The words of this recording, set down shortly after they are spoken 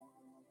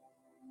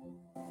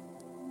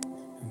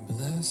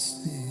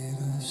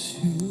Blessed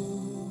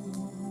assurance,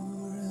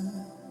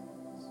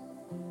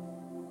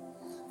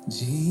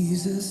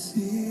 Jesus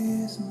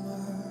is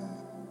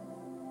mine,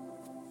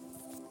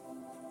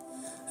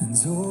 and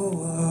oh,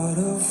 what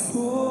a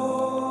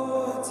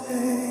foretaste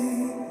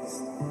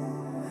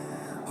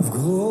of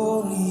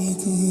glory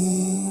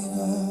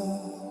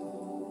divine,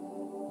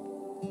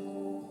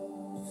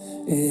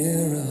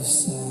 heir of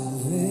salvation,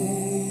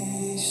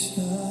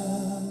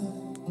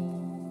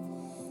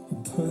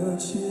 and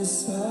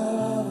purchase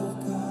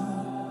of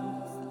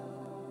God,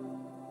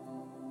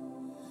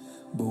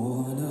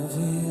 born of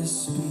His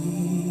Spirit,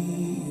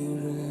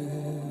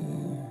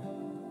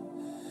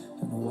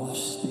 and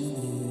washed in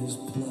His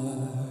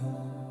blood.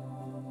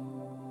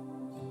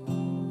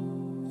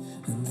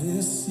 And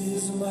this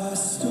is my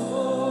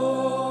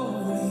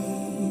story,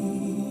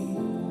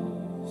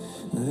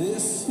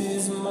 this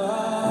is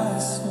my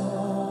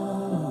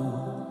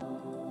song,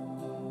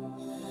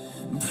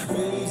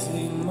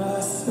 praising my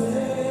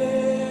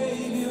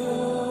Savior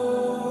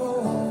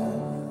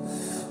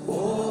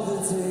all the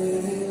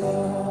day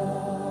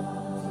long.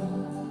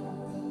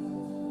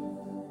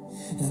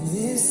 And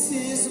this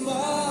is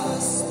my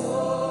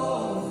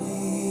story,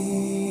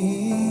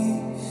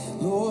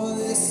 Lord,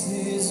 this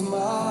is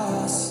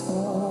my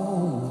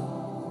song,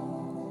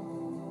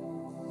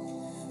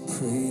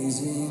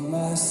 praising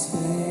my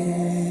Savior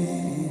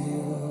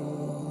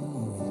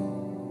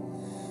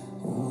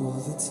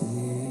all the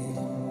day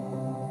long.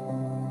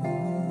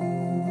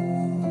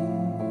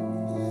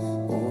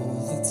 All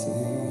the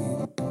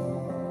day,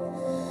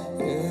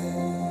 yeah,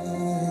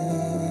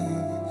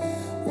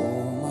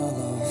 all my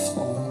life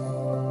long.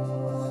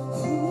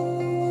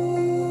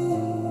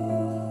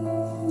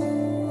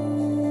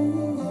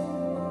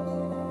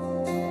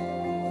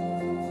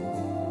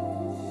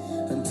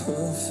 And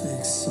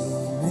perfect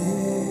submission,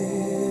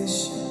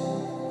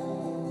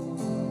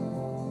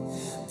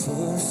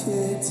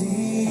 perfect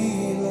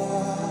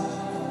delight,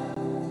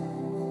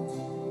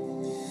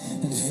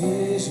 and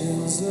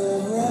visions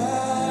of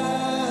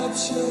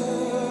rapture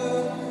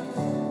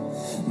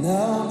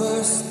now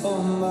burst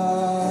on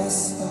my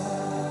side.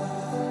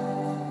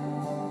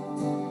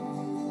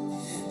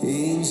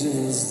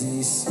 Angels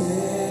descending,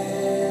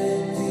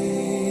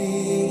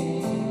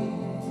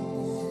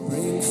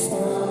 ring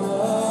from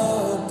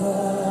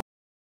above,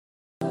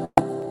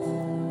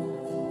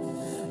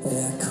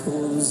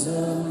 echoes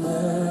of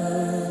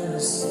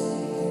mercy,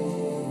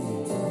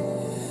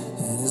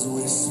 and His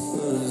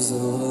whispers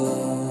of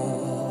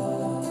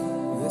love.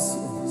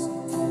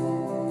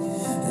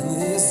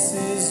 This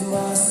is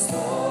my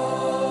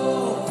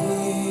story,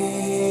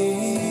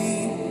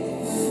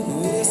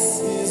 this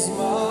is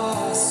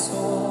my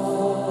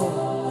song,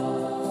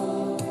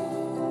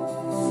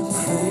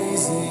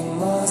 praising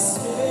my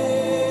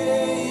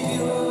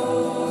Savior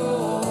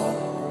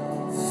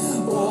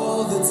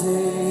all the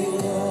day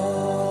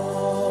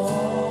long.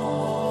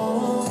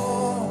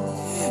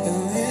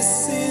 And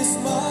this is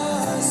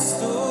my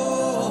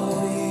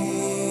story,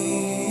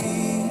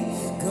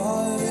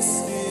 God, this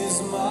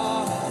is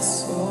my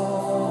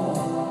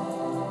song,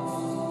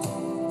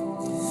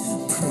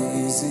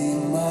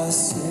 praising my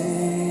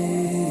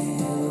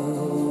Savior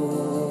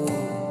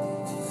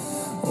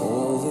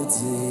all the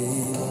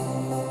day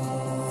long.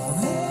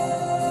 Hey,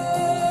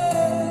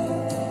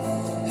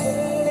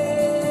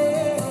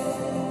 hey.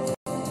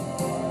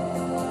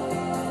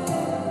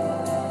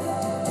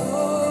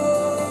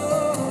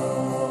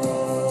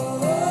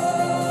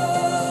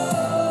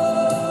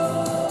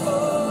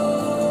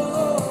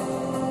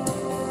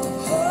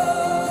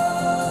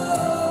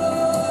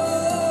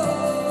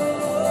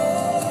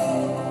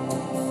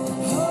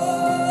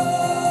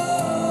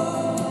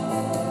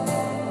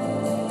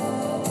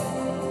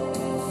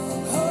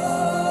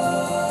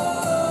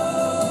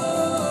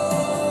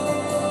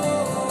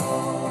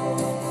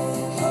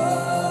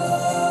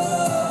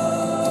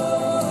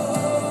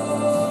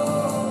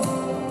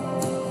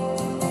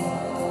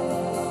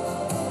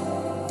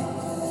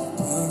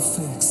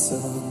 Perfect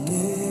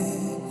submission,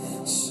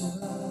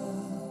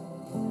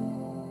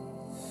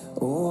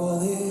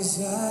 all is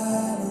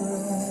at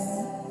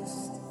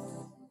rest,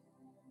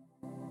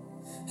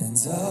 and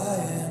I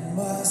am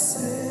my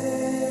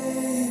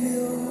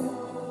Savior,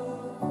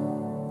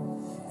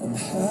 I'm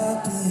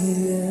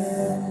happy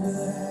and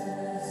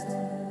blessed,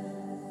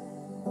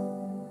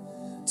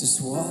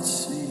 just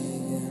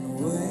watching and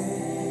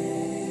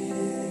waiting,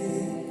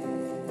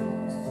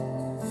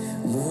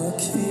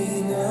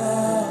 looking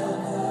up,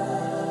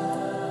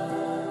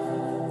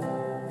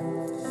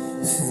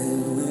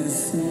 filled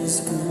with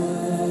His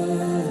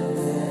goodness,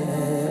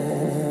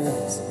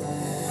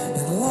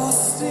 and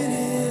lost in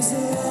His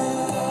love.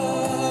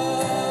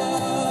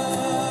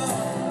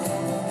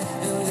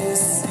 And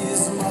this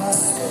is my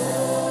story,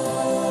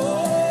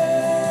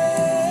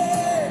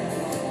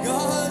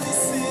 God,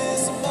 this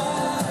is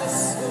my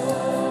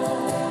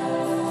song,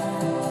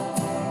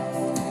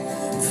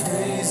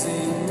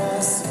 praising my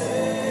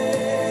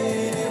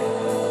Savior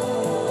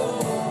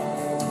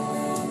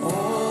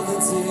all the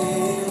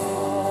day long.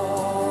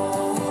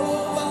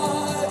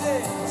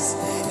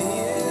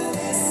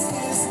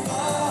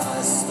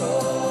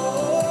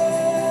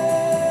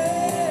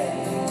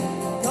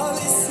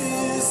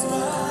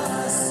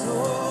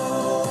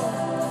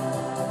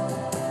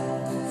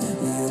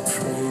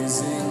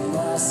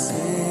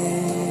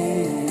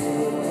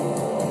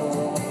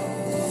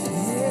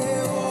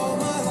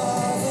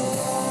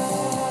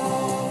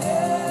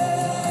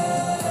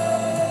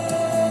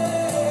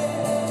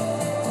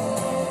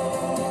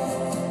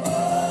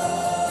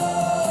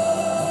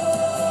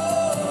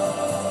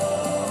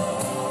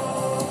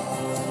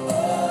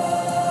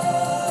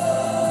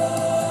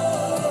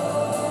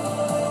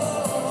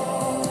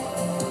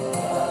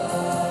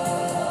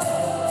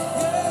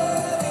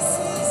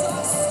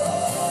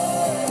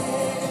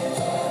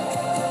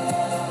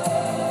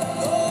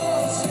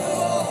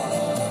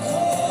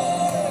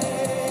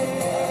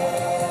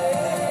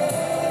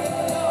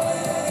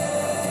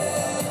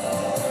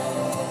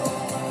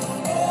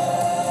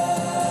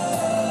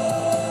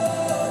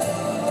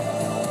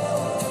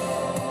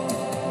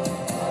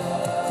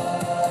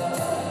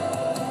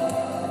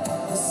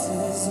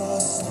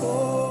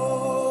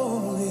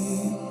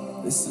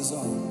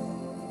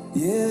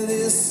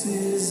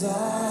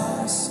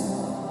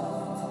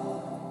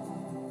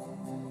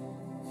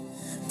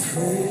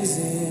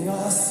 praising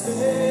our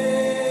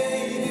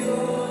Savior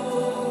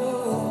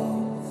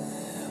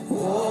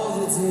all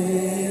the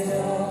day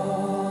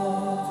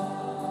long.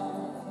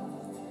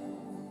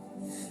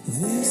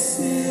 This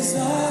is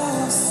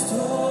our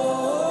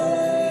story,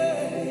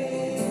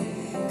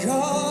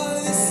 God,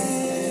 this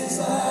is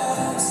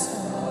our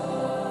song,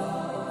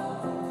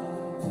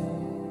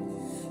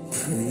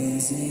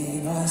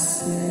 praising our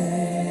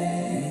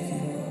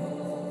Savior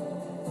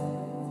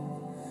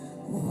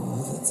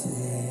all the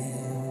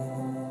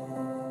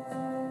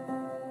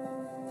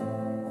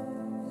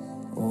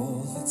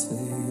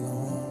day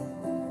long.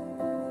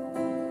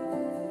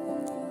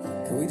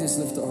 Can we just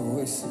lift our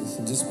voices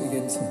and just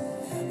begin to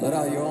let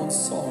out your own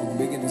song,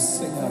 begin to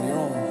sing out your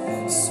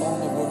own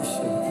song of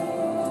worship.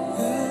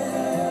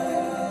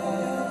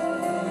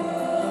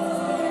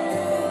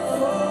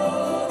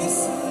 Oh,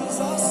 this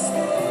is our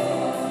song.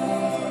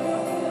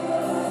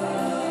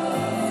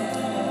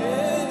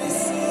 Yeah,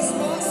 this is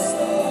my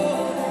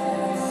song.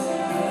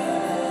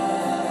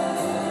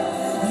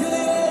 You're the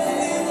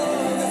only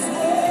one that's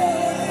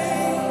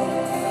worthy.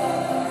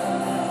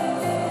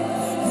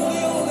 You're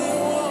the only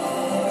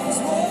one who's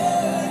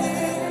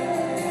worthy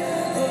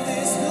of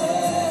this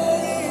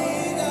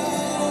glory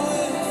now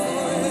and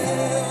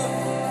forever.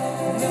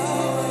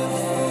 Now and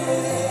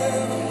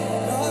forever.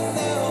 God,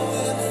 now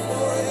and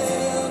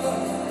forever.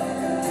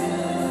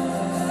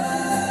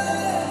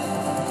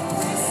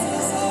 This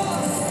is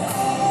our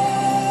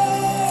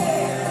story.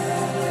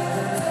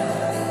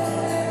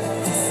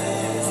 This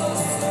is our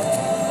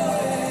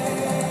story.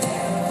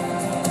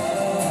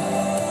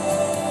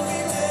 We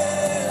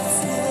live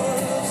to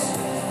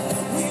worship.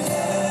 We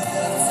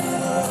live to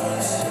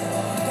worship.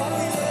 God,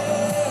 we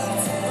live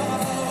to bow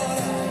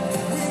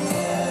down. We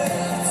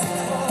live to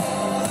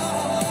call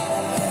out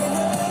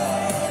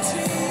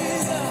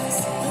Jesus,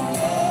 the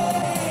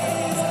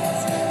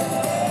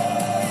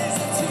praise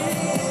of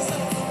Jesus.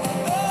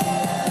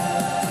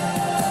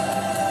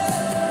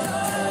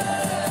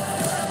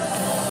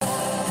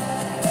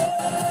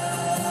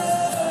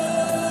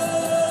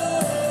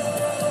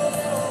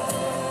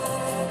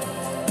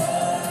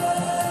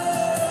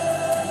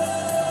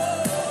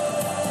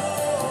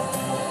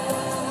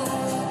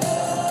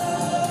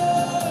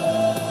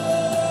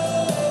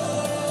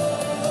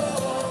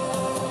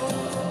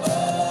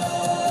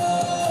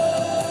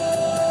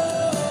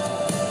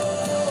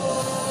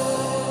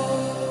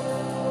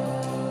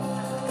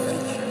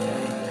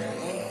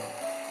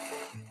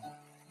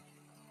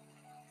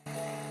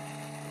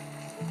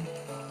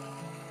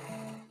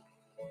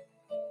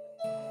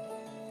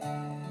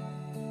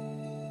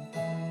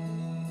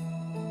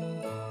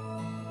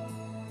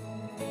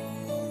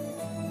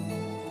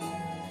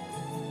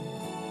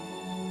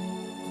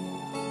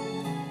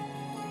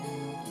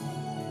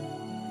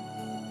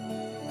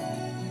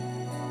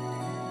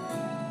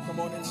 Come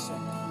on and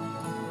sing.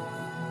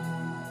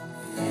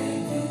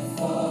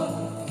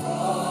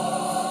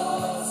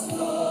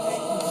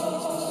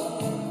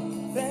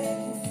 Thank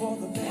you for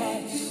the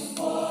price.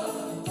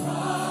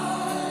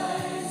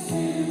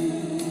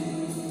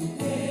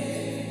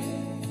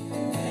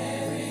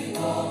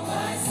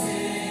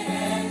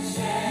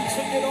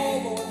 Sing it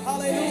all, Lord.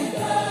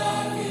 Hallelujah.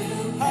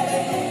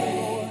 Hallelujah,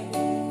 Lord.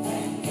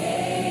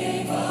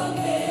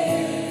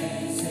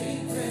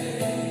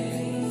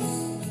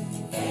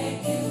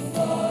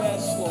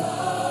 Yes, Lord.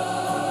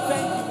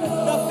 Thank you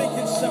that nothing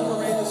can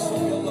separate us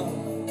from your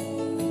love.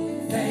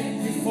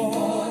 Thank you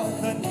for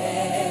the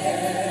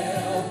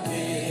nail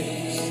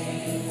pierced.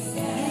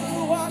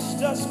 You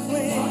washed us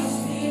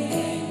clean.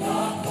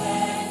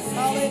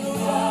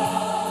 Hallelujah.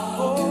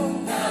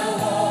 Oh,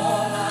 now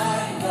all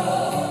I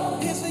know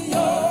is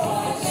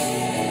yours.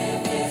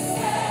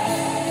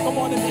 Come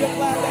on, if you're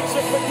glad that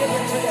you're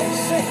forgiven today,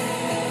 sing.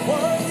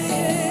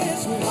 Worthy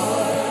is the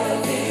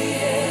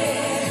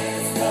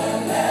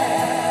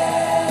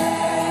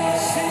Lamb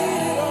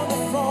seated on the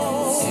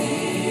throne.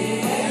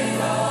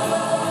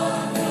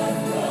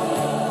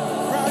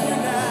 Crown you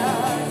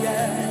now,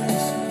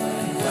 yes.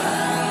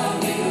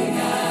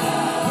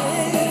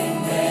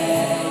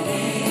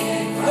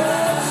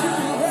 Let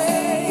you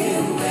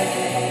reign.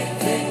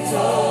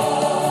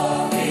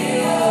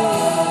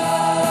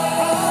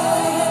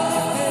 High and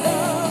lifted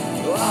up.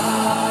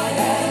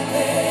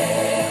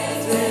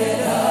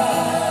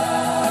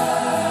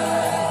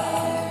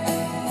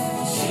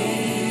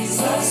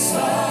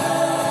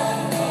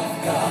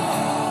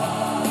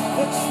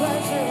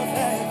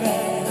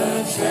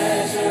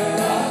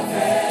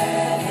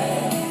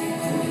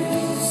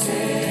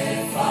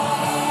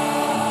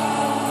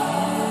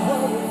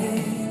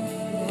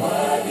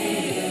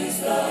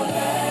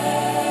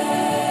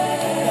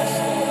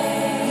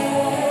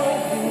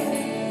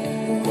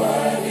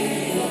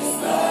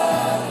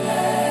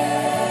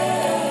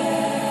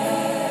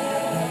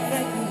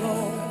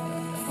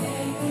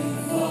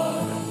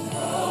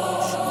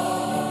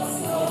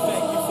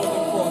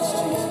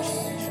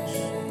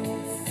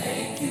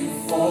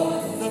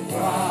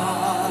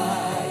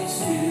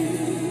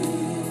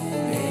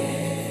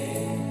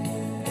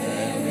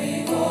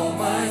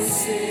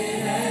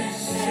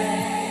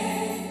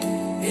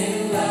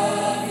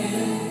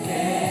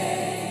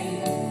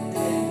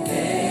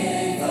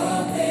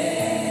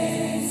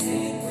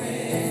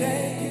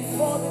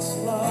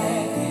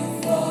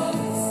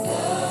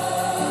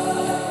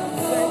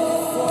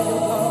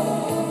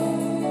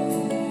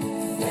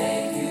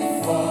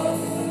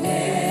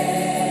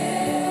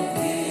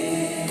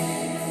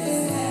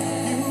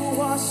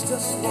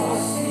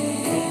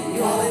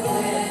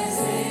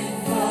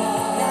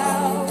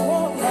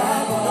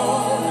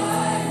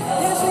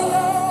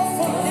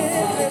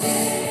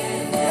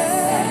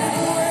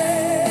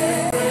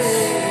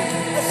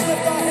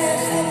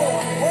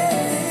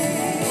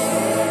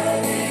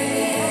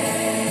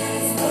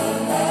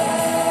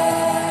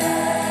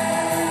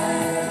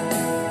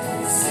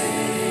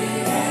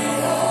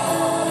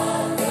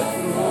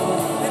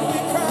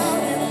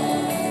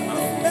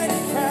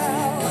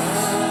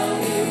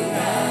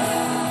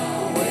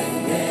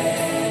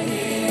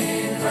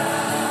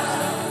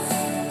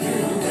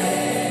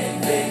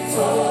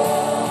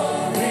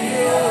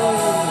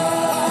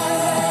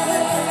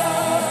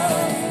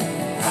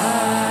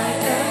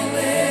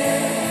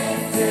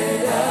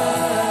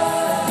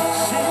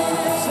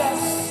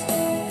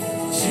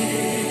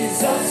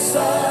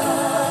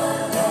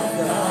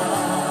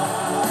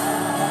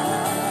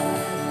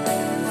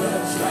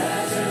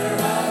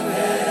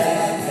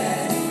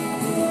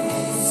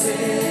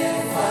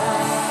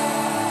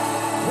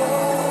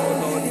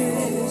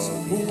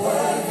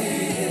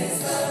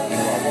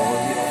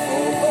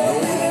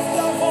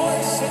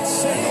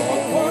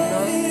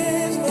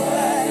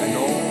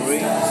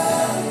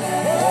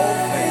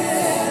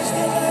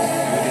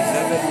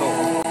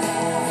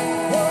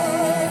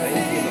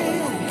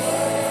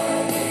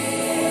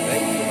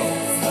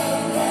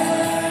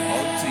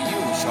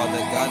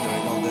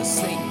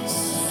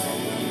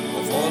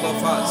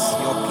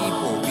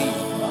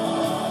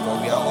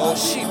 your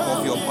sheep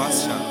of your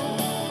pasture.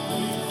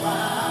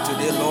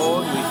 Today,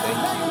 Lord, we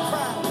thank you.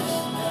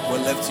 We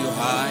lift you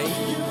high.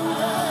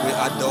 We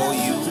adore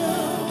you.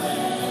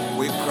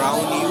 We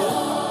crown you.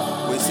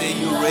 We say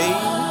you reign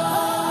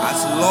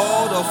as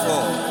Lord of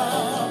all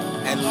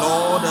and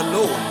Lord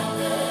alone.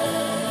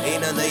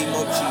 In the name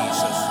of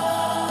Jesus.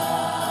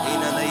 In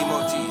the name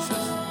of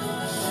Jesus.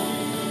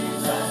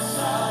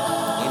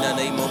 In the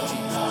name of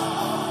Jesus.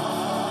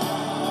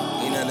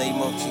 In the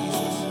name of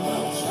Jesus.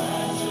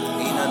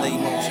 In the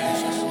name of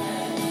Jesus.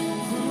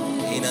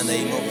 In the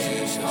name of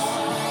Jesus.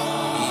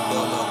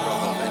 Idola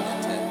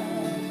Provenete.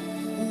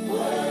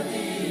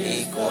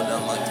 Ikona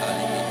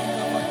Matali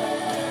Minikavada.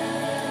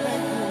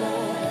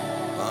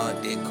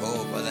 Adeko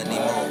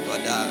Valanimo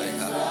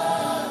Vadaiha.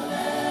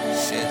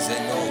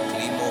 Shezeno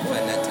Klimo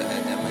Venete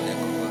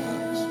Edemenekova.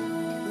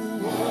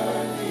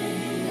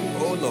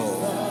 Oh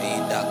Lord,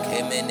 Ida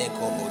Kemene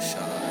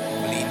Kohosha.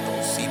 Lino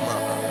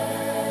Simaha.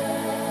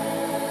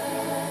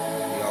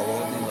 You are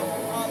worthy,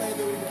 Lord.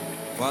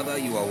 Father,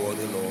 you are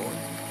worthy, Lord.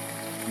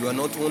 You are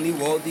not only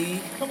worthy,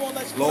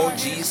 Lord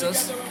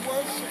Jesus,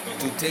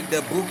 to take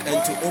the book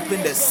and to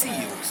open the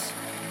seals,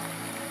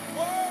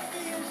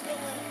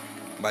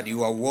 but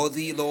you are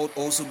worthy, Lord,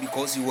 also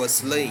because you were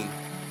slain.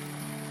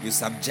 You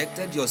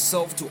subjected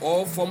yourself to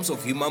all forms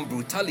of human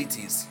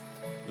brutalities,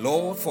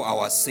 Lord, for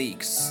our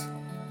sakes.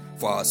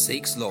 For our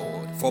sakes,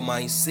 Lord. For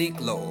my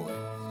sake, Lord.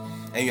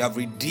 And you have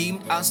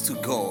redeemed us to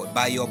God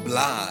by your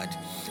blood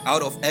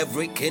out of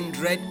every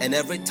kindred and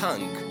every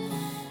tongue.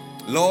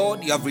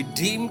 Lord, you have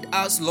redeemed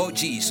us, Lord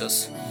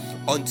Jesus,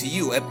 unto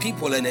you, a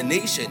people and a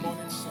nation.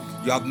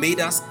 You have made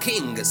us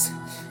kings.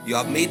 You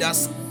have made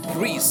us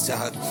priests.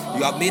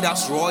 You have made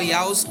us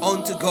royals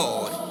unto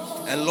God.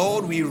 And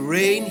Lord, we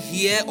reign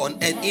here on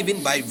earth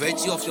even by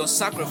virtue of your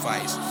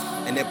sacrifice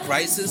and the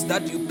prices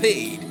that you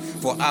paid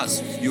for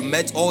us. You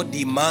met all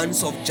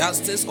demands of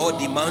justice, all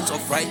demands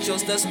of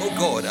righteousness, oh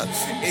God,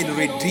 in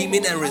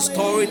redeeming and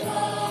restoring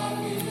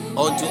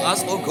unto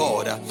us, oh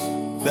God,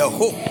 the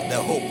hope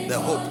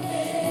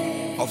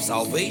of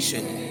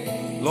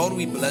salvation. Lord,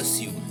 we bless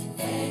you.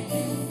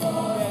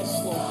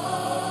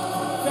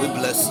 We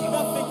bless you.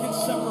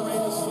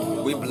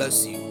 We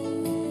bless you.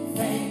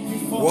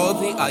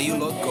 Worthy are you,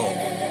 Lord God,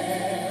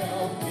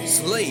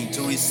 slain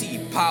to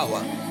receive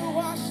power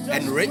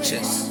and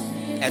riches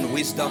and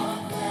wisdom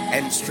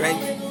and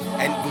strength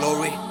and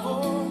glory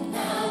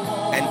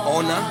and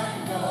honor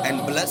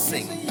and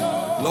blessing.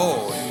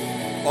 Lord,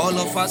 all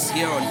of us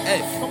here on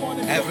earth,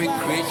 every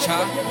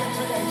creature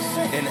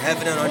in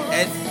heaven and on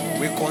earth,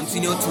 we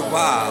continue to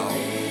bow.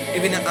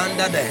 Even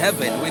under the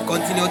heaven, we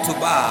continue to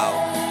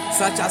bow.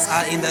 Such as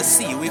are in the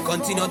sea, we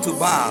continue to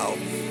bow.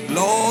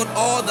 Lord,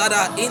 all that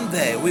are in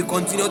there, we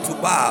continue to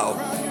bow.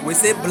 We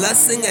say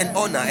blessing and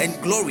honor and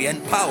glory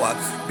and power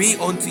be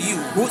unto you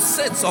who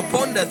sits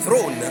upon the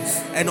throne.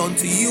 And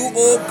unto you,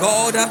 O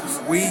God,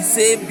 we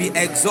say be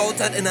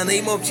exalted in the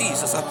name of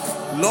Jesus.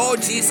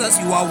 Lord Jesus,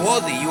 you are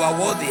worthy. You are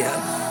worthy.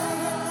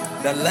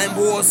 The Lamb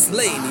who was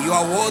slain, you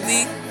are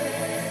worthy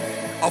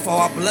of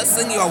our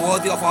blessing. You are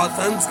worthy of our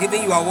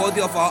thanksgiving. You are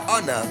worthy of our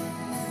honor.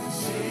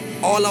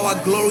 All our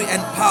glory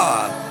and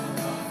power,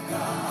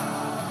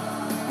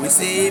 we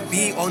say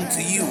be unto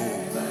you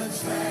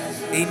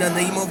in the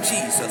name of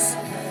Jesus.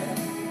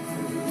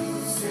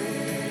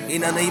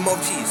 In the name of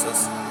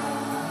Jesus.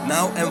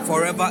 Now and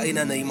forever in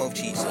the name of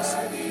Jesus.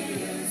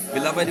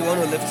 Beloved, you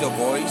want to lift your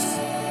voice?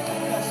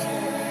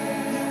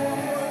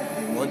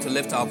 You want to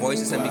lift our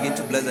voices and begin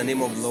to bless the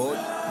name of the Lord?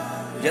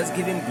 Just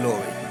give him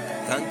glory.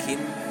 Thank him,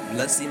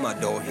 bless him,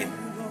 adore him.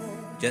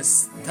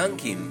 Just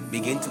thank him.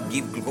 Begin to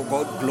give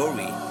God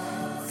glory.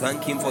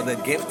 Thank him for the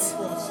gift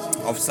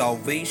of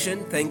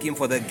salvation. Thank him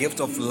for the gift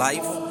of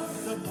life.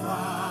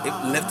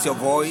 Lift your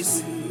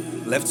voice,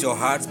 lift your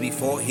hearts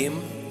before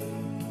him.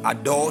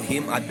 Adore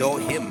him,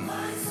 adore him,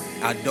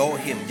 adore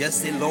him.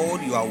 Just say,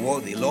 Lord, you are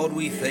worthy. Lord,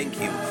 we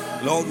thank you.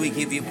 Lord, we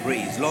give you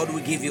praise. Lord,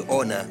 we give you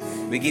honor.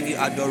 We give you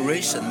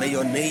adoration. May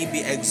your name be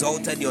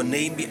exalted, your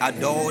name be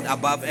adored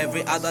above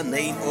every other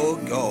name, oh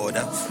God.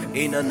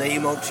 In the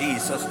name of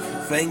Jesus.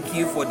 Thank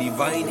you for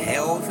divine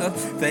health.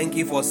 Thank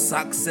you for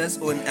success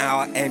on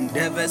our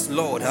endeavors,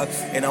 Lord,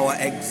 in our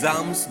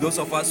exams. Those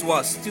of us who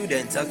are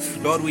students,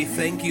 Lord, we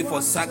thank you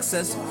for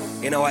success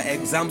in our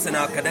exams and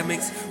our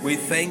academics. We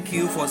thank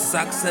you for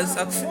success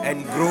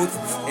and growth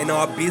in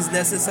our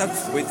businesses.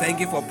 We thank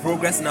you for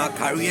progress in our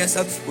careers.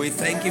 We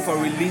thank you for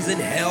releasing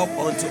help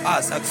unto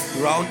us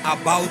round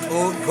about,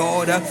 oh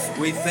God.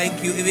 We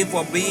thank you even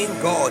for being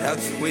God.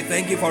 We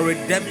thank you for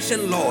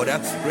redemption, Lord.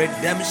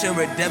 Redemption,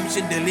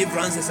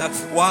 deliverances.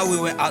 While we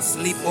were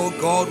asleep, oh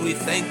God, we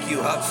thank you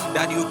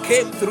that you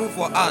came through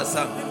for us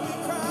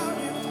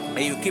and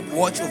you keep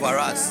watch over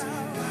us.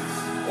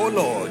 Oh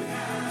Lord,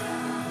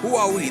 who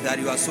are we that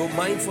you are so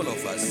mindful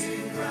of us?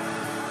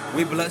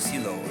 We bless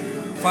you, Lord.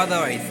 Father,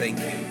 I thank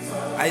you.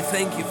 I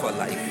thank you for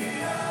life.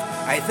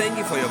 I thank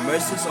you for your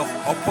mercies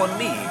upon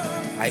me.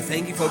 I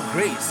thank you for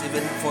grace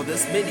even for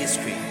this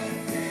ministry.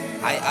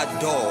 I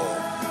adore.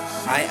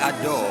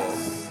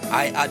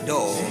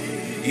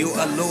 You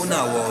alone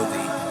are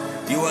worthy.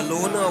 You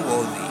alone are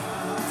worthy.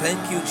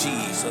 Thank you,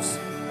 Jesus.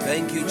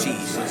 Thank you,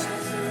 Jesus.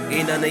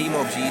 In the name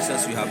of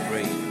Jesus, we have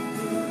prayed.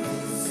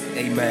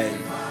 Amen.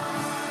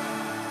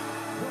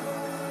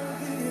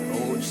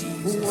 Oh,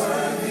 Jesus.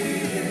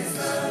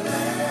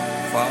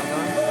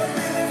 Father,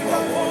 you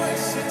are worthy.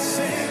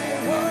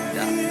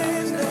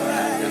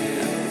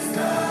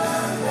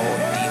 Oh,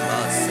 Dima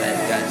said,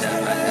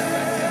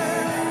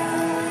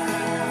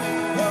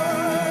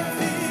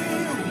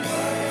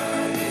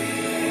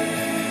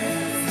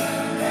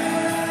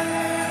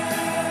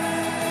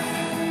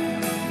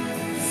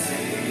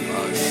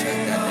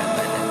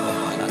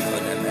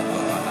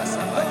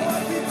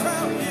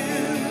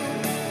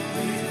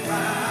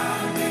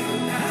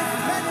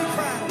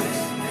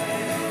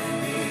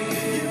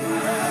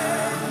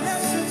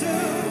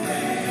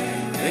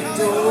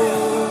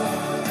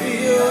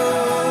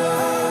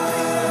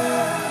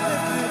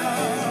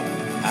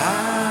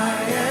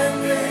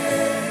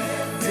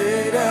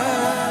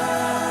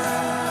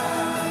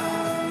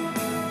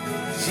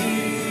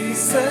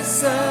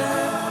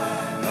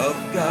 Son of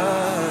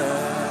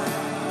God,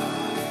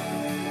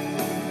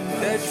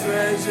 the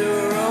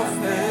treasure of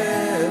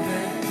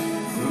heaven,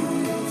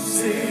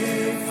 crucified.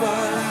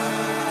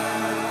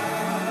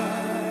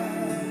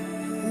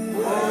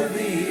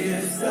 Worthy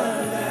is the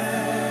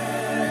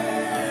Lamb.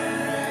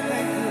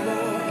 Thank you,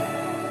 Lord.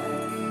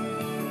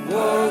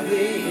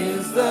 Worthy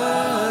is the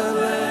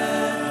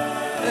Lamb.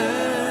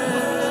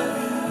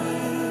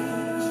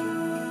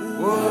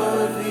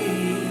 Worthy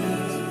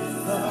is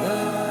the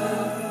Lamb.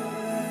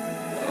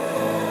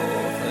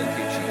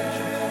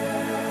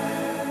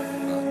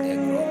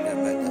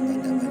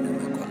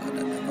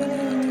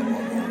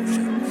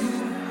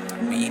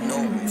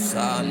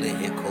 Sale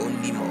e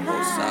condi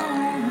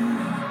mohosai,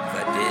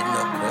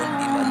 vadeno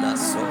condi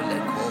manasole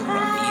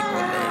cobra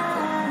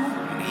iboleco,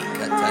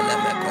 ricatala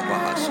me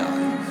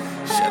cobahashai,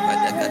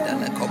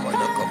 shabadagadala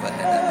comano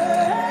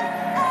cobahenamata,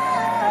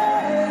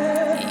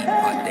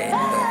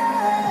 ipadendo,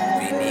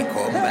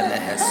 vinico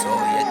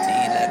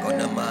melehesoyetile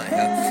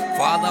gonamaya.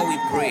 Father, we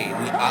pray,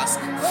 we ask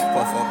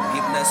for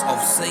forgiveness of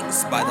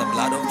sins by the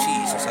blood of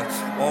Jesus.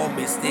 All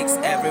mistakes,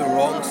 every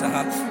wrongs,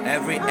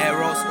 every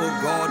errors, oh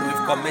God,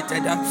 we've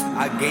committed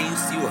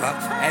against you.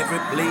 Every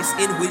place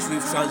in which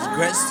we've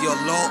transgressed your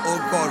law, oh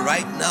God,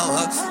 right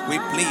now, we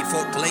plead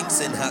for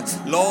cleansing.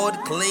 Lord,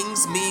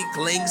 cleanse me,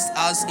 cleanse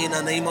us in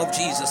the name of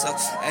Jesus,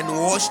 and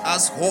wash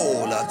us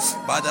whole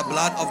by the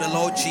blood of the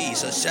Lord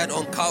Jesus shed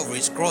on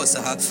Calvary's cross.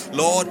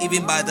 Lord,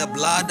 even by the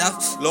blood,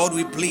 Lord,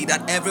 we plead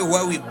that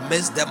everywhere we've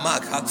missed the mark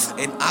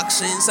in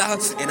actions,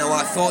 in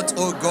our thoughts,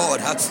 oh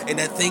God, in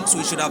the things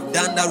we should have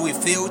done that we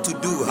failed to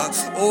do,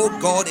 oh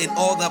God, in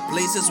all the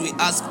places we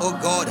ask, oh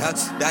God,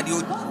 that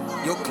you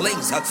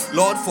cleanse.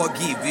 Lord,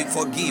 forgive. We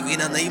forgive in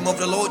the name of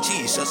the Lord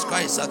Jesus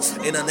Christ.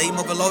 In the name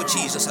of the Lord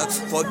Jesus,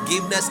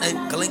 forgiveness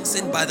and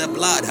cleansing by the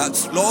blood.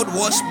 Lord,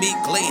 wash me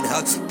clean.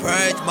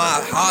 Purge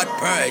my heart,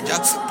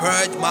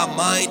 purge my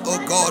mind, oh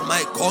God,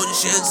 my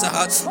conscience.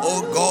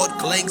 Oh God,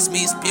 cleanse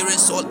me, spirit,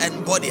 soul,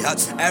 and body.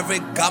 Every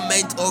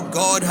garment, oh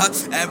God,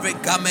 every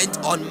garment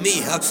on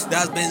me that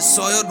has been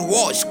soiled,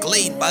 washed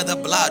clean by the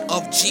blood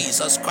of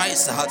Jesus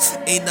Christ.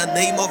 In the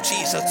name of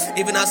Jesus,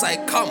 even as I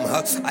come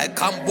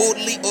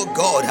boldly, oh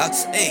God,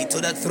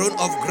 to the throne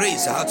of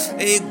grace.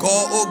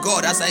 God, oh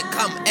God, as I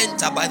come,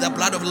 enter by the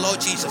blood of the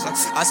Lord Jesus.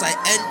 As I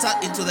enter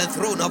into the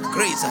throne of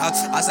grace,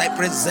 as I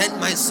present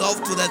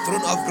myself to the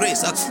throne of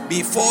grace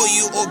before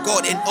you, oh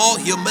God, in all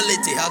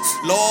humility.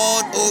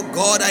 Lord, oh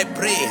God, I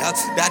pray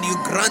that you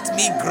grant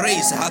me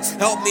grace.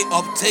 Help me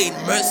obtain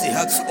mercy,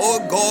 oh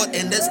God,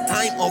 in this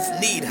time of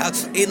need,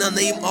 in the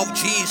name of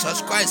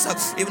Jesus Christ.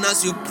 Even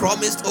as you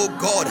promised, oh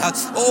God,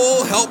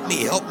 oh help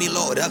me,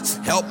 Lord.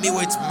 Help me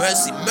with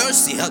mercy,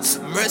 mercy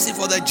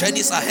for the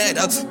journeys ahead,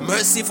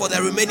 mercy for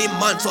the remaining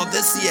months of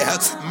this year,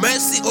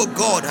 mercy, oh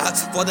God,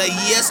 for the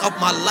years of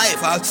my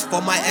life,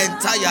 for my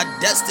entire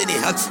destiny,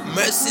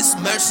 mercies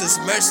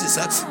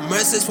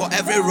for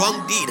every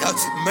wrong deed,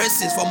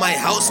 mercies for my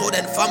household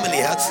and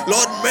family,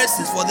 Lord,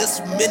 mercies for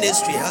this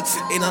ministry,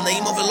 in the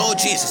name of the Lord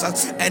Jesus,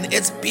 and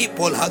its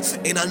people,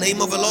 in the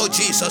name of the Lord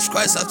Jesus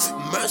Christ.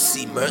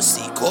 Mercy,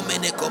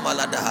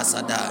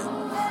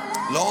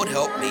 Lord,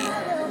 help me.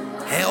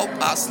 Help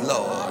us,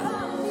 Lord.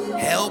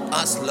 Help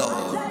us,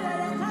 Lord.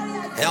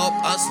 Help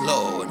us,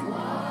 Lord.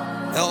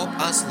 Help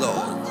us,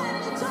 Lord.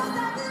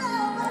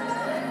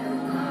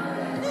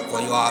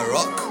 For you are a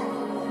rock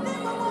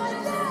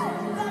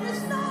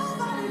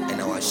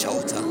and our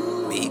shelter.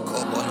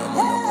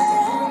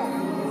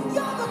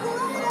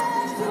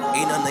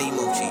 In the name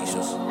of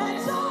Jesus.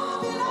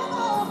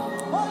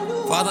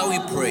 Father, we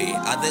pray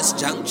at this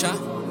juncture.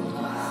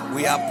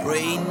 We are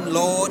praying,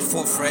 Lord,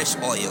 for fresh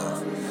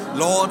oil.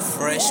 Lord,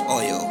 fresh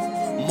oil.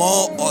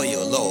 More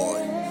oil,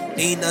 Lord.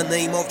 In the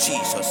name of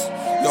Jesus.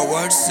 Your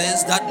word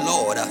says that,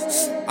 Lord,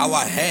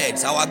 our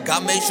heads, our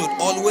garments should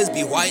always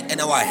be white,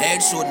 and our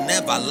heads should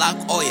never lack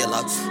oil.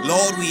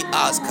 Lord, we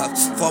ask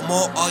for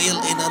more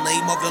oil in the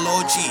name of the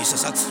Lord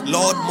Jesus.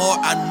 Lord, more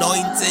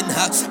anointing,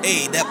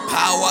 the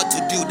power to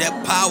do, the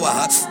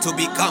power to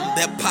become,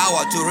 the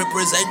power to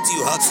represent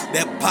you,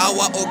 the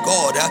power, oh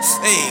God,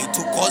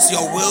 to cause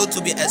your will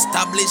to be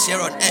established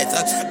here on earth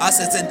as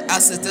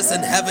it is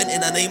in heaven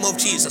in the name of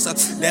Jesus.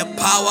 The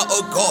power,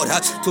 oh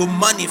God, to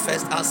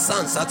manifest as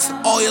sons.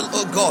 Oil,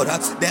 oh God,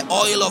 the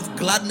oil of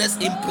gladness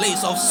in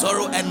place of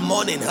sorrow and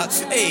mourning.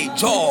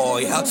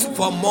 Joy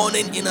for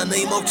mourning in the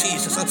name of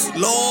Jesus.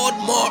 Lord,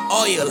 more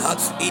oil.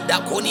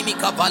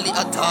 Idakonimika vali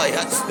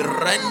ataya.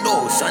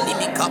 Rendo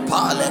shanimika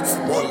pale.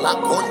 Mola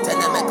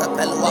kontenemeka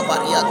pelwa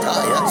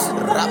variataya.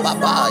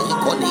 Rababa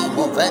ikoni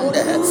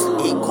movende.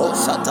 Iko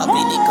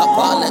shatabinika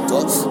pale to.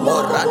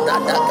 Morada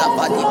daga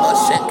badi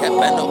masheke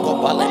penoko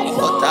pale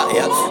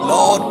nikotaya.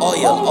 Lord,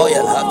 oil.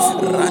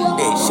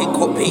 Rande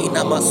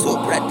shikopina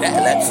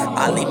masupretele.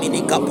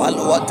 Alimini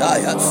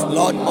kapaluataya.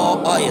 Lord, more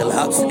oil.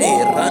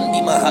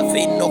 Randi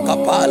mahafino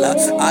kapala.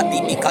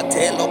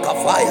 Adimikatelo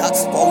kafaya.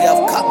 For we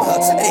have come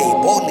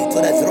boldly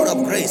to the throne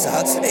of grace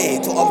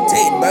to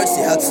obtain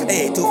mercy,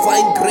 to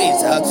find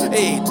grace,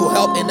 to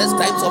help in these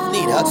times of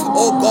need.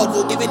 Oh God,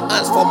 will even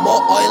ask for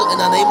more oil in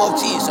the name of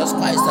Jesus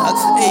Christ.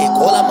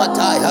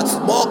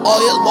 More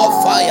oil, more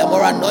fire,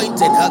 more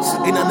anointing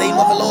in the name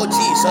of the Lord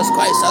Jesus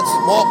Christ.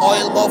 More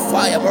oil, more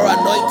fire, more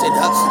anointing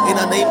in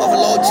the name of the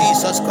Lord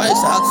Jesus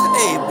Christ.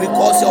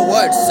 Because your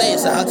word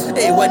says,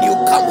 when you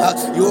come,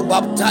 you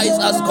baptize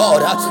us,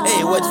 God,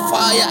 with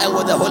fire and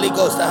with the Holy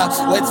Ghost,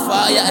 with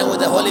fire and with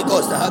the Holy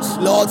Ghost.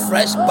 Lord,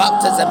 fresh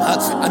baptism,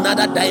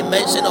 another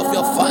dimension of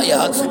your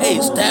fire,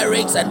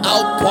 stirrings and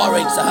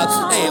outpourings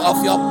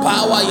of your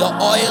power, your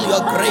oil,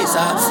 your grace.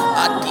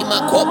 Adima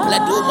kople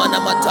du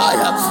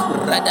manamataya,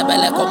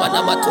 redebele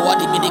komana matua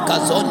di minika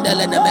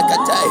zondele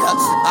nemekataya,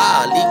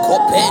 ali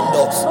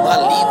kopendo,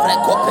 malivre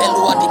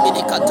kopelua di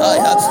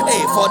minikataya.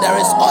 For there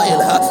is oil,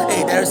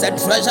 there is a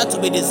treasure to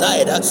be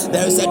desired,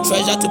 there is a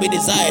treasure to be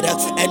desired,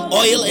 and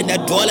oil in the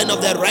dwelling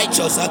of the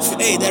righteous.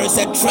 There is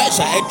a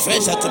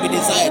treasure to be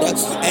desired,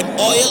 and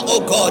oil, oh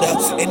God,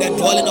 in the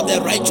dwelling of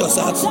the righteous.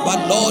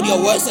 But Lord,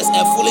 your word says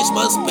a foolish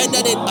man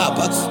spendeth it up.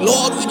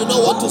 Lord, we do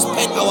not want to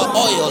spend our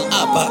oil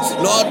up,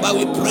 Lord, but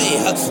we pray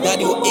that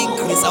you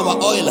increase our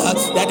oil,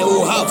 that we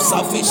will have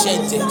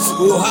sufficiency,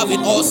 we will have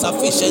in all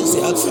sufficiency,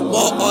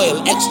 more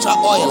oil, extra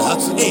oil,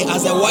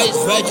 as the wise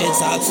virgins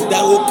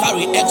that will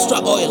carry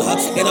extra oil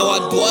in our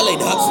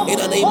dwelling in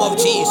the name of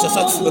Jesus.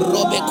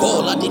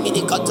 Robekola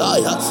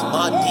diminikataya,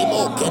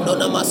 Madimo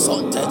Kenona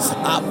Masonte,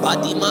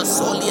 Abadima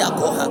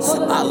Soliakoha,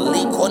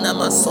 Alikona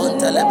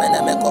Masonte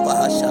Lebenemekova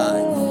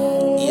Hashai.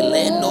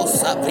 Ileno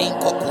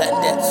Sabrinko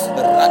Plende,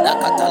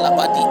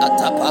 Radakatalabadi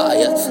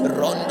Atapaya,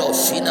 Rondo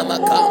Shina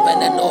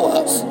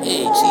Makambenenoha,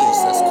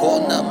 Jesus,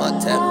 Kona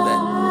Matembe,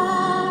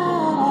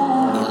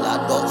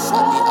 Ilado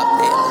Shadi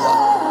Apelwa,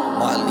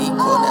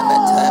 Maliko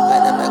Nemetebe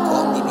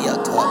Nemekoni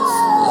Biata,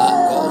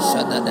 Lago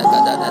Shada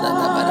Gada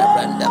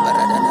Branda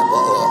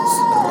Baradabo,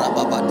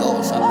 Rababado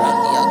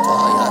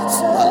Shabrandiataya,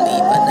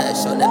 Aliba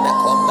Nation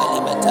Nemekombeli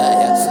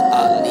Metaya,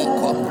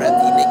 Aliko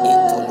Previne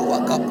Intolua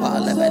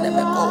Kapale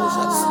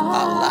Benemekoja,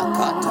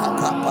 Alakata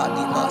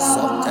Kapali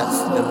Masota,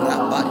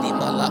 Rabadi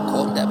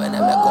Malakonde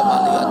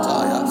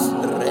Benemekomaliataya,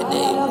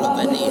 Rene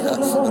Rovenia,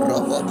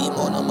 Rovodi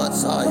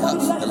Monomasaya,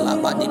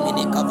 Labadi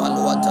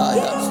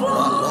Minikavaluataya,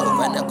 Malo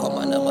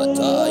Venekomana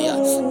Mataya,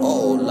 O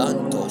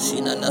Lanto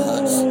Shinanaha,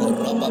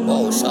 Robabo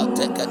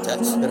Shatekata,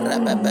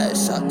 Rebebe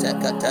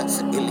Shatekata,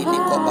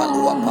 Iliniko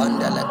Balua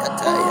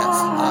Pandelekataya,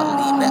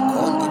 Alime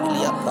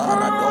Condilia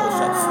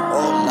Paradosha, O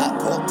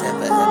Lakote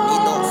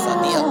Vehemino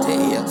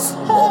Saniatea,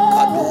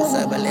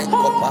 Mokaduze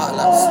Velenko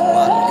Pala,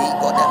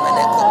 Maligo de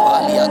Meneco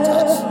Paliata,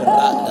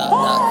 Rada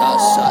Naga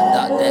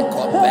Shada de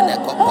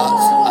Copenecopa,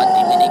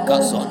 Adiminica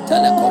Son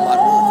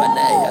Telecomaru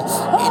Venea,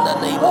 in the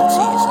name of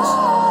Jesus.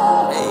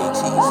 Hey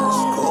Jesus,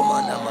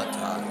 Komana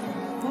Mata,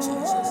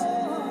 Jesus.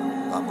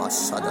 Baba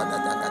Shada da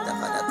da da da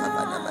da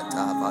da da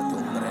mata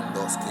Vadum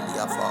Brendos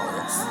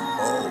Kiliafaro.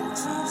 Oh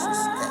Jesus,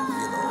 thank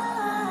you Lord.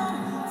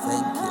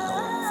 Thank you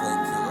Lord.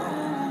 Thank you Lord.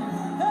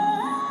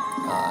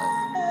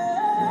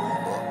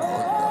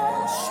 Bokondo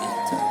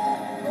Moshita.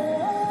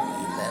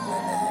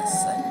 Ilemene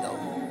Sendo.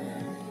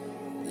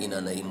 In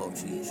the name of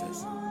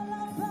Jesus.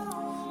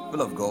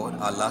 People of God,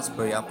 our last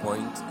prayer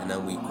point, and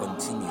then we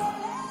continue.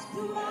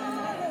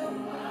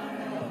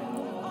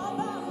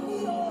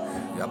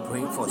 We are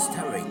praying for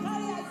stirring,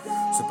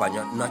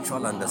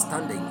 supernatural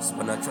understanding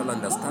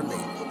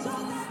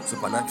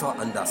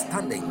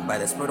by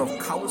the spirit of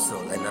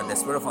counsel and the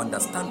spirit of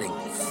understanding.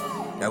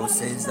 The Bible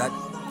says that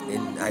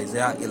in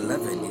Isaiah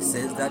 11, it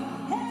says that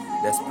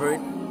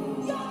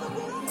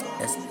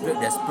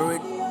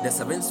the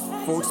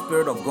sevenfold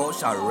spirit of God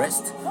shall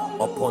rest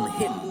upon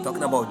him.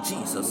 Talking about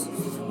Jesus,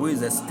 who is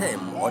the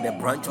stem or the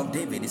branch of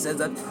David. It says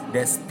that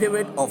the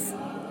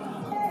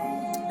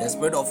The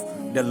Spirit of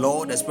the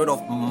Lord, the Spirit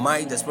of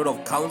might, the Spirit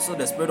of counsel,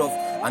 the Spirit of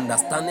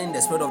understanding,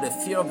 the Spirit of the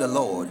fear of the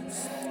Lord.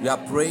 We are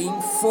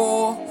praying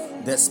for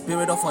the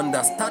Spirit of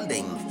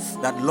understanding,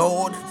 that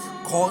Lord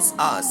cause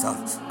us,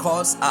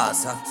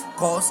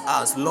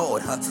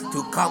 Lord,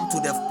 to come to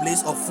the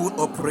place of full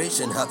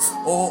operation,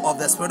 of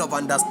the Spirit of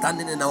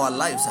understanding in our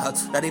lives,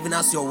 that even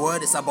as your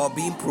word is about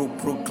being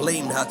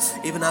proclaimed,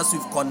 even as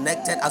we've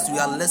connected, as we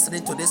are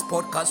listening to this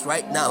podcast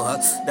right now,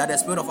 that the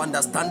Spirit of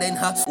understanding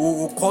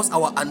will cause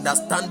our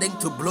understanding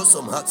to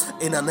blossom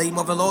in the name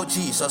of the Lord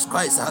Jesus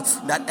Christ,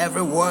 that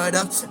every word,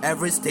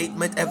 every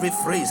statement, every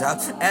phrase,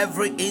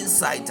 every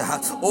insight,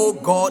 oh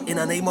God, in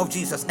the name of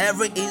Jesus,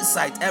 every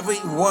insight, every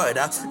word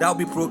that will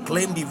be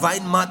proclaimed,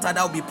 divine matter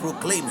that will be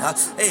proclaimed,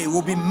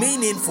 will be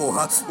meaningful,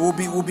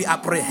 will be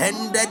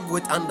apprehended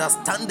with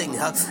understanding,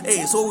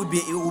 so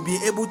we'll be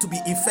able to be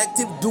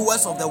effective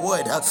doers of the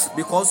word,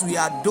 because we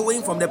are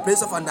doing from the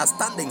place of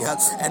understanding,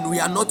 and we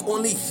are not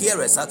only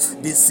hearers,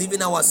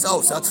 deceiving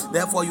ourselves.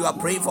 Therefore, you are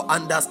praying for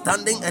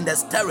understanding and the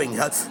stirring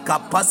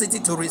capacity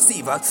to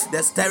receive,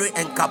 the stirring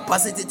and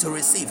capacity to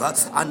receive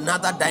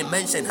another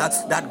dimension,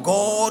 that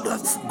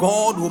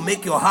God will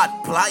make your heart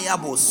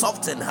pliable,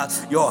 soften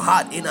your heart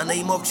in the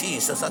name of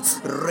Jesus.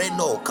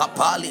 Reno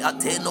kapali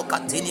ateno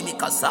katini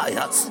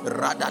mikasaya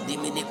rada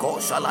diminiko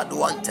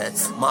shaladuante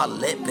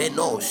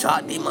malepeno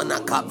shadi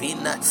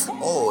manakavina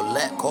o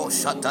leko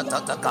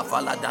shatatata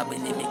kafala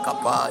damini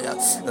mikapaya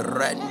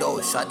rendo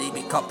shadi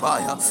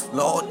mikapaya.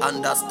 Lord,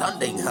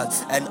 understanding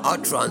and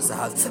utterance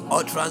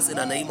in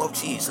the name of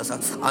Jesus,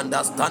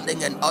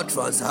 understanding and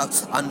utterance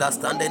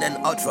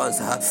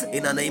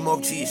in the name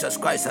of Jesus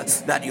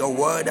Christ, that your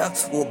word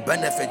will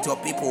benefit your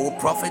people, will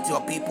profit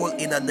your people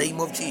in the name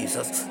of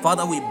Jesus.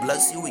 Father, we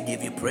bless you, we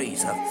give you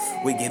praise,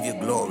 we give you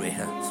glory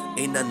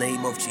in the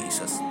name of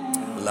Jesus.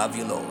 Love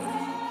you, Lord.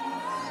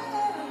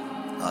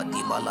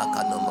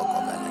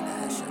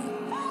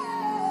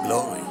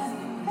 Glory,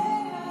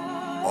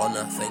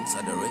 honor, thanks,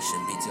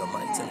 adoration be to your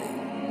mighty name.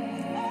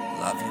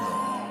 Love you,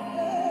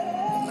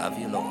 Lord. Love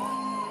you, Lord.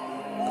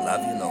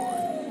 Love you,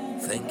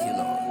 Lord. Thank you,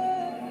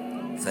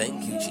 Lord.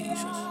 Thank you,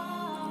 Jesus.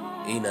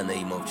 In the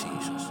name of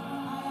Jesus.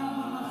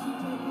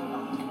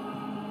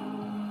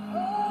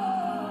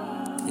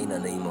 In the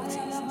name of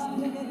Jesus.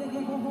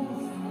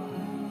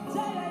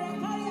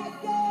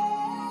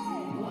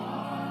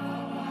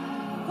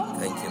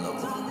 Thank you,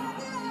 Lord.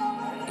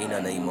 In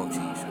the name of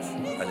Jesus.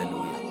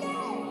 Hallelujah.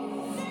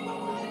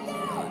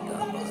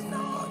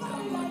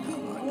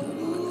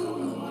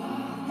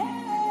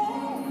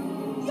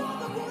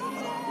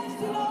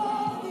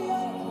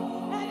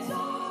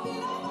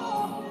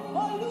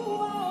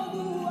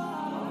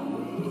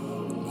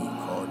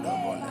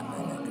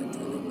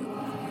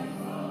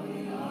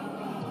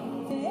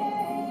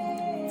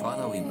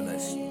 Father, we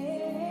bless you.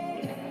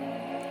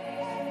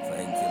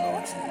 Thank you,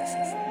 Lord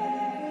Jesus.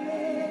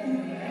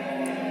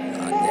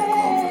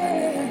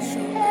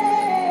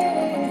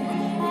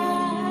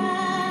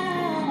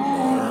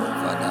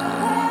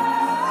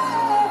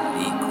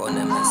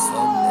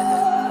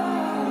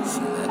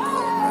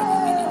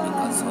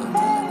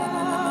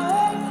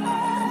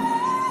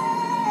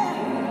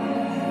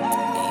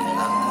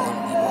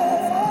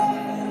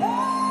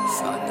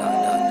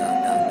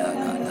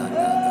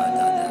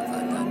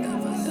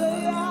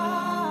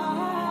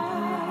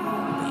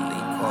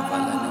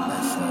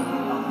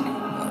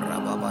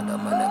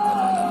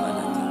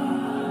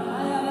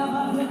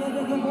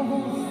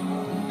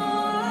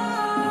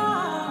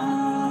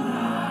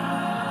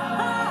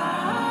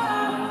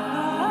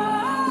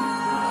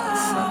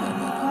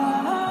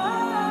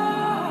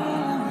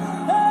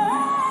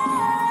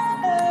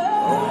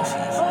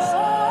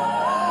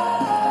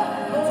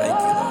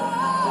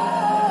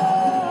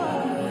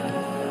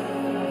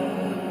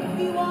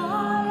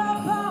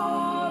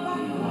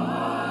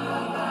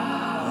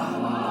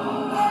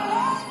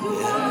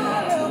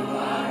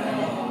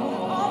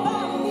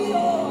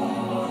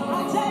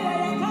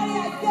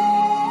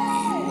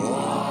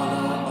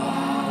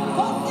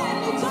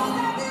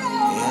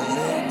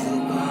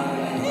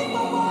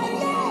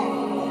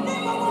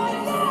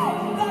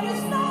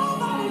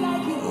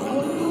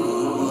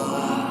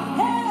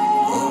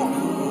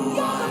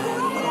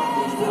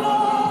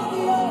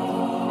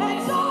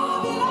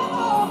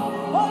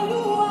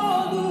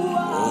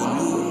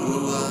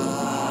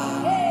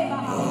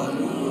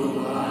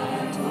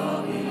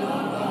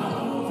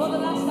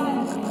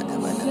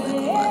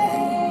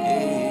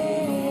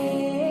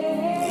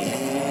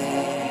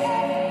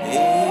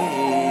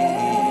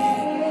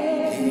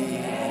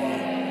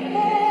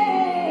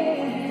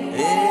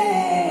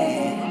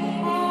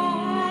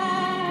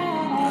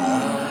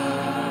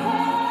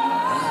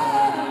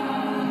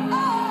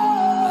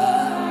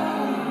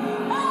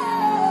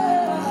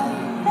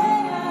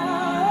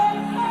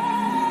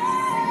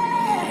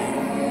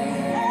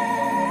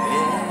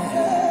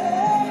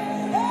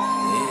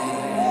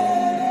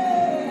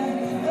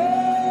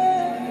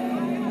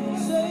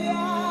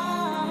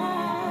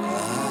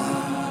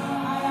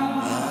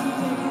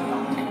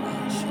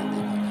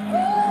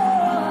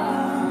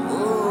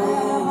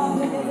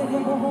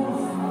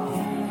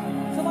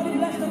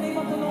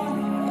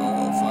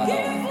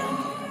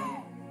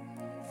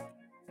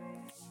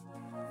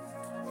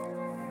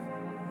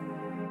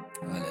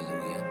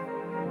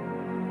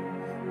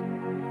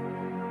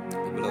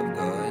 people of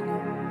God,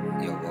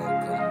 you're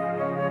welcome.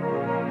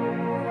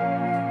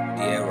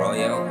 Dear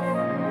Royal,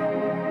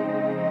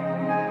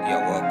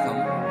 you're welcome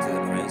to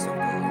the presence of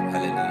God.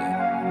 Hallelujah.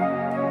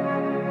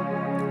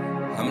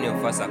 How many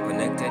of us are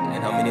connected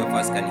and how many of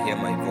us can hear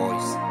my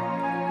voice?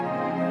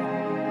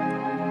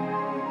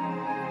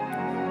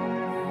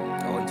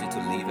 I want you to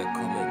leave a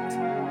comment.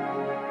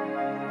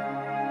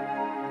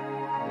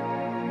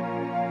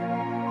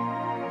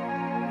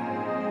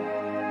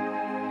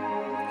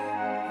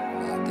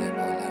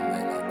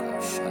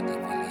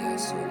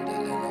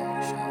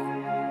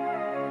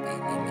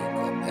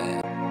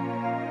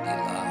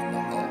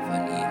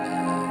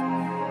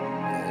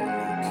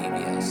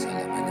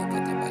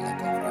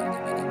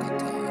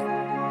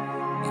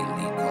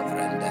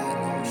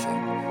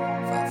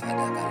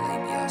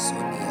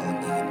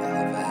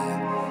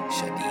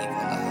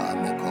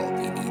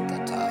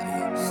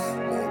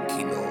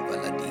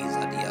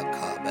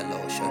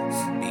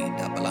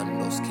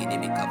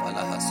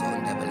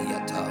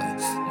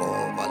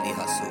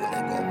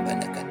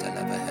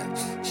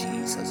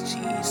 Jesus,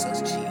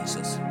 Jesus,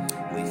 Jesus.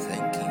 We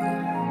thank you.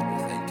 We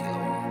thank you,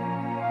 Lord.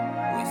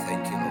 We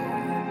thank you,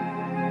 Lord.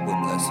 We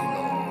bless you,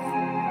 Lord.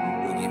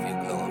 We give you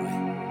glory.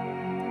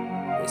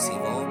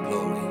 Receive all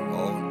glory,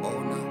 all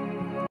honor,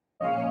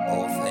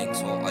 all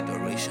thanks, all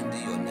adoration to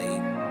your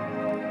name.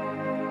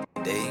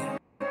 Today,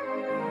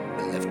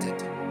 be lifted,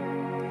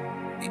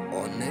 be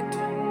honored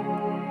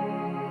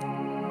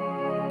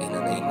in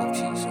the name of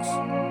Jesus.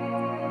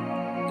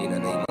 In the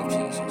name of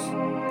Jesus.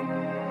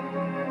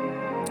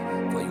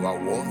 For you are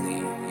worthy,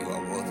 you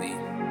are worthy,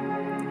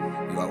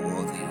 you are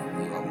worthy,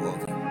 you are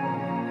worthy,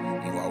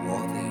 you are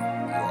worthy,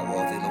 you are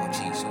worthy, Lord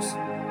Jesus.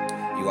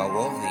 You are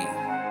worthy,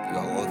 you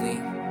are worthy,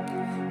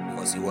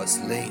 because you were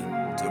slain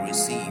to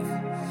receive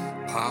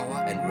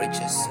power and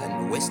riches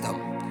and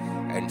wisdom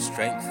and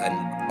strength and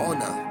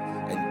honor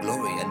and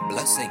glory and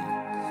blessing.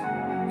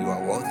 You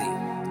are worthy,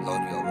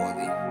 Lord, you are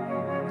worthy,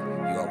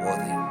 you are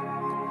worthy.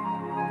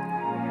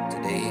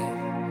 Today,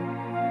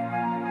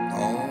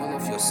 all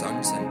of your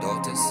sons and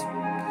daughters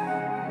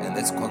in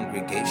this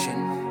congregation,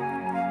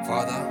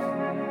 Father,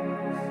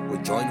 we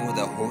join with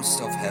the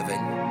hosts of heaven,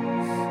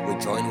 we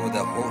join with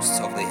the hosts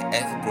of the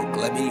earth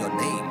proclaiming your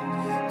name,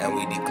 and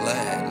we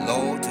declare,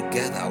 Lord,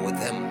 together with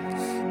them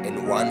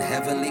in one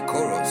heavenly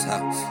chorus,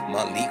 that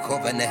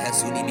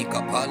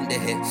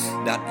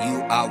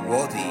you are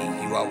worthy,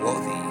 you are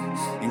worthy,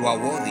 you are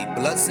worthy.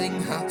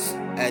 Blessing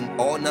and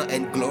honor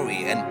and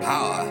glory and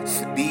power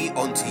be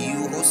unto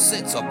you who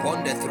sits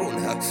upon the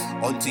throne,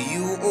 unto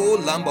you, O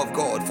Lamb of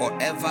God,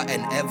 forever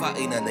and ever,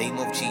 in the name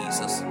of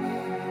Jesus.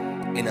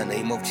 In the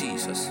name of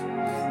Jesus,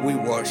 we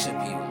worship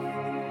you.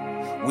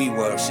 We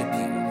worship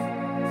you.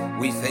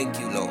 We thank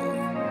you, Lord.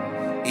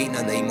 In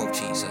the name of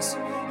Jesus,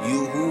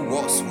 you who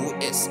was, who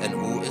is, and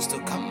who is to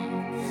come.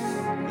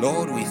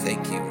 Lord, we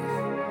thank you.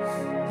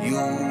 You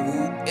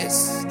who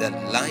is the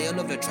Lion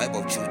of the tribe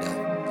of Judah.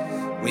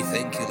 We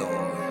thank you,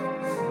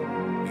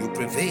 Lord. You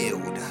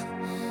prevailed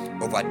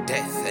over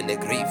death and the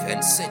grave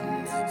and sin.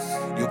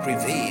 You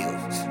prevailed.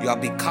 You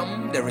have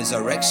become the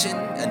resurrection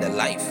and the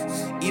life,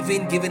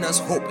 even giving us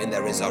hope in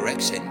the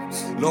resurrection.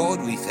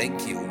 Lord, we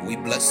thank you. We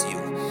bless you.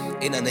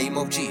 In the name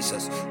of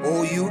Jesus.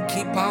 Oh, you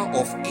keeper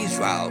of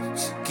Israel,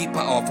 keeper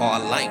of our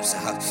lives,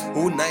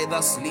 who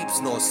neither sleeps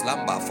nor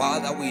slumber.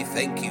 Father, we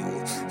thank you.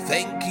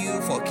 Thank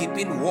you for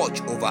keeping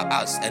watch over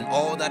us and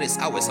all that is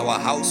ours, our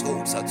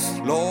households.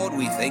 Lord,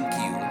 we thank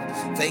you.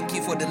 Thank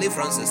you for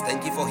deliverances.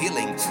 Thank you for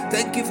healing.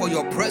 Thank you for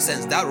your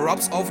presence that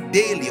rubs off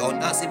daily on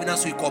us, even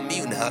as we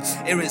commune,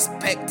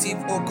 irrespective,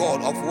 oh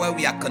God, of where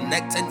we are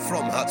connecting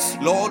from.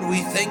 Lord,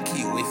 we thank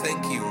you. We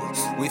thank you.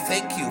 We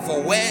thank you.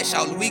 For where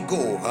shall we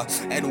go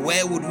and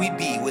where would we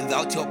be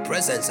without your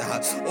presence?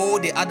 Oh,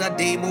 the other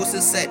day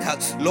Moses said,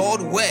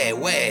 Lord,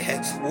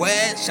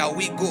 where shall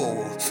we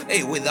go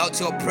without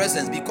your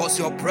presence? Because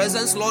your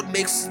presence, Lord,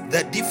 makes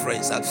the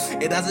difference.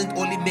 It doesn't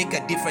only make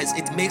a difference,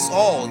 it makes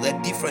all the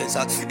difference.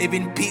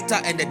 Even Peter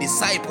and the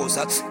disciples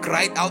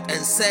cried out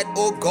and said,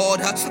 Oh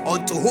God,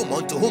 unto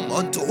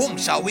whom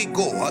shall we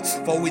go?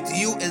 For with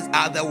you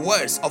are the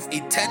words of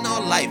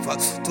eternal life.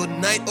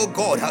 Tonight, oh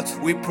God,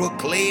 we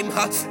proclaim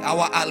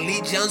our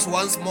allegiance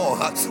once more.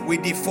 We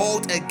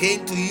default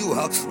again to you.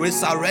 We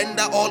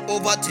surrender all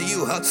over to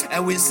you.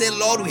 And we say,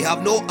 Lord, we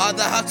have no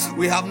other.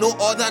 We have no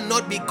other,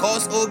 not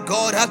because, oh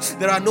God,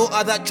 there are no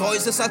other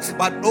choices,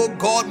 but, oh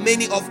God,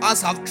 many of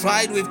us have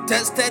tried, we've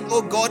tested,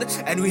 oh God,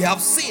 and we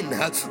have seen.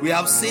 We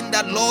have seen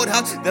that, Lord,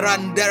 there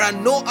are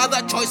no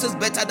other choices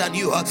better than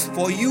you.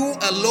 For you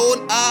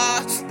alone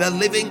are the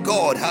living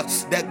God,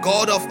 the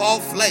God of all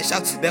flesh,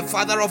 the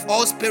Father of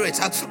all spirits.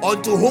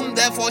 Unto whom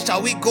therefore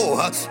shall we go?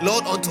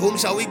 Lord, unto whom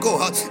shall we go?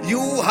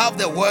 You have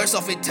the words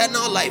of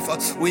eternal life.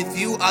 With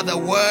you are the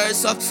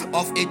words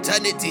of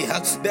eternity.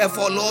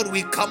 Therefore, Lord,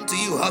 we come to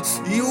you.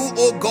 You,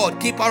 O God,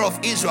 keeper of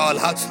Israel.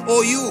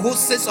 O you who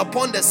sits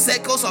upon the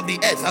circles of the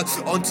earth.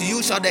 Unto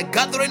you shall the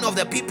gathering of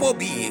the people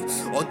be.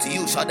 Unto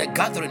you shall the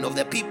gathering of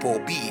the people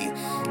be.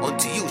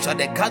 Unto you shall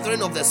the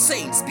gathering of the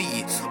saints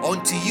be.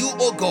 Unto you,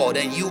 O God,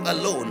 and you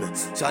alone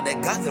shall the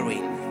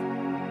gathering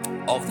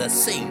of the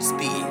saints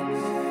be.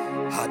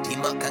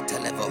 Hadima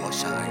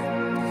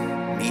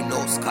Katelevoshai.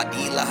 Minos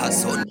Kadila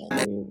Hason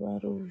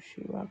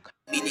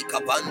Mini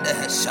kabande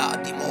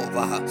heshadi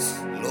mova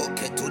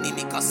loke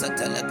tunimi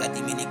kasetele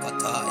gadimini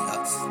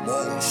kataya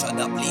mo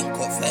shada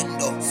blinko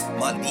fendo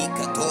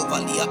malika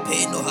tovalia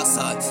peno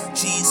hasa.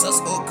 Jesus,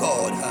 oh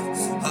God,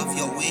 have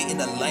your way in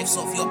the lives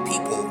of your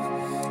people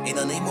in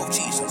the name of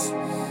Jesus,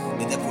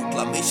 in the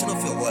proclamation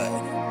of your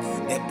word,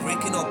 the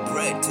breaking of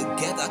bread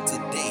together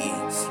today.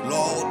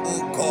 Lord,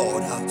 oh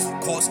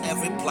God, cause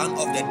every plan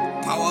of the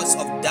powers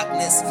of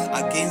darkness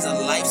against the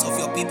lives of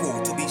your people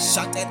to be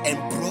shattered and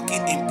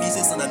broken in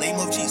pieces in the name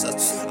of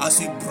Jesus. As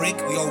we break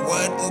your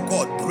word, oh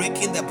God,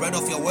 breaking the bread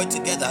of your word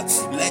together,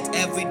 let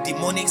every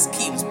demonic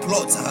schemes,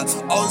 plots,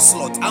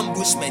 onslaught,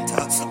 ambushment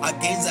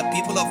against the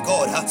people of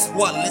God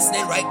who are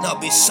listening right now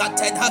be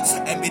shattered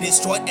and be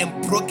destroyed and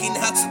broken,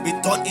 be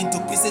torn into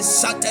pieces,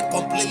 shattered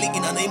completely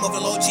in the name of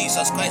the Lord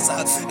Jesus Christ.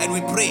 And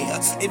we pray,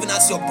 even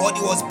as your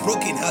body was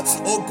broken,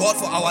 oh God,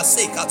 for our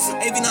sake,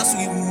 even as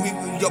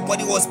your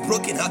body was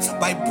broken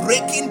by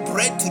breaking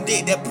bread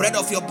today, the bread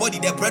of your body,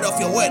 the bread of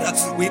your word,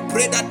 we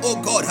pray that, oh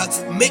God,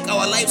 make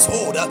our lives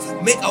whole,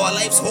 make our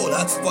lives whole,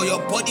 for your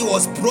body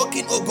was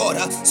broken, oh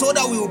God, so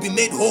that we will be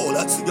made whole.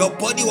 Your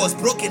body was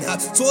broken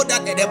so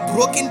that the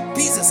broken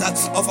pieces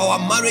of our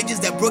marriages,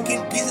 the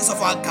broken pieces of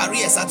our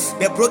careers,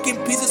 the broken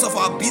pieces of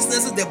our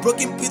businesses, the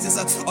broken pieces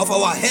of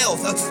our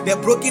health, the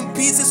broken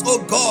pieces, oh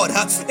God,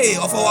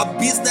 of our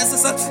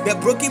businesses, the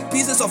broken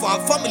pieces of our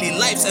family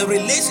lives and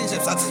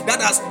relationships that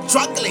are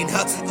struggling,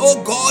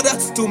 oh God,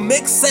 to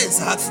make sense,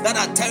 that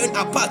are tearing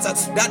apart,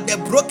 that the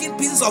broken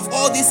pieces of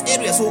all these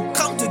areas will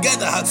come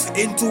together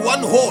into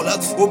one whole,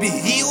 will be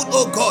healed,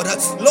 oh God.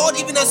 Lord,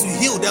 even as you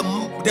heal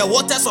the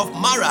waters of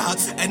Mara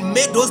and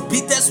made those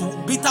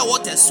bitter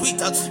waters sweet,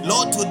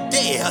 Lord,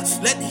 today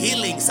let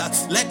healings,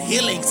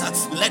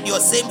 let your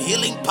same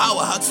healing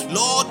power,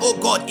 Lord, oh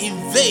God,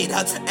 invade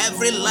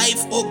every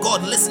life, oh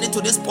God, listening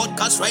to this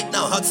podcast right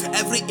now,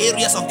 every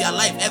areas of their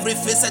life, every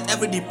facet,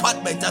 every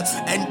department,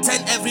 and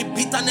turn every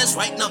bitterness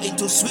right now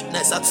into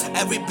sweetness,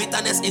 every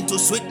bitterness into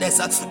sweetness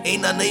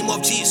in the name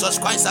of Jesus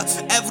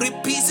Christ. Every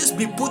pieces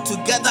be put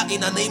together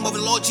in the name of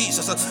the Lord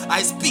Jesus.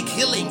 I speak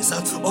healings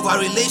over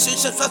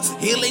relationships,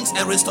 healings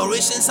and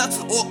restorations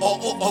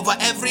over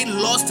every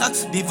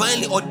lost,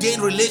 divinely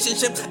ordained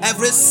relationship,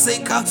 every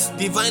sick,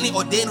 divinely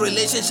ordained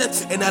relationship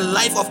in the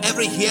life of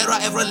every hearer,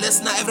 every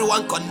listener,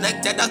 everyone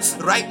connected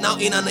right now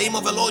in the name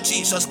of the Lord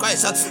Jesus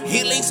Christ.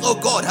 Healings, oh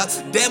God,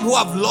 them who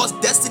have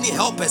lost destiny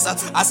helpers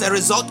as a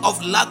result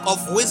of lack of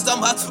wisdom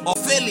or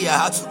failure,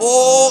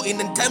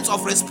 in terms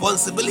of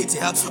responsibility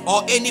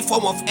or any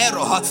form of error,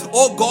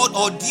 oh God,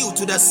 or due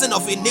to the sin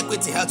of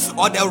iniquity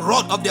or the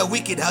wrath of the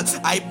wicked,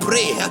 I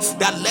pray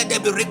that let there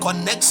be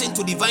reconnection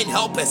to divine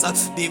helpers,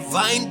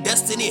 divine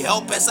destiny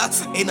helpers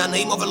in the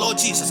name of the Lord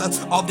Jesus,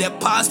 of the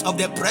past, of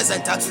the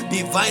present,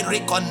 divine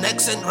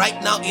reconnection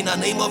right now in the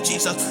name of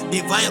Jesus,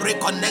 divine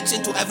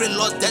reconnection to every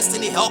lost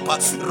destiny helper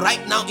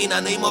right now in the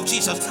name of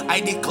Jesus. I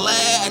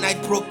declare and I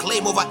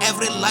proclaim over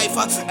every life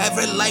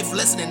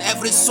listening,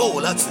 every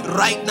soul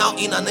right now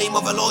in the name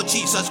of the Lord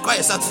Jesus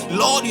Christ.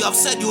 Lord, you have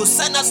said you will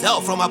send us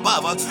help from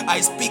above.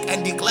 I speak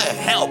and declare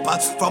help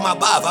from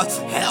above,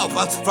 help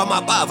from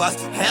above,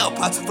 help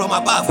from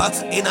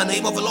above in the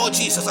name of the Lord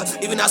Jesus.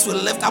 Even as we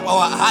lift up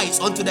our eyes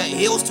onto the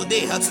hills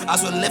today,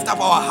 as we lift up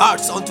our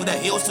hearts onto the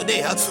hills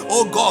today,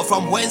 oh God,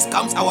 from whence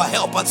comes our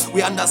help?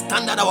 We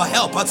understand that our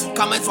help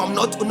cometh from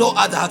no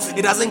other.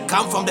 It doesn't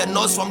come from the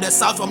north, from the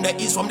south, from the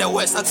east, from the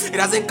west. It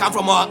doesn't come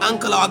from our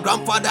uncle, our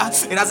grandfather.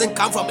 It doesn't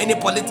come from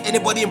anybody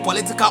in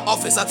political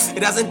office. It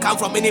doesn't come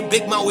from any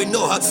big man we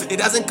know. It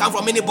doesn't come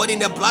from anybody in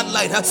the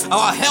bloodline.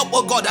 Our help,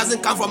 oh God,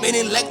 doesn't come from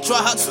any lecturer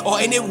or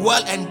any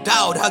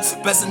well-endowed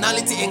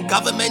personality in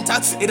government.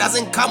 It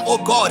doesn't come, oh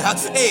God,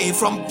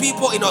 from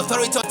people in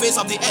authority on the face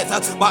of the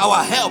earth. But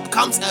our help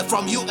comes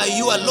from you and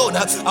you alone.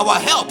 Our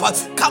help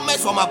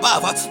cometh from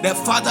above, the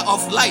Father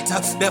of light,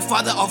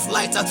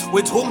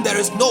 with whom there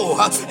is no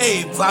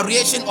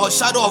variation or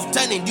shadow of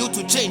turning due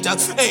to change.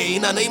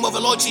 In the name of the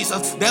Lord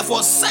Jesus,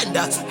 therefore send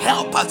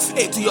help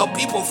to your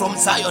people from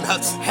Zion.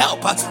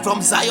 Help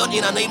from Zion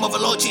in the name of the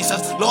Lord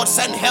Jesus. Lord,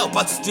 send help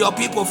to your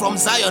people from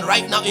Zion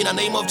right now in the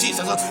name of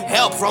Jesus.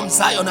 Help from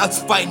Zion,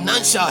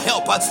 financial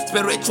help,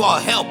 spiritual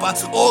help,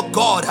 oh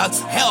God,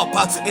 help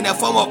in the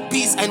form of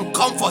peace and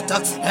comfort.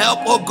 Help,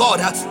 oh God,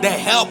 the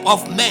help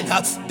of men,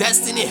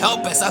 destiny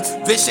helpers,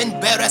 vision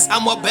bearers,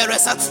 armor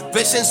bearers,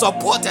 vision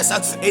supporters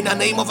in the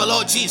name of the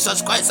Lord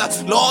Jesus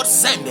Christ. Lord,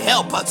 send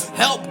help,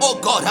 oh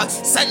God,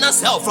 send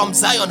us help from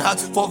Zion,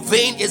 for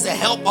vain is the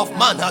help of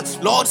man.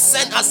 Lord,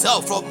 send us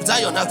help from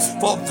Zion,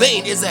 for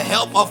vain is the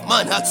help of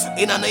man.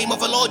 In the name of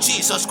the Lord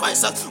Jesus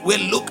Christ, we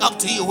look up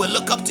to you, we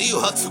look up to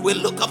you, we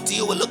look up to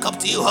you, we look up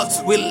to you,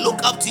 we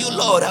look up to you,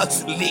 Lord.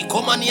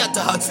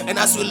 God, and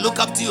as we look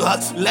up to you,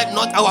 let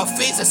not our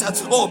faces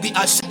be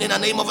ashamed in the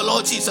name of the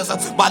Lord Jesus,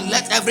 but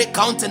let every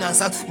countenance,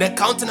 the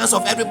countenance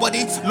of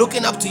everybody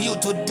looking up to you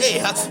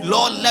today,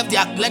 Lord, let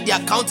their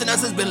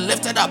countenances be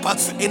lifted up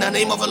in the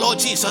name of the Lord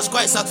Jesus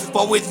Christ.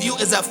 For with you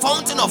is a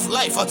fountain of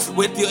life.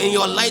 With you in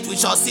your light we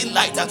shall see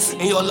light.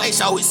 In your light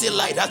shall we see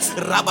light.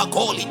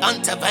 Rabakoli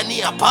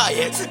antevenia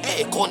paye,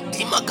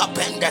 kondima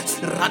kapende,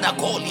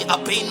 radakoli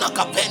apena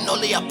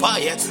kapenoli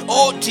apaye.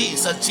 Oh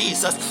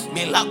Jesus,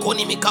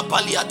 milakoni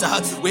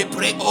mikapaliata. We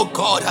pray, oh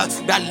God,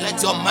 that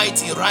let your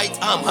mighty right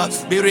arm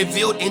be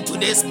revealed in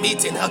today's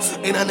meeting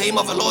in the name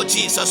of the Lord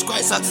Jesus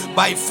Christ.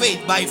 By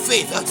faith.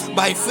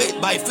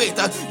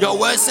 Your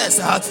word says,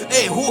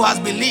 who has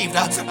believed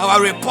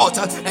our report,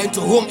 and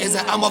to whom is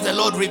the arm of the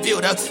Lord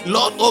revealed?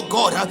 Lord, oh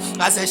God,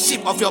 as a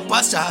sheep of your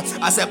pasture,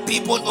 as a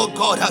people, oh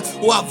God,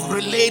 who have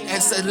laid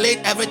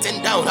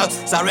everything down,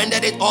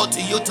 surrendered it all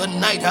to you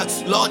tonight,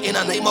 Lord, in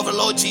the name of the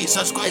Lord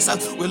Jesus Christ,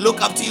 we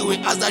look up to you. We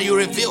ask that you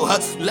reveal,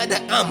 let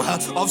the arm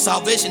of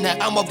salvation, the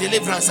arm of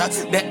deliverance,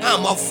 the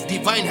arm of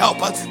divine help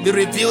be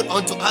revealed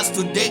unto us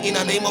today in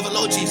the name of the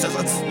Lord Jesus.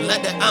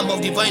 Let the arm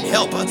of divine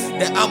help,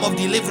 the arm of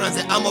deliverance,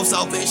 the arm of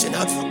salvation,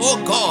 oh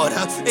God,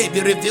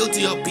 be revealed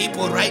to your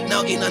people right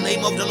now in the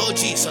name of the Lord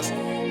Jesus.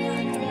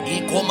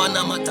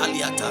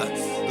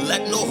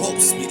 Let no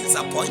hopes be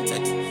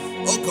disappointed.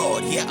 Oh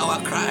God, hear our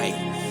cry.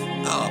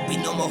 Be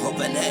no more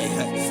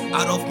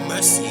out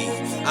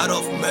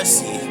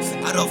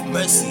of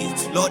mercy,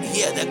 Lord,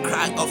 hear the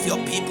cry of your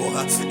people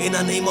in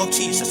the name of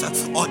Jesus.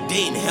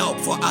 Ordain help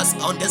for us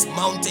on this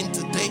mountain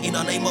today in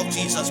the name of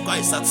Jesus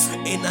Christ.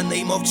 In the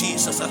name of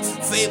Jesus,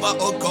 favor,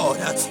 oh God,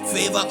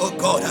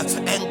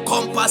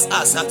 encompass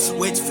us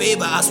with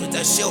favor as with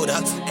a shield,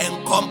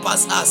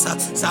 encompass us,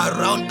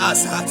 surround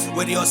us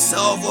with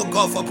yourself, oh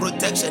God, for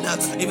protection,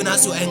 even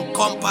as you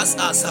encompass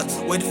us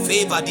with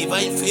favor,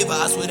 divine favor,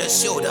 as with a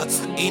shield,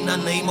 in the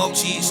name of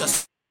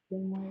Jesus.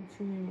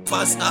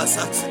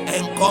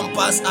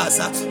 Encompass us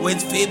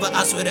with favor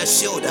as with a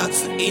shield,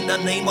 in the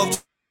name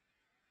of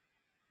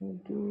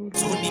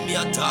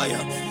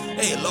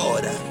Hey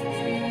Lord,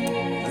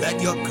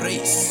 let your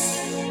grace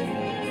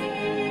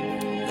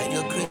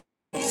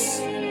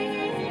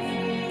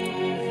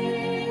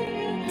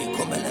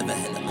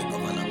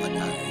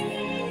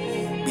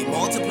be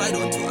multiplied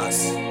unto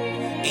us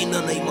in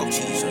the name of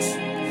Jesus.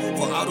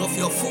 For out of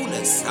your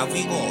fullness have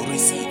we all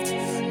received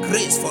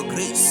grace for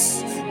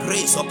grace,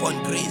 grace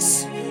upon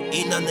grace,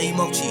 in the name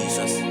of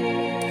Jesus.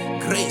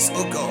 Grace,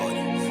 oh God,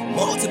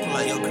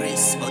 multiply your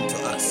grace unto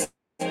us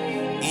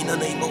in the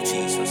name of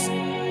Jesus.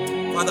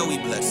 Father, we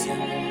bless you.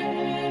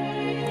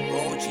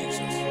 Oh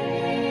Jesus,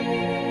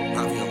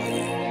 have your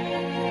way.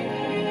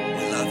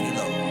 We love you,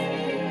 Lord.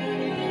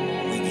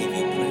 We give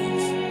you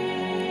praise.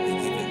 We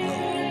give you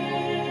glory.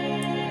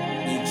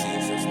 In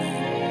Jesus'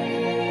 name.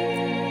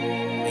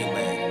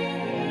 Amen.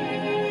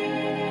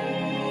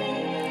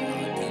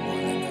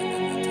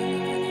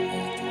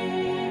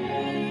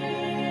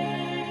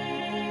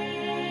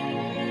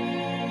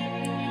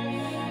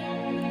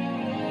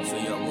 So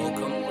you're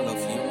welcome, all of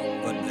you.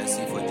 God bless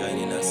you for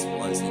joining us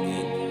once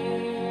again.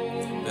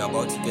 We're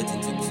about to get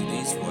into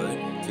today's word.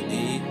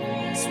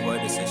 Today's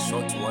word is a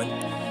short one,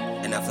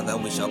 and after that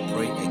we shall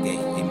pray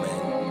again.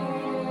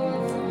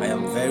 Amen. I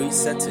am very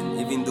certain,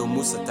 even though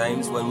most of the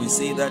times when we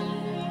say that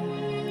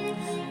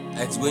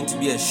it's going to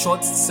be a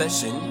short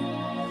session,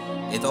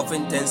 it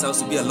often turns out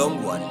to be a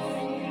long one.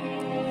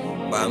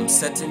 But I'm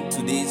certain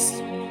today's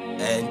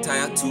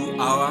entire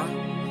 2-hour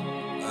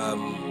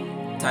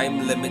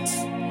time limit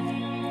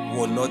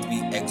will not be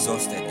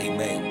exhausted.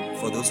 Amen.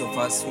 For those of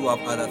us who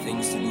have other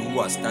things to do, who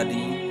are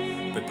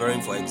studying,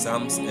 preparing for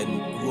exams,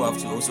 and who have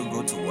to also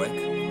go to work,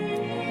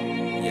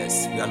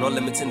 yes, we are not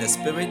limiting the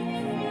spirit,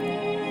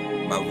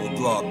 but we'll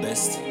do our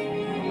best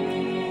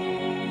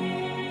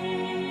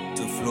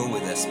to flow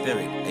with the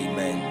spirit.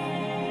 Amen.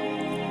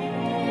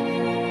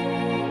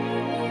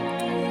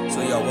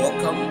 So you're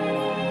welcome,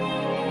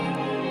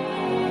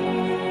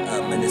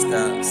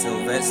 Minister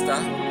Sylvester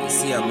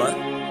Isiama,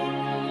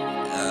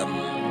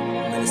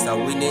 Minister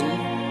Winning,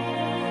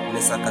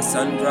 Minister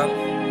Cassandra,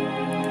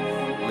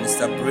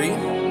 Minister Brie,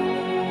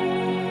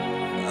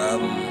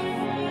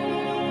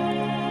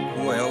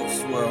 who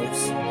else?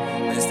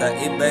 Minister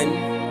Eben,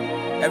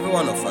 every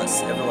one of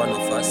us. I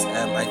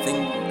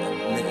think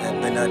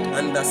Bernard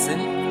Anderson,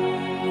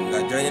 you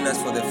are joining us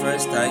for the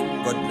first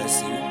time. God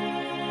bless you.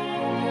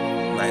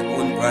 My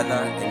own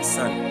brother and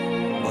son,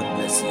 God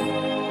bless you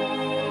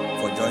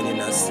for joining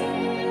us.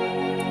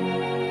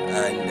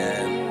 And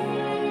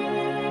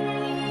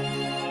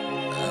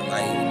I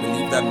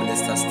believe that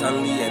Minister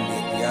Stanley and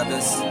the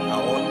others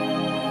are all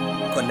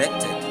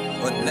connected.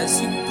 God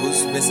bless you,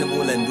 those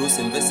visible and those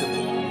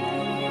invisible,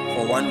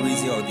 for one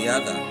reason or the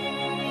other.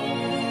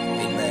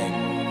 Amen.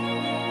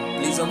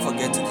 Please don't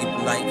forget to keep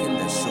liking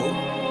the show,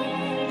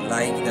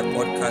 like the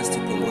podcast to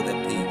promote the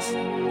page.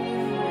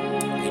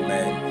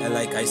 Amen. And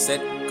like I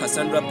said,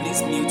 Cassandra,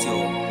 please mute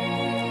your...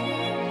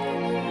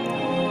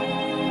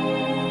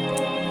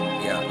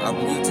 Yeah, I've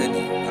muted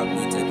you,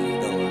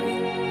 don't worry.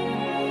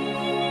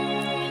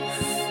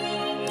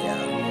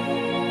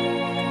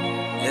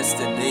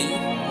 Yesterday,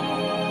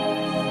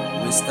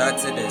 we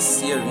started a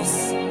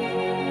series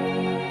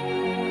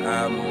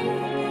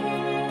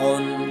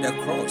on the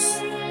cross,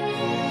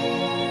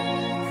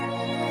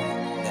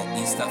 the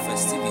Easter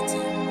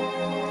festivity,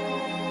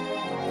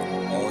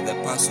 or the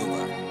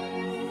Passover.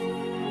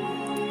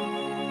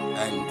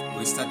 And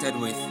we started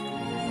with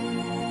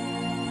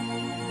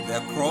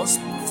the cross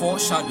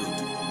foreshadowed.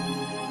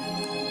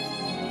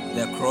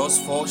 The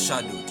cross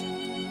foreshadowed,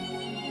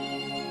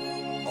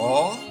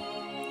 or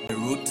the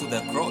road to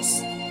the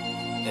cross.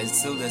 It's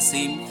still the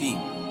same thing.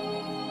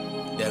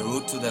 The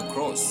road to the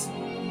cross,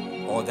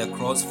 or the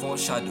cross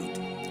foreshadowed.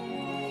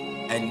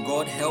 And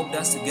God helped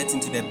us to get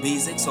into the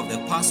basics of the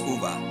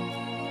Passover.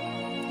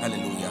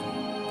 Hallelujah.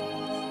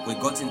 We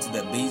got into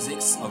the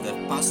basics of the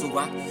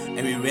Passover,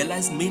 and we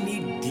realized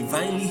many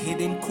divinely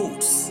hidden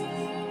codes,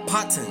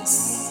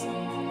 patterns,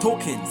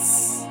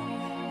 tokens,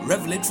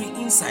 revelatory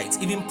insights,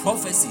 even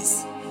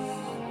prophecies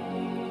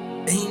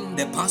in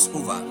the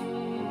Passover.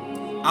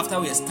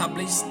 After we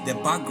established the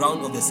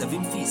background of the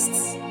 7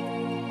 feasts,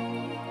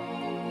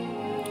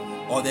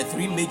 or the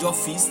 3 major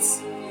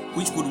feasts,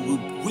 which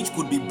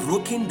could be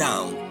broken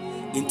down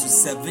into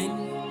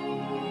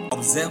 7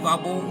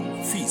 observable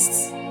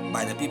feasts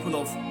by the people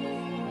of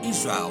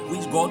Israel,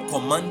 which God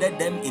commanded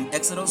them in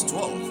Exodus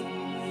 12.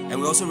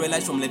 And we also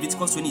realized from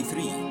Leviticus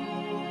 23,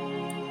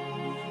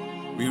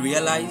 we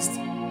realized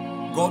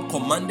God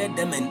commanded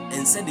them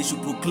and said they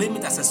should proclaim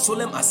it as a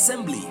solemn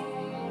assembly,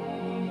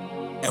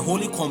 a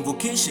holy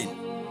convocation,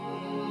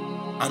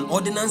 an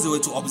ordinance they were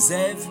to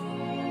observe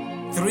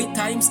 3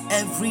 times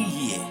every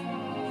year.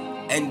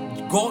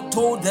 And God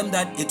told them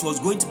that it was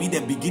going to be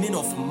the beginning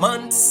of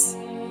months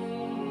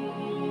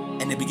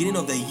and the beginning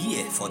of the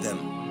year for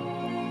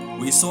them.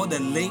 We saw the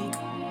link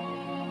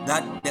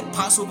that the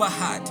Passover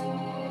had.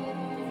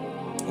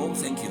 Oh,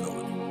 thank you,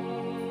 Lord.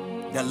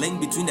 The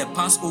link between the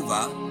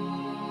Passover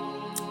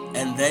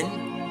and then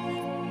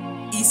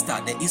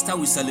Easter, the Easter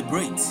we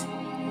celebrate.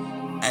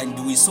 And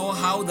we saw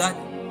how that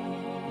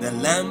the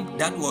lamb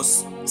that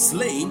was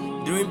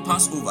slain during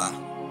Passover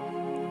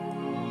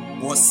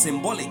was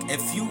symbolic, a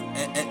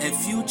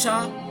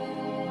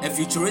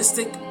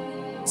futuristic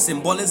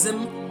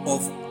symbolism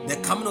of the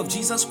coming of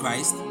Jesus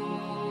Christ,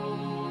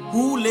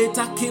 who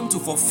later came to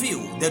fulfill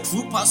the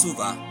true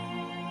Passover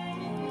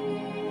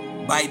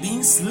by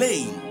being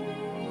slain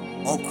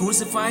or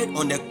crucified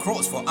on the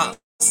cross for us.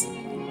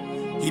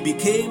 He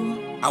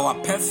became our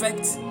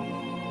perfect,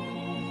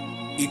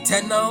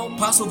 eternal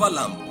Passover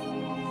lamb.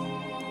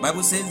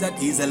 Bible says that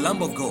he is the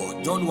Lamb of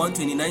God. John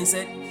 1:29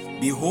 said,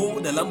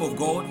 "Behold the Lamb of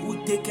God who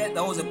taketh,"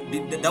 that was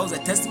a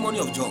testimony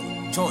of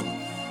John.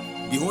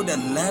 "Behold the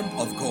Lamb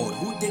of God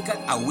who taketh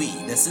away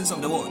the sins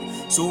of the world."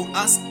 So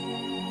as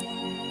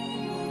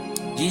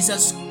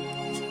Jesus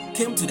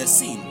came to the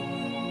scene,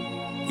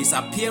 his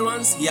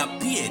appearance, he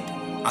appeared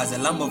as the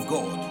Lamb of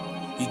God.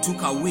 He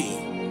took away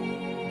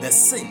the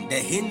sin, the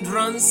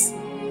hindrance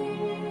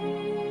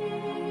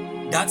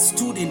that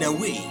stood in the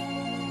way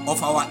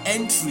of our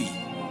entry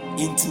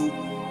into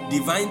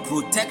divine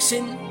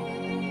protection,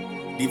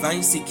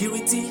 divine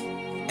security,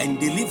 and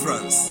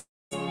deliverance.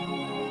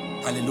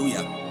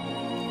 Hallelujah.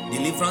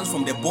 Deliverance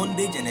from the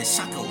bondage and the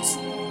shackles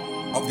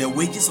of the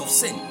wages of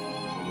sin.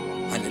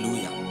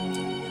 Hallelujah.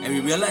 And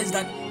we realize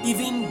that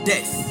even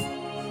death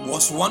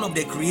was one of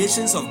the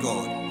creations of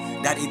God,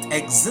 that it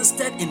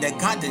existed in the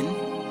garden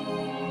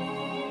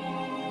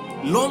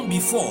long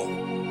before.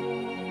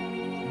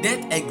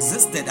 Death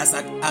existed as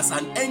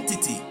an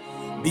entity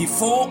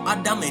before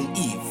Adam and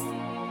Eve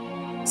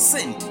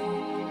sinned.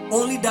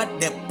 Only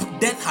that the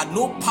death had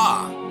no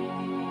power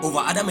over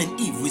Adam and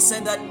Eve. We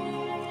said that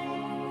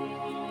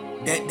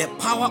the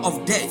power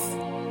of death,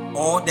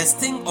 or the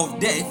sting of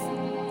death,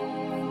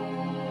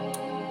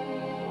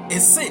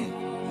 is sin,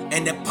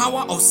 and the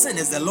power of sin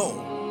is the law.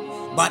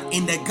 But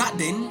in the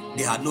garden,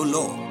 they had no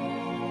law.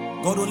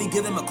 God only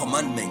gave them a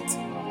commandment.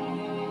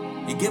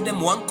 He gave them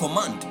one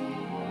command.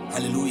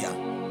 Hallelujah.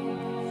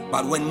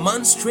 But when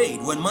man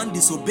strayed, when man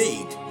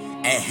disobeyed,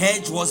 a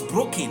hedge was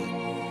broken.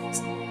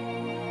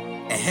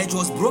 A hedge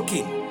was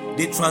broken.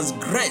 They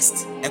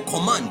transgressed a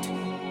command,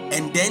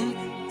 and then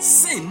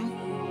sin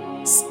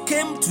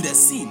came to the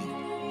scene,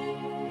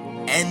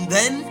 and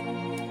then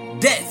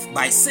death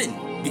by sin,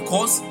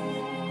 because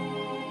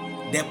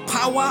the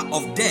power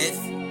of death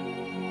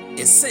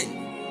is sin.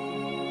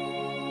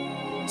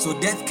 So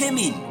death came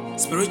in,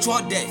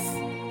 spiritual death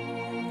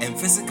and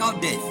physical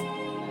death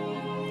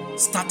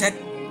started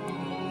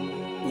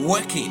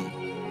working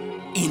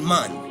in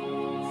man.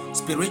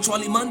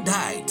 Spiritually, man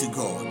died to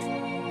God.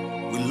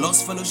 We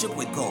lost fellowship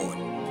with God.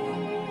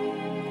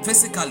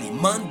 Physically,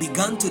 man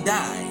began to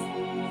die.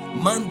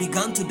 Man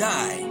began to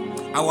die.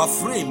 Our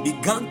frame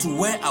began to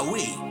wear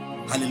away.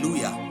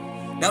 Hallelujah.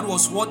 That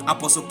was what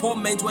Apostle Paul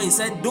meant when he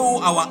said,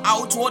 though our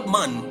outward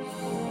man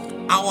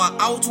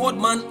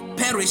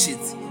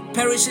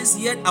perishes,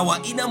 yet our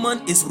inner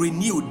man is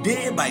renewed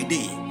day by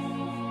day.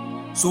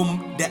 So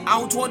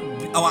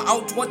our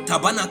outward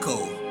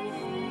tabernacle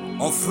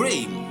or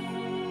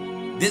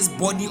frame, this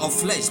body of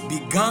flesh,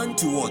 began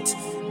to what?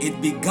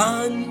 it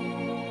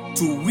began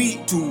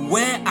to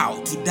wear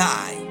out, to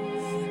die.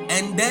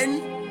 And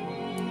then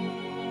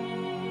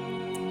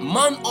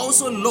man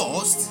also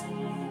lost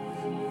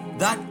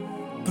that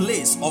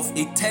place of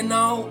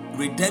eternal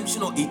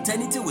redemption or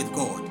eternity with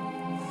God.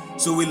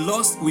 So we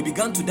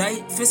began to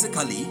die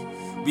physically,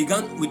 we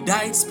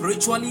died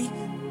spiritually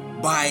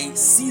by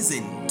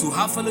ceasing to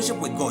have fellowship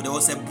with God. There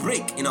was a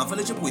break in our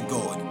fellowship with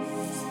God.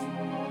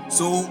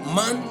 So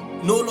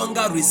man no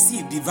longer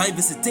received divine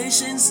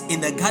visitations in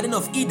the Garden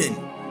of Eden,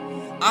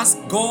 as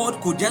God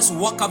could just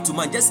walk up to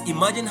man. Just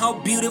imagine how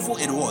beautiful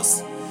it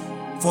was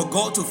for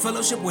God to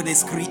fellowship with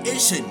his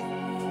creation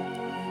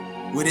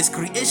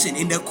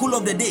in the cool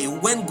of the day,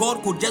 when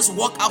God could just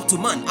walk up to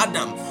man.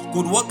 Adam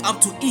could walk up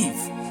to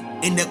Eve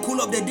in the cool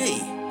of the day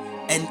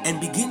and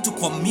begin to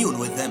commune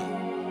with them.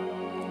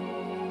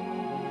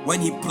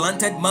 When he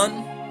planted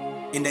man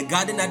in the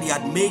garden that he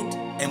had made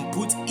and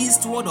put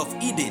eastward of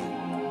Eden,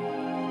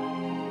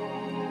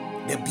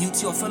 the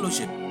beauty of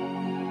fellowship.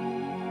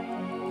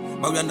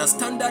 But we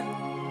understand that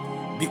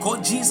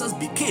because Jesus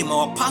became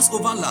our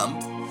Passover lamb,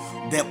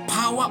 the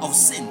power of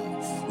sin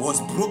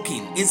was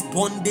broken. Its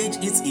bondage,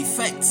 its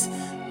effect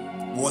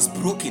was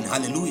broken.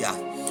 Hallelujah.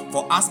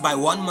 For us, by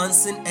one man's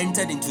sin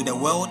entered into the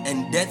world,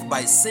 and death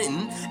by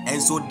sin,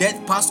 and so death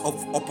passed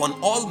upon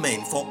all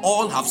men, for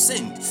all have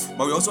sinned.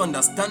 But we also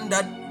understand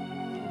that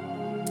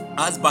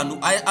as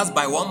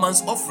by one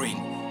man's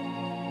offering,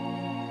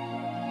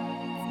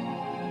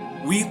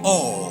 we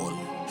all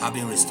have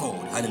been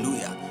restored.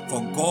 Hallelujah.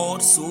 For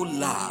God so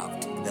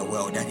loved the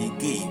world that he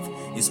gave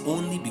his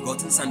only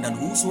begotten son, that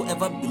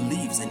whosoever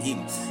believes in him,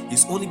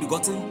 his only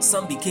begotten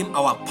son became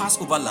our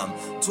Passover lamb,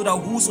 so that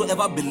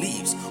whosoever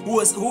believes,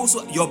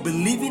 your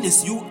believing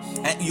is you,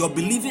 your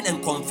believing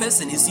and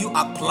confessing is you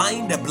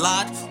applying the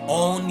blood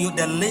on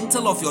the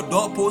lintel of your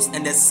doorpost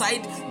and the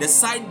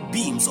side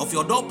beams of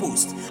your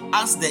doorpost,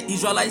 as the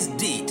Israelites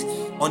did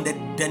on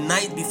the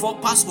night before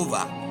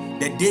Passover,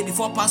 the day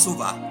before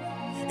Passover.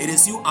 It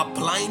is you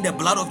applying the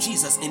blood of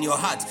Jesus in your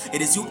heart.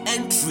 It is you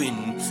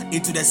entering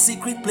into the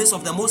secret place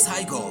of the Most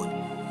High God.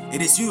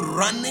 It is you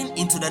running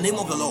into the name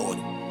of the Lord,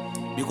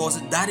 because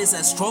that is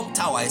a strong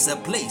tower. It's a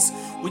place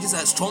which is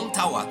a strong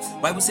tower.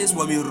 Bible says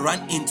when we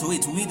run into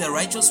it, we the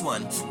righteous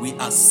one, we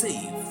are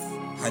saved.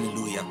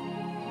 Hallelujah.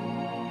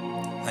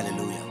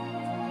 Hallelujah.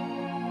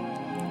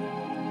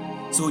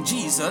 So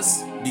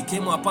Jesus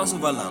became our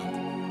Passover lamb,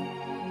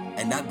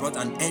 and that brought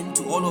an end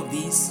to all of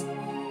these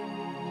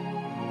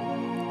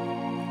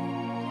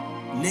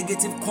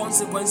negative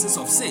consequences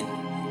of sin.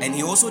 And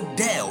he also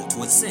dealt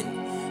with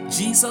sin.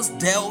 Jesus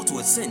dealt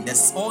with sin, the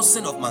all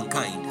sin of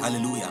mankind.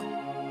 Hallelujah.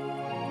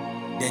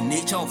 The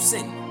nature of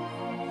sin.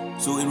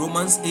 So in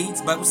Romans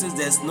 8, Bible says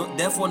there's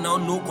therefore now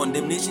no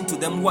condemnation to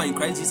them who are in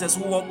Christ Jesus,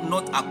 who walk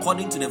not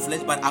according to the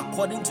flesh but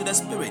according to the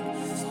Spirit.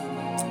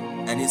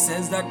 And it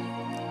says that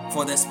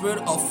for the Spirit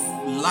of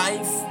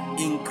life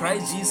in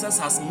Christ Jesus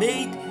has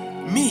made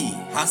me,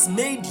 has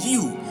made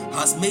you,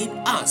 has made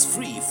us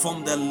free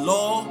from the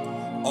law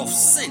of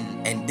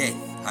sin and death.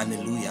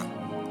 Hallelujah.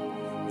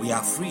 We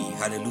are free.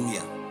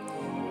 Hallelujah.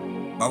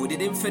 But we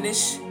didn't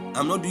finish.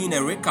 I'm not doing a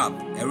recap.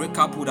 A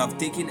recap would have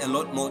taken a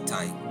lot more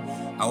time.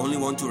 I only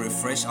want to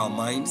refresh our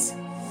minds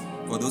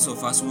for those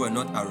of us who are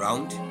not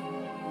around.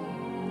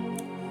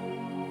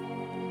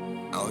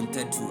 I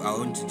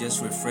want to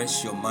just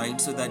refresh your mind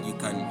so that you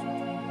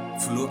can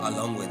flow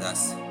along with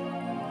us.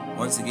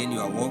 Once again, you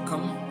are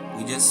welcome.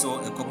 We just saw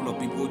a couple of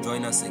people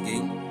join us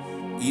again.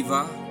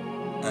 Eva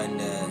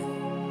and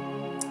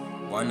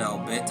one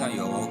Alberta,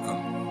 you're welcome.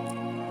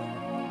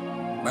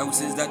 Bible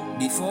says that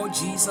before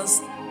Jesus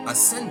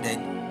ascended,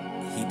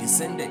 he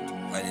descended.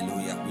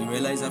 Hallelujah. We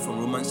realize that from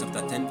Romans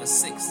chapter 10 verse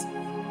 6.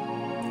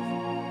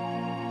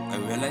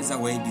 And we realize that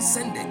when he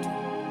descended,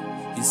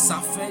 he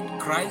suffered,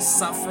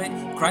 Christ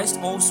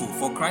also,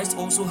 for Christ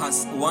also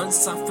has once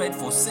suffered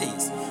for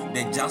sins,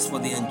 the just for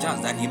the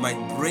unjust, that he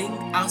might bring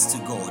us to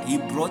God. He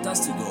brought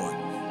us to God,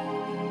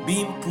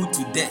 being put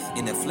to death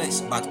in the flesh,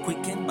 but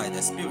quickened by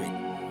the Spirit.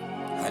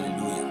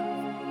 Hallelujah.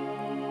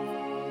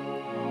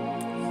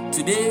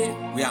 Today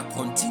we are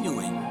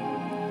continuing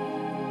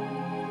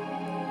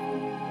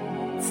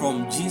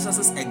from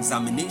Jesus'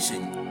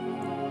 examination.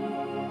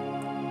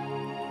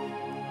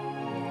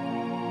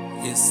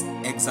 His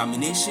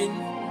examination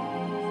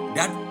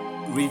that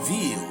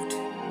revealed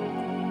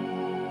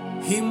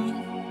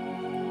him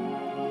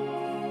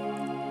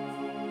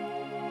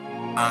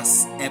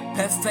as a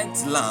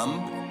perfect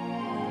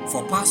lamb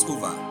for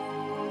Passover,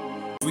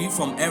 free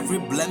from every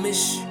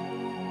blemish,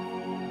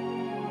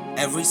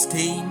 every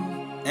stain,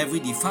 every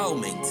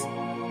defilement,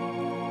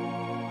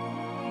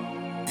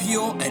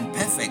 pure and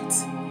perfect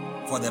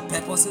for the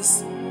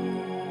purposes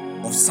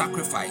of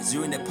sacrifice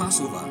during the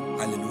Passover.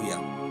 Hallelujah.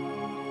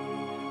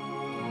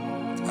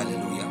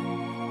 Hallelujah.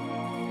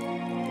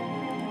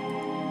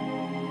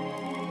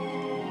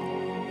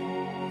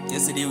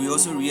 Yesterday we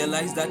also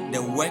realized that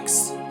the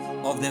works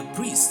of the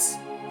priests,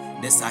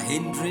 the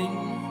Sanhedrin,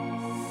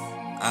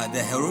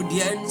 the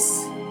Herodians,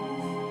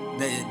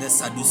 the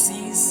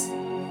Sadducees,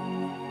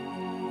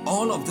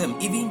 All of them,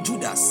 even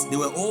Judas, they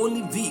were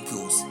only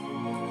vehicles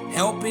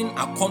helping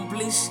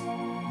accomplish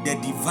the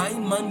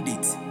divine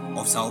mandate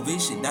of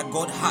salvation that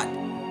God had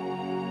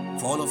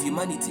for all of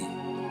humanity.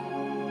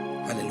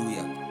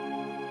 Hallelujah.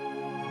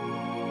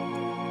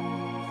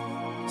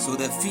 So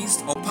the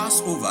feast of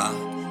Passover,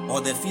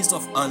 or the feast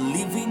of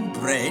unleavened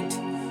bread,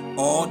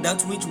 or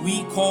that which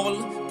we call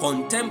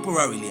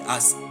contemporarily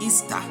as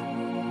Easter,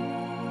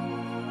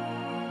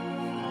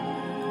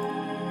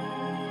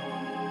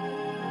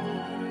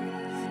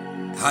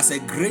 has a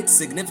great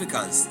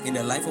significance in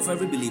the life of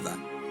every believer.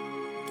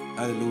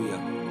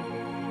 Hallelujah.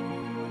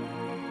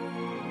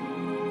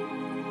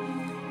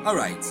 All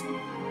right.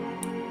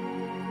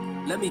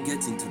 Let me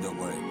get into the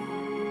word.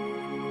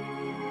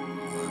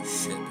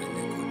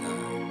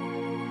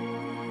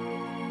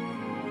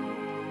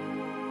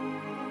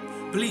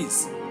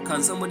 Please,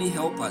 can somebody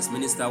help us?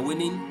 Minister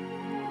Winning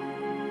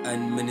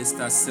and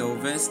Minister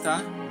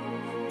Sylvester,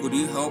 could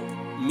you help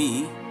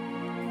me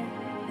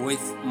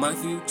with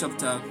Matthew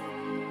chapter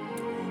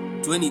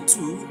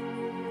 22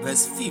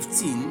 verse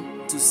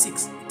 15 to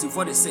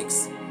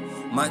 46.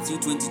 Matthew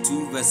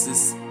 22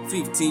 verses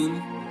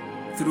 15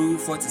 through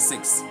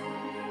 46.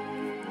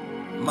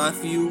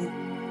 Matthew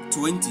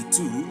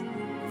 22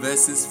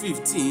 verses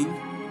 15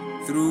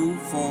 through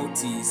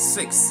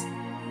 46.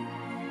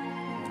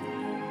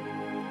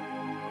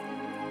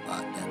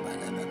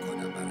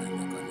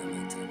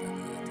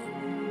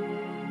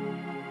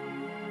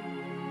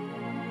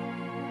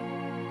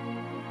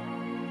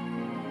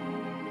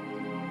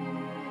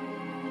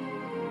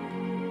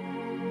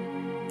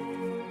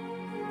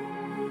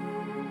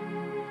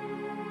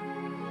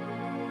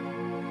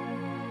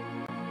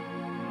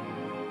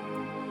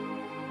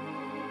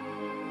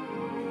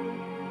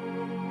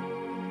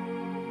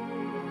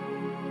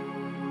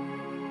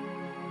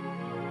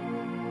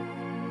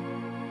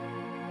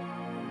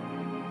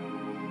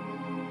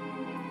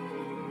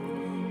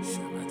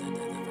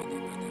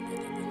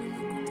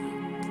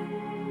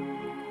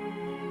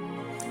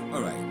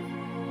 All right.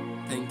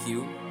 Thank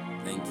you.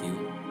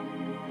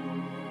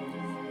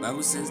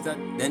 Bible says that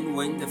then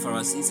when the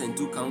Pharisees and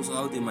took counsel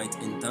how they might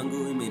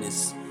entangle him in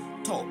his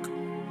talk.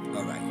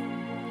 All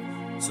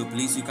right. So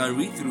please, you can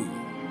read through.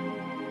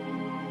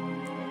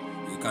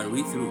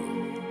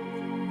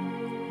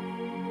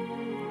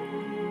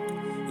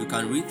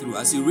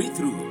 As you read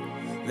through,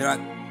 there are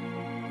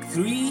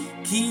three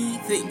key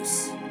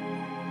things.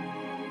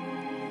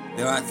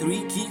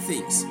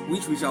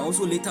 Which we shall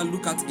also later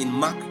look at in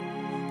Mark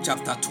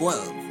chapter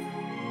 12.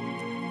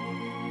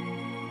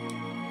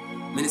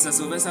 Minister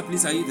Sylvester,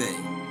 please, are you there?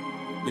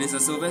 Minister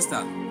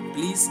Sylvester,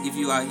 please, if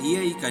you are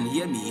here, you can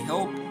hear me.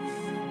 Help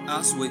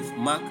us with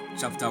Mark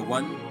chapter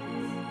 1.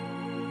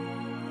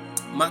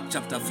 Mark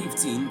chapter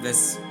 15,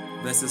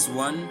 verses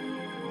 1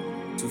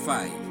 to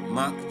 5.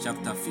 Mark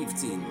chapter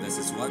 15,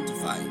 verses 1 to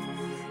 5.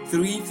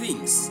 Three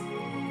things.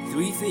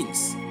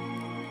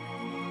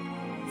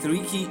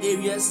 Three key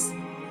areas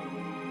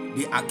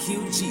they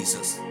accuse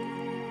Jesus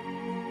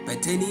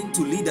pertaining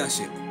to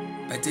leadership,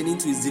 pertaining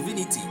to his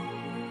divinity.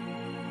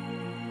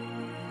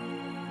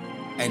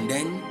 And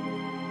then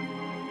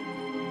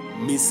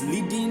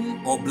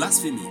misleading or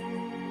blasphemy.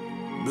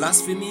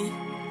 Blasphemy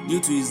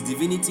due to his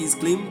divinity, his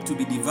claim to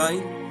be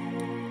divine,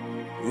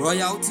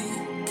 royalty,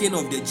 king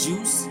of the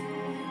Jews,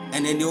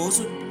 and then they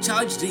also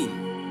charged him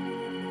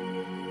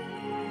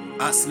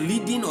as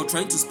leading or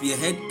trying to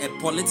spearhead a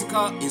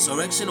political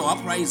insurrection or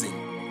uprising.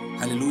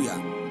 Hallelujah.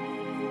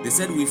 They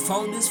said, we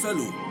found this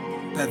fellow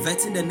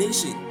perverting the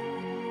nation.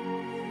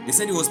 They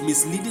said he was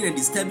misleading and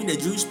disturbing the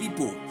Jewish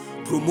people,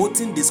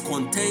 promoting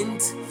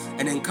discontent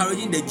and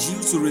encouraging the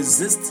Jews to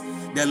resist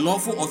the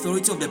lawful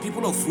authority of the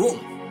people of Rome.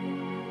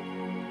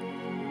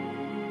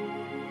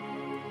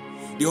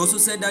 They also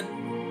said that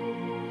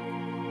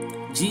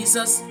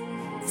Jesus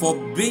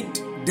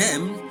forbade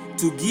them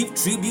to give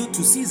tribute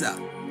to Caesar.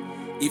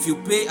 If you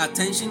pay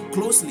attention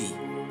closely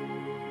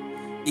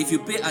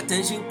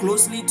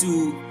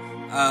to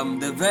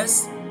the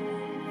verse,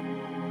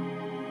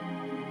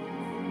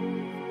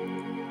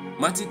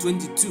 Matthew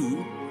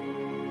 22,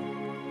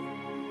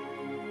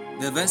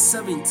 the verse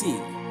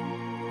 17.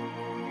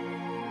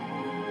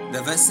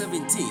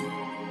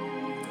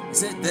 He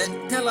said,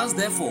 tell us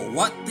therefore,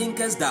 what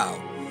thinkest thou?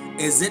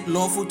 Is it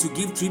lawful to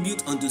give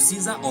tribute unto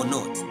Caesar or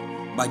not?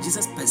 But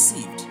Jesus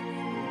perceived.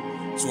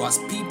 So as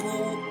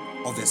people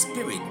of the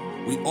Spirit,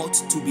 we ought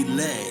to be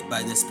led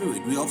by the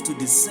Spirit. We have to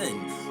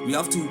discern. We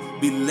have to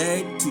be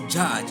led to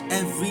judge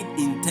every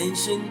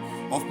intention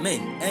of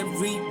men,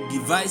 every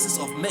devices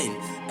of men,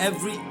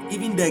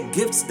 even the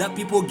gifts that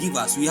people give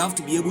us. We have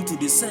to be able to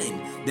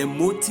discern the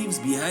motives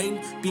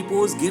behind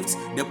people's gifts,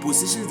 the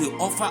positions they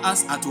offer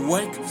us at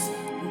work.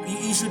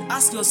 You should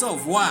ask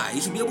yourself why.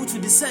 You should be able to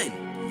discern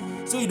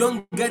so you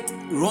don't get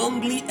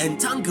wrongly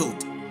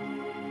entangled.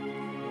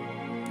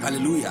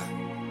 Hallelujah.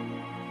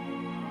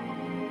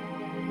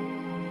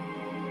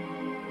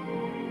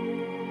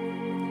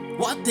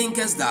 What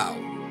thinkest thou?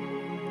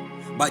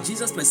 But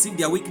Jesus perceived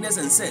their weakness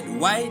and said,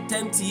 why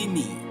tempt ye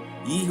me,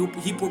 ye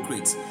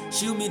hypocrites?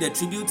 Shew me the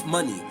tribute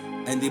money.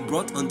 And they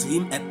brought unto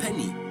him a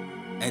penny.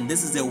 And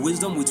this is the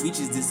wisdom with which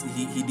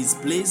he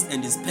displaced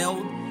and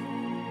dispelled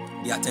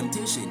their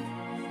temptation.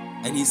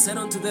 And he said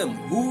unto them,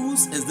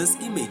 whose is this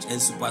image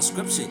and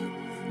superscription?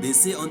 They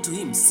say unto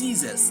him,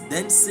 Caesar's.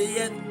 Then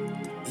saith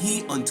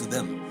he unto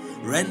them,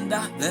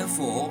 render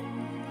therefore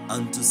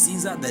unto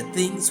Caesar the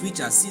things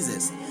which are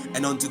Caesar's,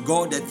 and unto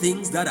God the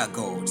things that are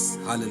God's.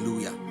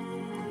 Hallelujah.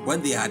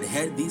 When they had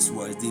heard these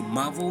words, they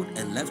marveled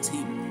and left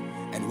him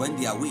and went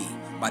their way.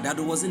 But that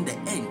wasn't the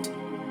end.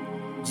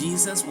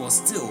 Jesus was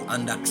still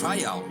under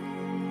trial,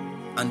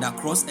 under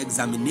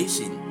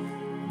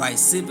cross-examination by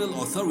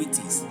civil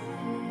authorities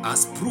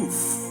as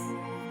proof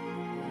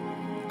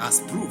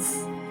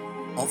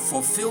of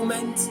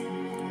fulfillment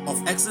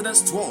of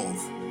Exodus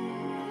 12,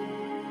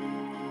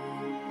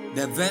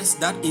 the verse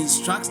that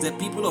instructs the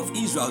people of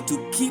Israel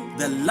to keep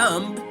the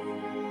lamb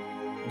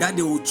that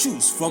they will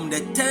choose from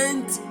the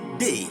 10th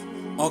day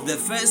of the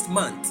first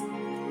month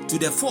to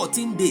the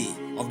 14th day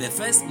of the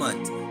first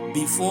month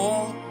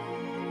before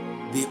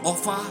they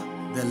offer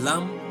the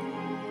lamb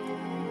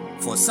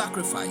for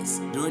sacrifice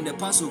during the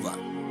Passover.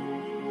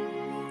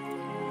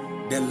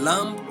 The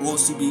lamb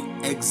was to be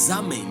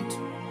examined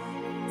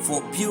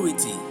for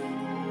purity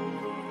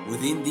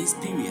within this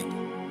period.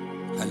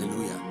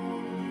 Hallelujah.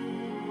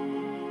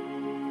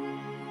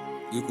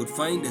 You could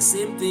find the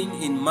same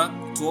thing in Mark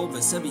 12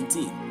 verse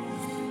 17.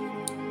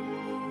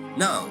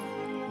 Now,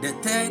 the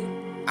third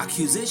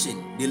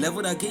accusation they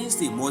leveled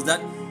against him was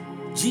that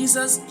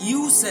Jesus,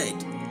 you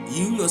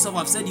yourself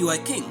have said you are a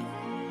king.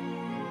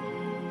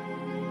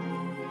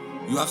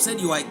 You have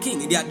said you are a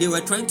king. They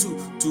were trying to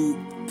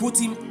put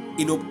him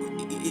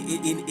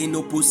in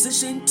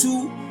opposition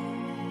to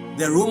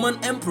the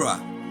Roman emperor,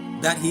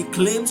 that he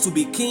claims to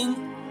be king,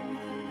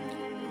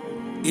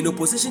 in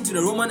opposition to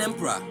the Roman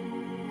emperor.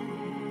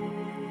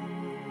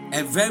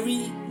 A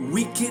very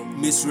wicked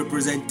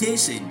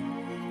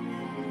misrepresentation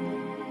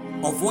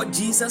of what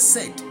Jesus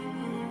said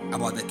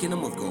about the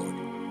kingdom of God.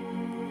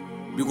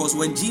 Because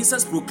when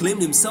Jesus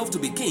proclaimed himself to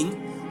be king,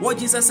 what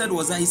Jesus said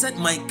was that he said,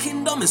 my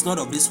kingdom is not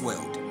of this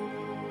world.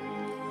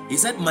 He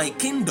said, my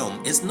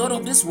kingdom is not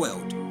of this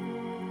world.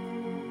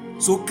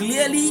 So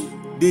clearly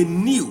they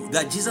knew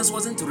that Jesus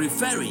wasn't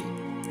referring.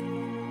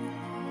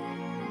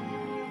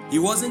 He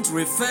wasn't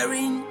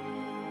referring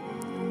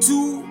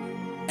to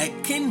a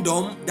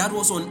kingdom that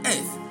was on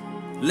earth,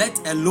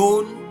 let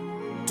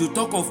alone to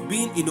talk of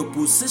being in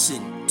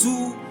opposition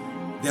to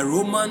the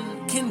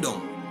Roman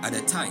kingdom at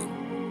the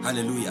time.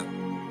 Hallelujah.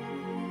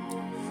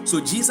 So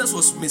Jesus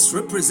was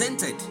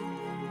misrepresented,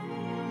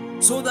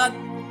 so that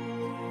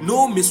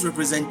no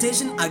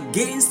misrepresentation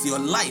against your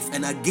life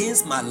and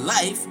against my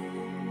life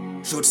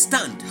should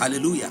stand.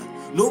 Hallelujah.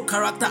 No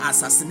character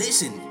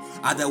assassination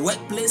at the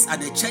workplace, at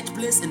the church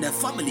place, in the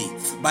family,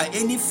 by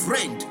any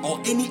friend or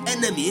any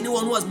enemy,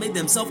 anyone who has made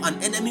themselves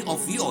an enemy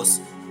of yours,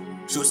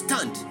 should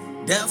stand.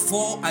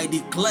 Therefore, I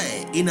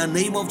declare in the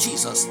name of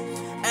Jesus,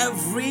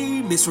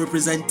 every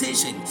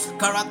misrepresentation,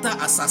 character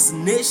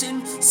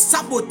assassination,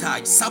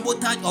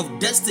 sabotage of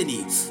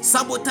destiny,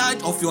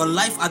 sabotage of your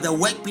life at the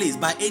workplace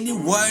by any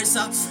words,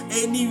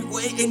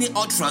 any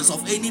utterance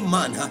of any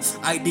man,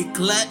 I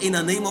declare in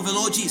the name of the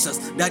Lord Jesus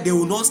that they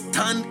will not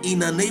stand in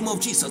the name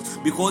of Jesus,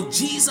 because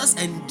Jesus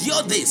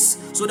endured this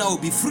so that we'll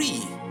be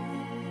free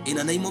in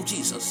the name of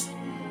Jesus.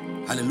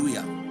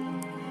 Hallelujah.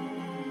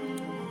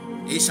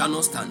 It shall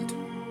not stand.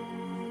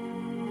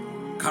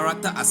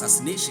 Character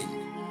assassination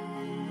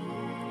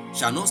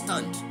shall not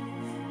stand.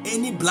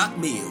 Any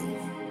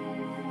blackmail,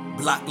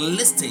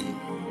 blacklisting,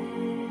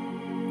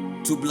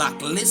 to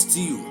blacklist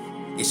you,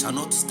 it shall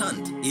not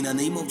stand in the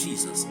name of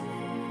Jesus.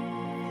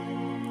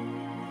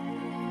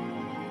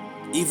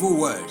 Evil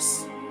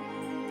words,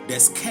 the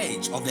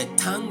scourge of the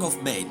tongue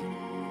of men,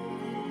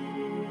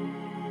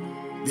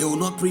 they will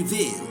not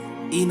prevail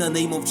in the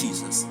name of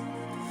Jesus.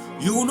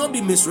 You will not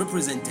be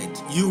misrepresented.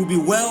 You will be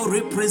well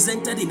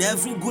represented in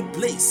every good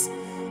place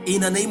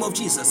in the name of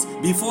Jesus,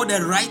 before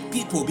the right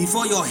people,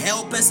 before your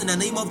helpers in the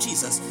name of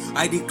Jesus.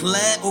 I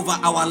declare over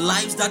our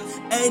lives that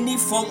any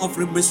form of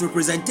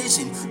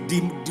misrepresentation, the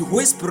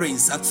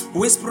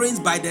whisperings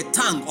by the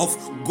tongue of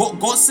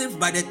gossip,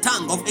 by the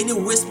tongue of any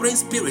whispering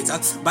spirit,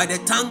 by the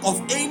tongue of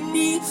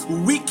any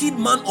wicked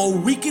man or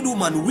wicked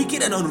woman,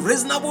 wicked and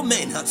unreasonable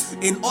men,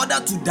 in order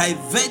to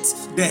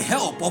divert the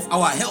help of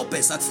our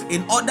helpers,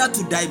 in order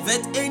to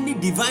divert any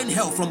divine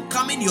help from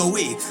coming your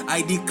way,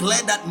 I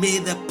declare that may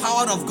the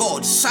power of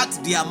God shut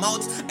their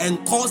mouth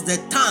and cause the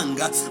tongue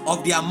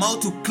of their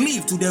mouth to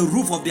cleave to the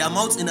roof of their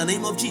mouth in the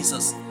name of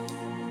Jesus.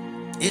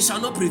 It shall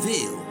not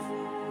prevail.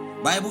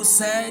 Bible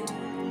said,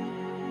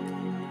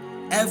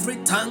 every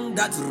tongue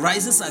that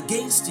rises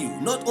against you,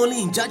 not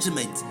only in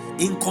judgment,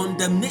 in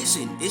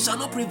condemnation, it shall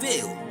not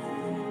prevail.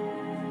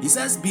 He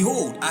says,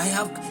 behold, I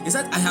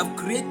have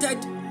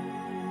created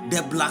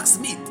the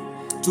blacksmith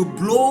to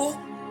blow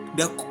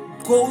the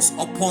coals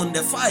upon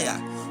the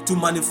fire, to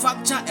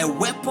manufacture a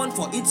weapon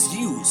for its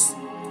use.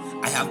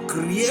 I have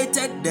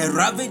created the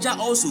ravager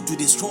also to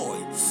destroy,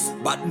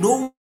 but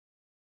no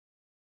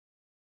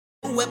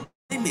weapon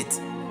limit,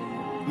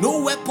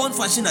 No weapon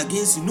fashioned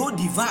against you, no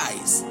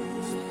device,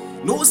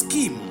 no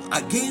scheme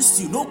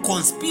against you, no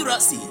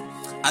conspiracy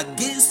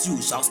against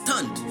you shall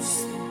stand.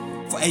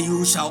 And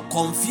you shall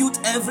confute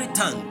every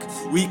tongue.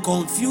 We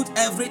confute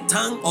every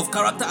tongue of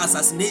character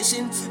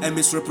assassination and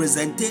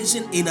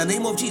misrepresentation in the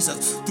name of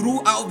Jesus.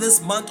 Throughout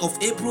this month of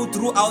April,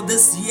 throughout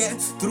this year,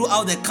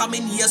 throughout the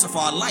coming years of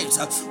our lives,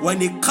 when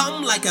they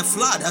come like a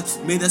flood,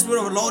 may the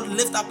Spirit of the Lord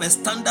lift up a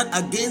standard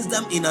against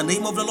them in the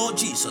name of the Lord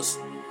Jesus.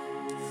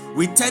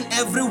 We turn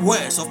every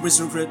words of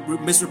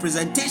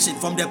misrepresentation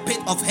from the pit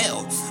of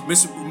hell,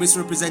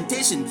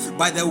 misrepresentation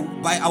by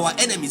our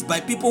enemies, by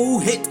people who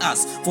hate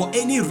us for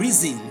any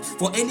reason,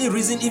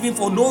 even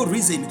for no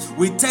reason.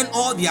 We turn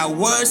all their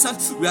words,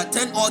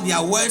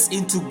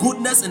 into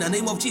goodness in the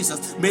name of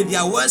Jesus. May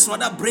their words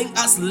rather bring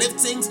us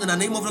liftings in the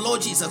name of the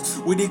Lord Jesus.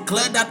 We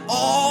declare that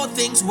all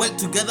things work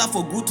together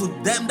for good to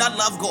them that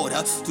love God,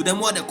 to them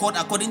who are the called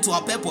according to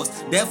our purpose.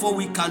 Therefore,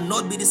 we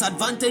cannot be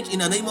disadvantaged in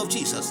the name of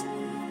Jesus.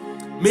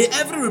 May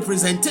every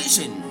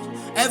representation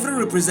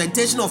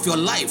of your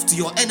life to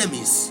your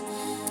enemies,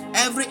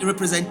 every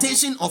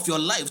representation of your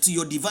life to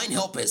your divine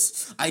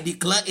helpers, I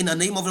declare in the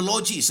name of the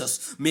Lord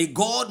Jesus, may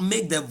God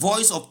make the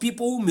voice of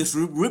people who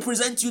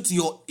misrepresent you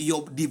to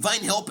your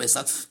divine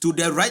helpers, to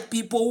the right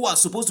people who are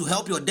supposed to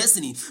help your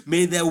destiny.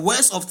 May the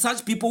words of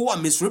such people who are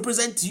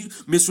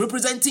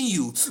misrepresenting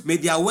you, may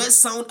their words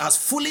sound as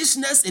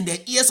foolishness in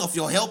the ears of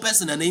your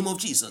helpers in the name of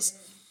Jesus.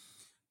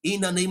 In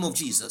the name of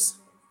Jesus.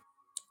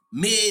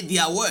 May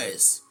their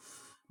words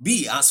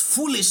be as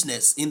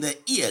foolishness in the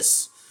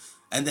ears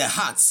and the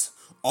hearts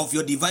of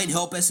your divine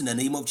helpers in the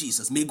name of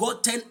Jesus. May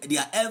God turn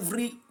their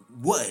every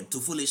word to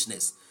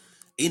foolishness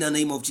in the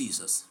name of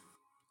Jesus.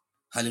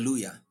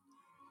 Hallelujah.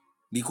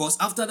 Because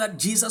after that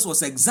Jesus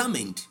was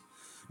examined,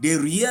 they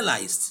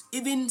realized,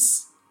 even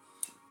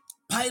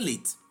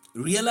Pilate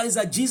realized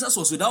that Jesus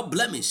was without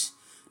blemish,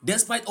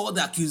 despite all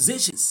the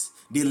accusations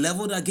they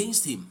leveled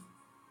against him.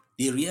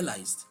 He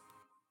realized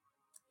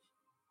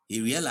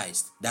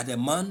that the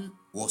man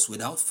was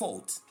without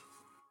fault.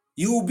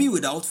 You will be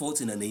without fault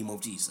in the name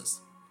of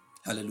Jesus.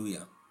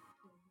 Hallelujah.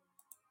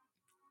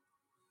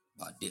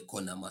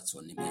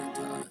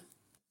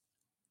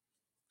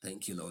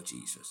 Thank you, Lord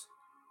Jesus.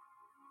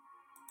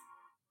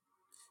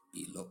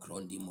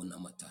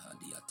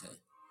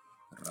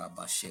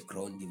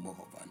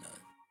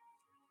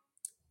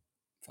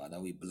 Father,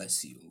 we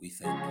bless you. We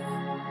thank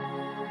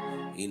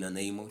you. In the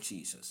name of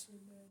Jesus.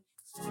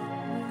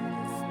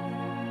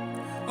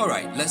 All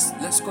right,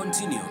 let's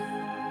continue.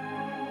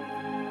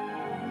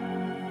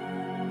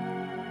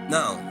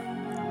 Now,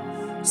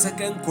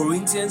 2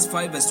 Corinthians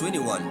 5 verse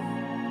 21.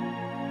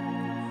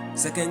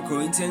 2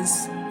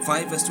 Corinthians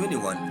 5 verse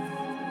 21.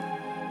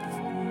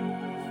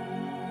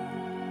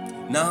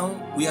 Now,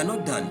 we are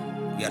not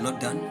done. We are not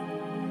done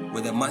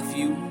with the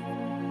Matthew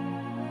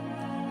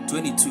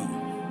 22.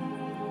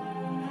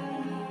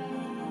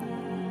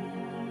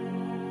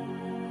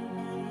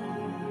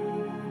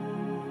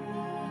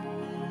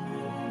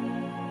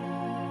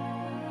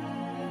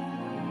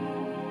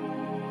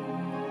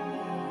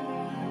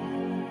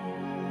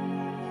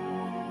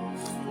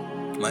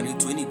 Matthew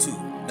 22.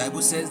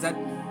 Bible says that,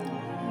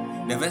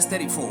 the verse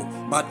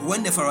 34, but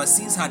when the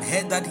Pharisees had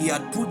heard that he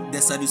had put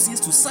the Sadducees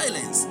to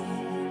silence,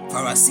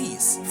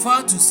 Pharisees,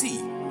 far to see,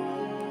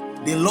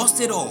 they lost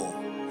it all.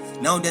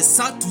 Now the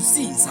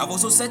Sadducees have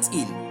also set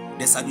in,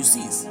 the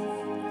Sadducees.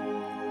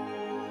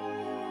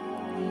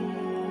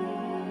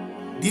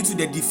 Due to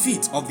the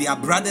defeat of their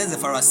brothers, the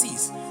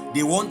Pharisees,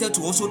 they wanted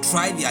to also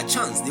try their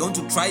chance. They want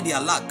to try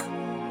their luck.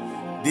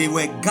 They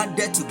were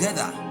gathered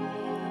together.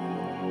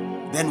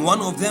 Then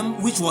one of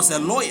them, which was a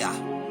lawyer,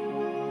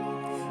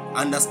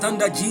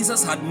 understand that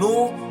Jesus had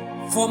no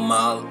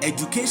formal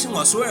education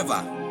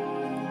whatsoever.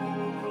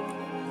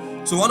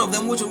 So one of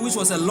them, which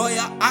was a lawyer,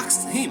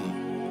 asked him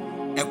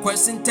a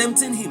question,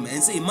 tempting him,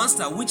 and saying,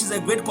 Master, which is a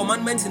great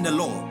commandment in the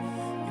law?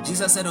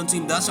 Jesus said unto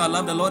him, Thou shalt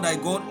love the Lord thy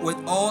God with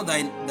all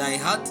thy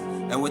heart,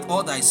 and with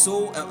all thy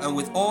soul, and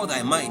with all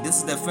thy mind. This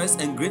is the first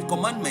and great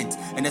commandment.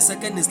 And the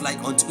second is like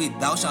unto it,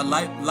 Thou shalt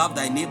love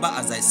thy neighbor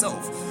as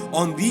thyself.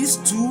 On these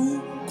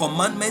two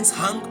commandments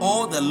hang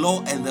all the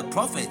law and the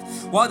prophet.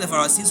 While the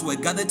Pharisees were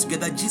gathered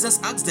together, Jesus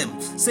asked them,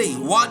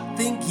 saying, What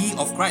think ye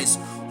of Christ?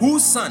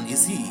 Whose son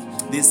is he?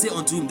 They say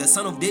unto him, The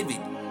son of David.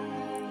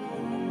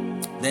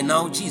 Then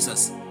now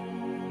Jesus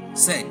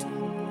said,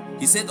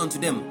 He said unto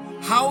them,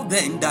 How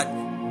then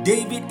that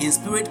David in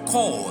spirit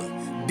called?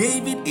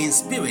 David in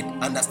spirit,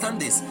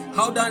 understand this.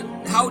 How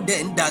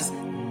then does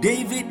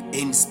David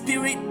in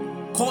spirit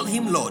call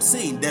him Lord,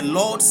 saying, The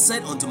Lord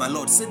said unto my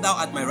Lord, Sit thou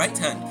at my right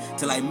hand,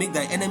 till I make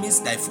thy enemies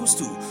thy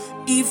footstool.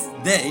 If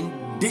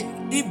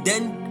David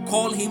then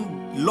call him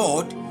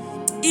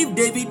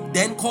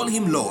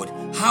Lord,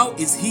 how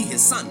is he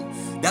his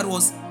son? That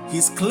was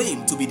his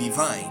claim to be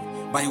divine.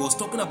 But he was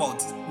talking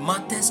about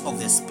matters of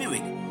the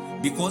spirit,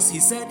 because he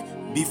said,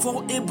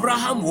 Before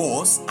Abraham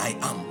was, I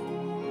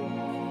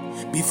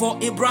am. Before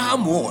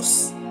Abraham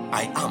was,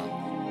 I am.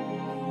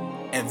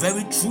 A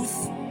very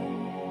truth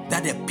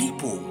that the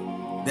people,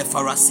 the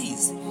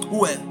Pharisees, who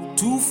were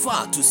too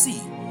far to see,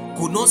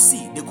 could not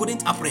see, they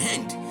couldn't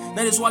apprehend.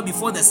 That is why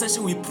before the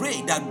session we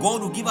pray that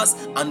God will give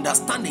us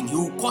understanding. He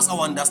will cause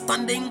our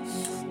understanding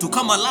to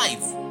come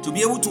alive, to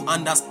be able to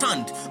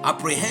understand,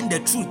 apprehend the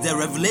truth, the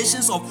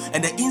revelations of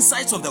and the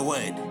insights of the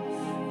word.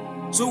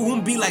 So we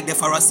won't be like the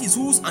Pharisees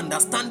whose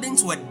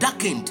understandings were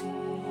darkened.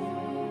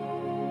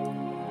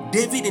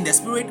 David in the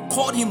spirit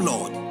called him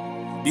Lord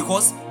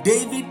because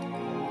David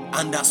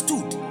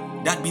understood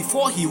that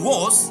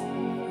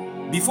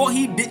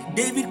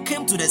David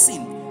came to the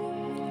scene,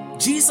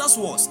 Jesus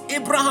was,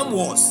 Abraham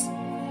was.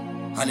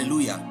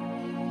 Hallelujah.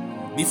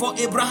 Before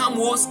Abraham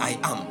was, I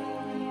am.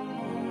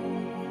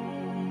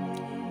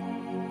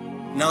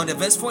 Now the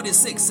verse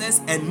 46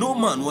 says, and no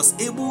man was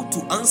able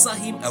to answer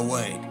him a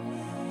word,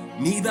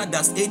 neither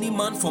does any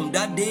man from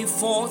that day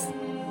forth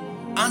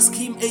ask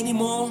him any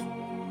more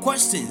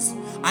questions.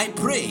 I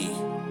pray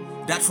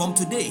that from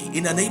today,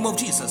 in the name of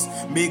Jesus,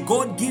 may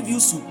God give you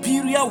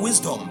superior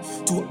wisdom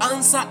to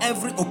answer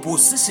every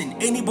opposition,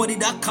 anybody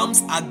that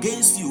comes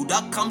against you,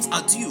 that comes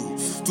at you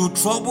to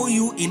trouble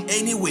you in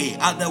any way,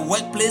 at the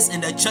workplace, in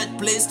the church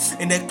place,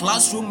 in the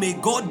classroom. May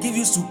God give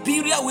you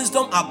superior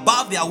wisdom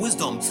above their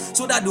wisdom,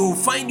 so that they will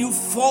find you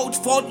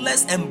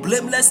faultless and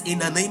blameless in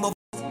the name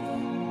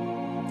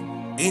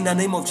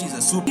of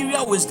Jesus.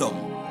 Superior wisdom,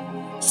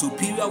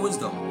 superior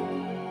wisdom,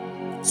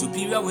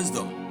 superior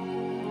wisdom,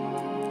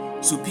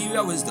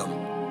 superior wisdom,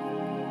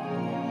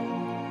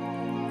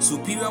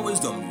 superior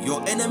wisdom.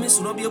 Your enemies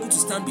will not be able to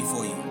stand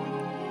before you.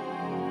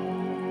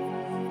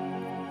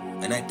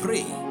 And I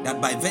pray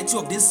that by virtue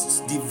of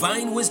this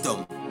divine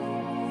wisdom,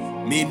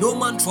 may no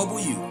man trouble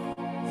you.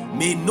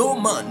 May no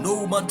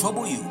woman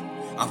trouble you.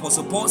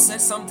 Apostle Paul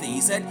said something. He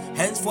said,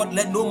 henceforth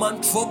let no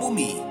man trouble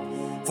me,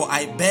 for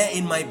I bear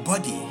in my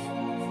body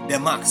the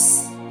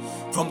marks.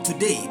 From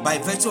today, by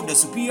virtue of the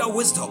superior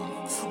wisdom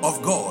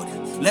of God,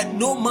 let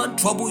no man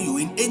trouble you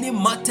in any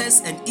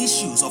matters and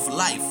issues of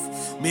life.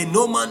 May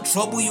no man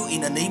trouble you in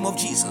the name of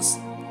Jesus.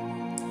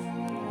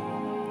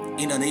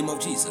 In the name of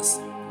Jesus.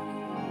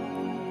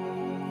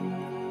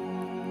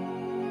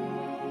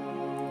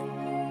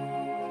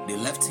 They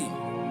left him.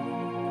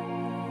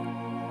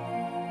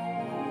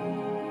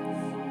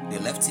 They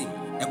left him.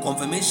 A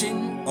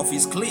confirmation of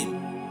his claim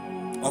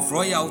of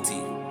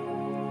royalty.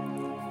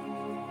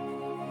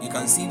 You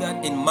can see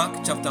that in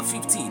Mark chapter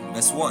 15,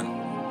 verse 1,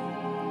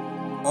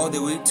 all the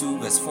way to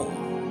verse 4.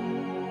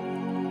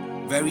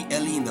 Very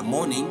early in the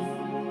morning,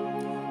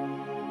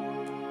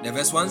 the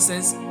verse 1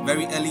 says,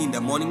 very early in the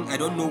morning. I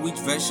don't know which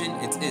version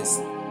it is,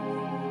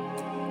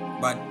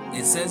 but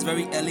it says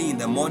very early in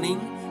the morning,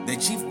 the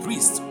chief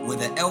priests with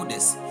the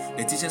elders,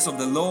 the teachers of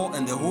the law,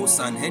 and the whole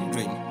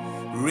Sanhedrin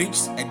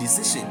reached a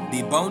decision.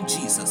 They bound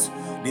Jesus.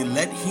 They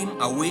led him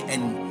away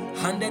and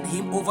handed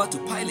him over to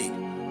Pilate.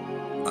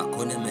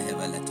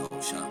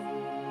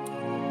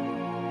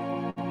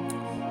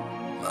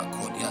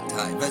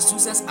 Verse 2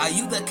 says, are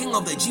you the king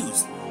of the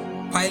Jews?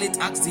 Pilate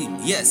asked him.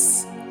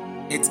 Yes,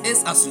 it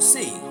is as you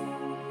say.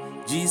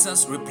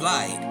 Jesus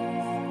replied.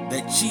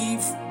 The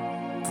chief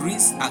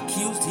priests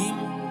accused him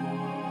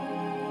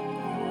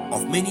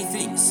of many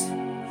things.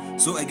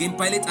 So again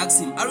Pilate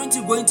asked him, aren't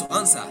you going to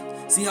answer?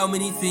 See how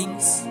many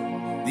things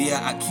they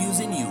are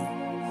accusing you.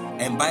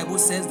 And Bible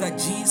says that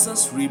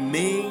Jesus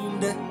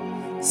remained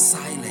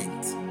silent.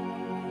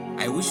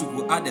 I wish you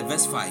could add the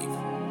verse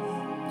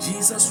 5.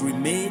 Jesus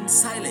remained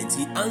silent.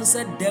 He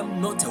answered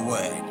them not a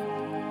word.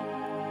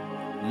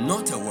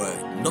 Not a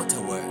word, not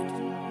a word.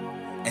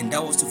 And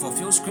that was to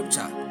fulfill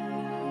scripture.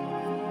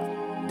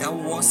 That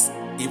was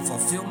in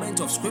fulfillment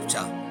of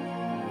scripture.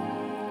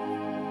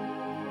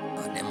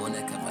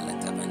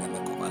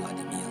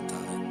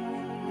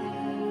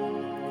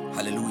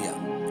 Hallelujah.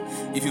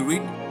 If you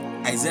read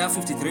Isaiah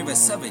 53 verse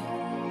 7,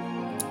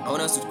 I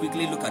want us to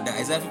quickly look at that.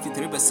 Isaiah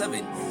 53 verse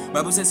 7.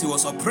 Bible says he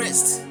was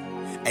oppressed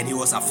and he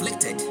was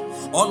afflicted.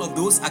 All of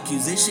those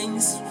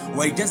accusations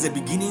were just the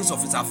beginnings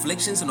of his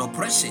afflictions and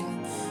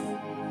oppression.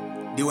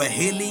 They were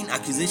hailing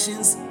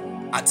accusations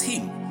at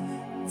him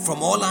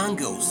from all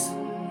angles,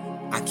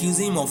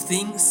 accusing him of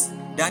things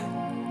that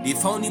they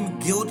found him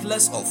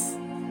guiltless of.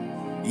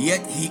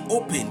 Yet he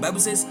opened. Bible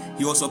says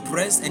he was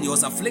oppressed and he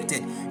was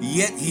afflicted,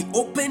 yet he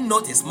opened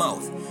not his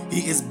mouth.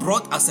 He is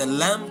brought as a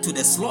lamb to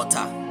the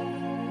slaughter.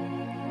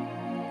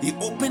 He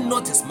opened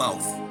not his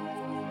mouth.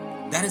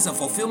 That is a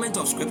fulfillment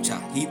of scripture.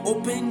 He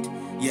opened,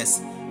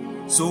 yes.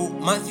 So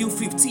Matthew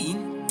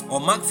 15 or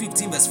Mark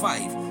 15 verse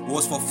 5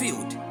 was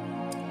fulfilled.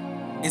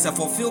 It's a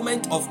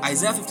fulfillment of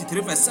Isaiah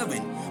 53 verse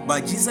 7.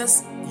 But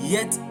Jesus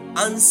yet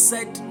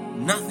answered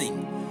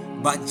nothing.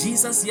 But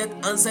Jesus yet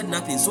answered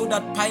nothing, so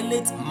that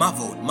Pilate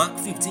marveled. Mark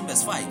 15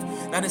 verse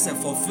 5. That is a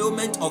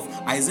fulfillment of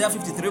Isaiah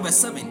 53 verse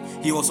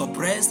 7. He was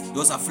oppressed, he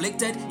was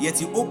afflicted, yet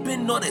he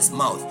opened not his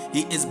mouth.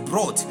 He is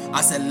brought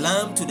as a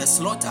lamb to the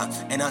slaughter,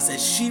 and as a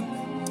sheep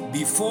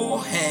before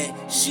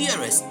her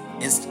shearers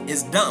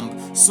is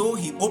dumb, so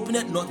he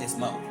opened not his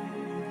mouth.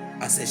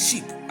 As a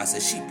sheep,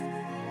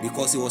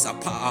 because he was a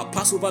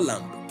Passover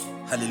lamb.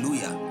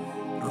 Hallelujah.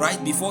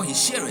 Right before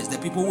his shearers, the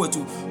people who were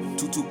to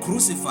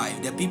crucify,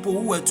 the people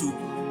who were to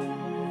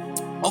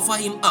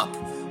offer him up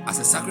as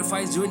a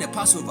sacrifice during the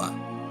Passover.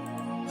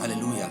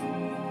 Hallelujah.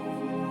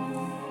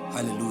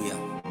 Hallelujah.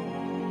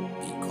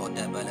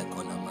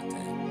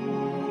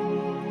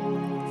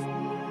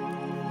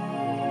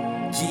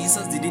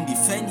 Jesus didn't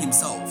defend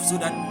himself so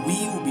that we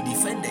will be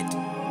defended.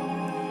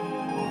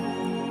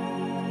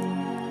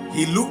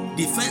 He looked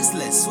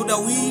defenseless so that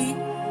we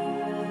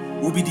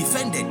will be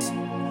defended.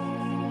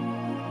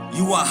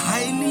 You are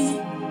highly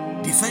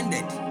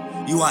defended.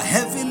 You are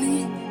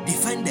heavily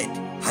defended.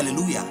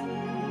 Hallelujah.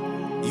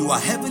 You are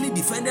heavily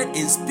defended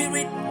in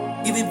spirit,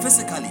 even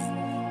physically,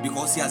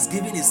 because he has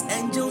given his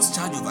angels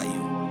charge over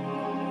you.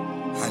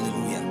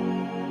 Hallelujah.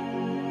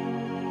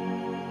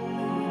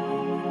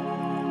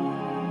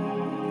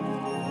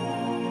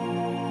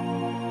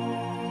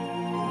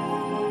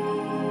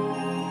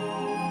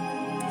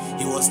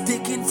 He was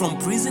taken from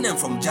prison and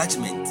from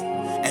judgment,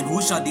 and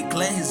who shall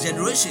declare his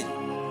generation?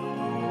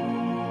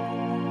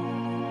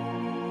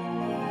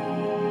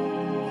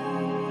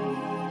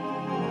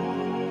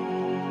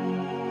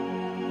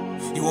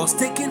 He was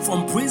taken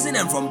from prison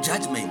and from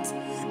judgment,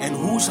 and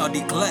who shall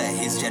declare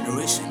his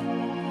generation?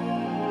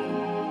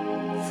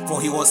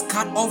 For he was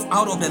cut off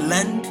out of the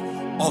land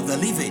of the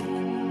living.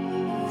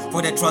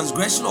 For the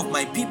transgression of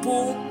my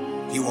people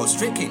he was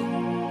stricken.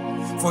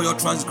 For your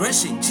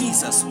transgression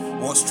Jesus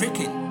was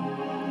stricken.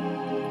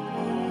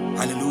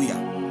 Hallelujah.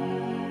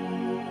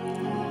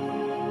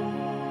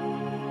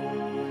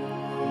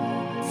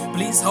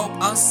 Please help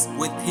us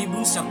with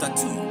Hebrews chapter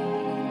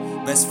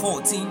 2, verse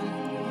 14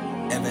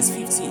 and verse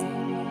 15.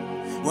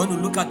 We want to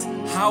look at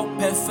how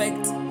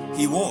perfect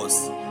he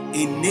was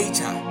in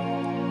nature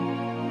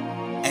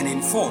and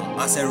in form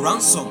as a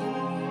ransom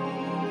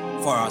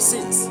for our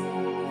sins.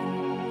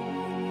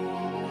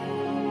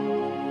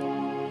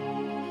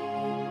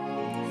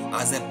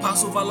 As a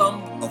Passover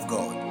lamb of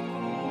God.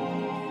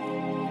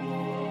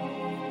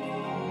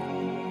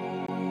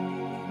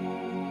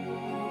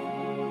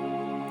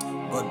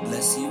 God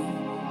bless you.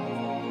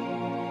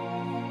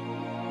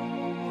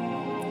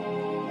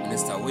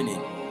 Minister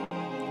Winning.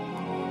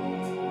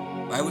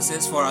 Bible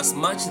says, for as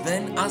much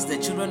then as the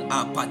children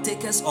are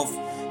partakers of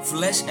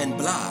flesh and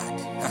blood.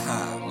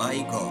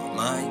 My God,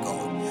 my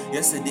God.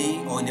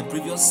 Yesterday or in the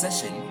previous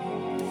session,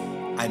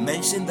 I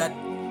mentioned that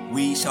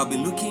we shall be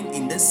looking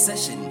in this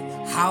session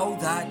how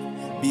that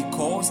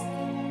because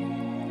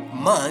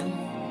man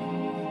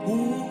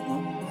who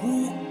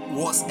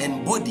was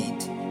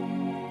embodied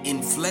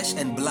in flesh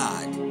and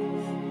blood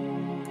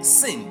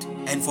sinned,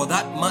 and for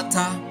that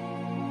matter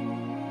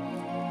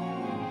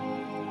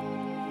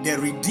the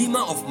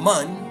Redeemer of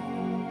man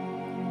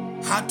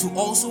had to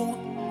also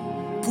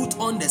put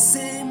on the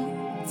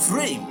same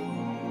frame,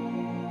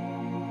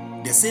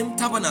 the same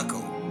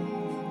tabernacle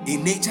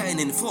in nature and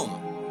in form.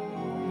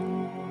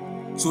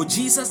 So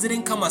Jesus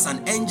didn't come as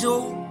an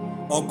angel,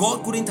 or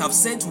God couldn't have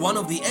sent one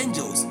of the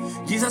angels.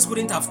 Jesus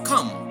couldn't have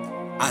come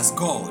as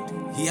God.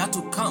 He had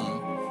to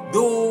come,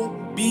 though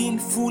being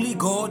fully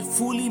God,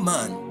 fully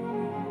man.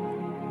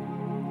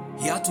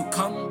 He had to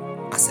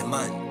come as a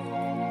man.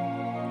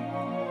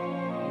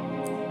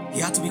 He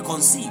had to be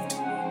conceived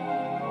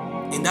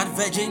in that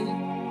virgin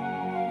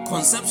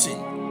conception,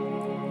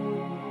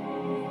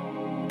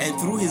 and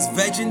through his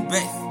virgin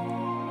birth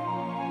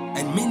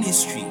and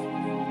ministry,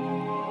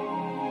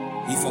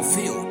 he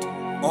fulfilled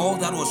all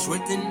that was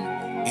written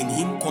in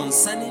him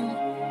concerning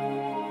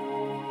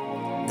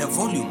the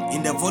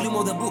volume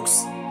of the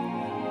books.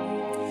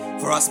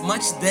 For as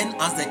much then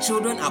as the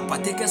children are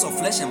partakers of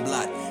flesh and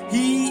blood,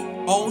 he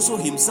also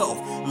himself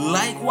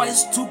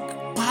likewise took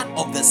part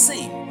of the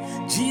same.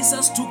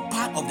 Jesus took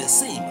part of the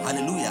same.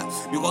 Hallelujah.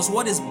 Because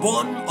what is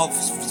born of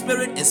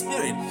spirit is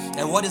spirit,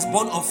 and what is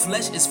born of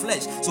flesh is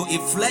flesh. So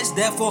if flesh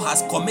therefore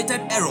has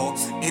committed error,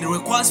 it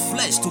requires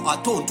flesh to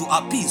atone, to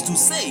appease, to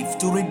save,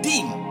 to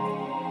redeem.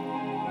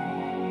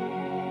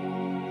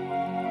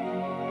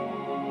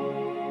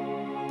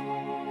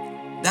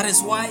 That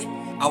is why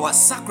our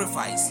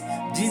sacrifice,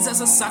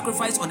 Jesus'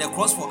 sacrifice on the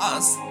cross for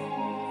us,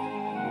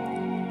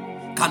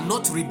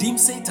 cannot redeem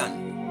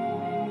Satan.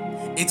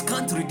 It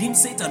can't redeem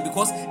Satan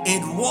because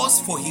it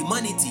was for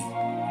humanity.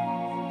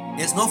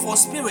 It's not for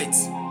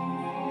spirits.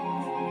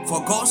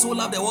 For God so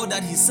loved the world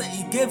that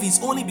he gave his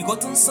only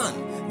begotten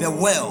son. The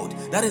world,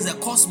 that is the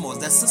cosmos,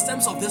 the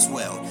systems of this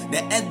world,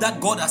 the earth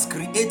that God has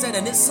created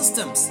and its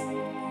systems,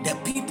 the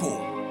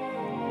people.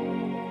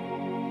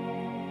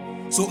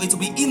 So it will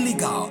be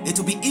illegal, it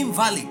will be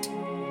invalid,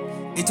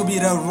 it will be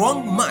the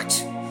wrong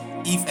match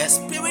if a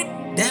spirit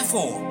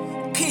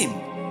therefore came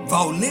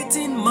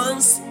violating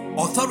man's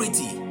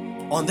authority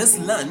on this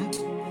land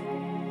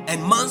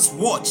and man's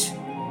watch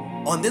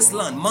on this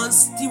land,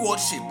 man's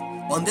stewardship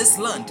on this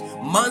land,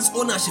 man's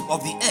ownership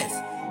of the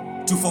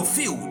earth to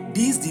fulfill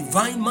these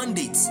divine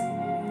mandates.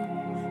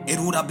 It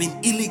would have been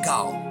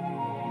illegal.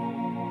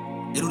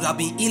 It would have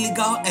been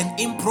illegal and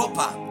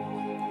improper.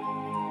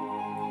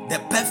 The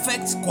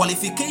perfect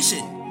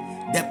qualification,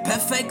 the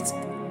perfect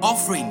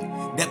offering,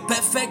 the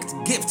perfect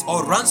gift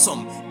or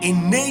ransom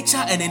in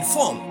nature and in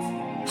form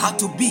had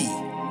to be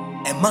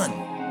a man,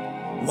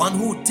 one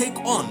who would take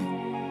on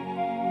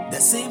the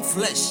same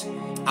flesh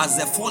as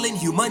the fallen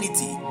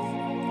humanity.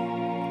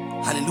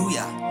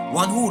 Hallelujah.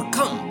 One who would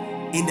come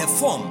in the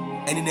form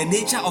and in the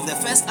nature of the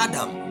first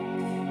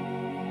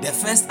Adam. The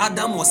first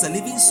Adam was a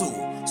living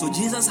soul. So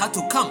Jesus had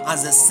to come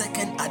as the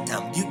second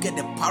Adam. Do you get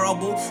the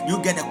parable? Do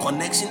you get the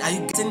connection? Are you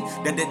getting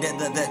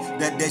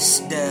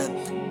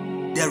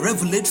the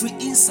revelatory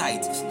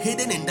insight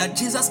hidden in that?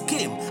 Jesus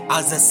came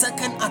as the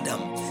second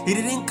Adam. He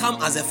didn't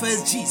come as the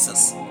first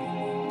Jesus.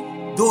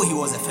 Though he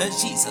was the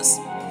first Jesus,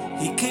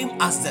 he came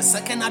as the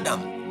second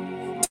Adam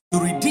to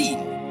redeem,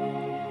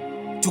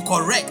 to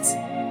correct,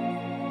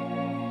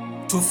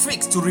 to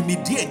fix, to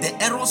remediate the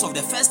errors of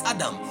the first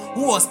Adam,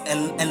 who was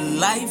a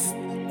life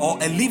or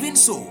a living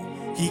soul.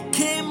 He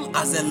came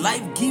as a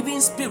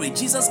life-giving spirit.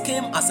 Jesus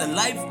came as a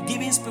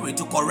life-giving spirit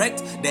to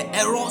correct the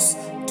errors,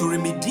 to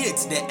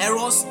remediate the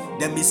errors,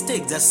 the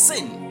mistakes, the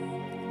sin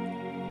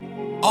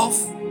of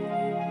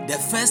the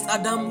first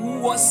Adam, who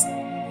was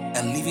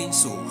a living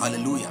soul.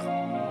 Hallelujah.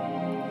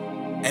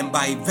 And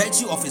by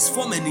virtue of his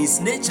form and his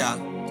nature,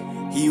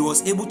 he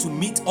was able to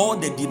meet all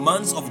the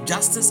demands of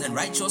justice and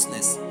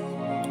righteousness,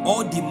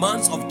 all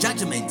demands of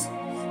judgment,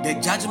 the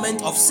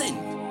judgment of sin,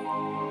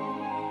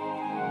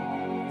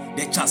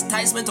 the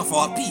chastisement of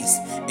our peace.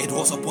 It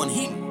was upon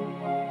him.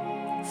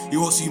 He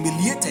was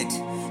humiliated.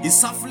 He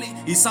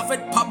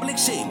suffered public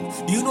shame.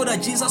 Do you know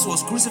that Jesus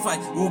was crucified?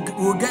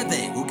 We'll get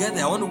there. We'll get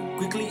there. I want to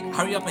quickly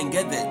hurry up and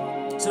get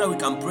there so that we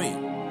can pray.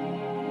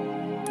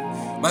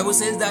 Bible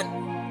says that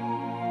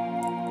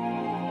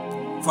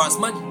for as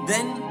much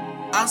then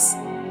as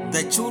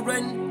the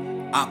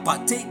children are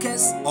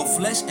partakers of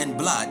flesh and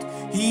blood,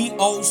 he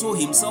also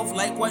himself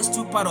likewise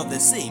took part of the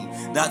same,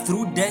 that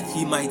through death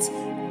he might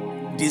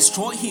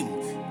destroy him.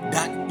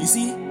 That, you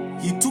see,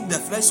 he took the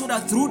flesh so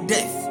that through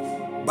death,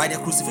 by the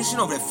crucifixion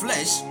of the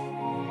flesh,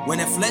 when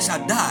the flesh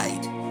had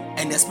died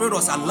and the spirit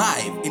was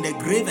alive in the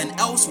grave and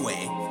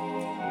elsewhere,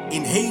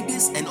 in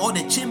Hades and all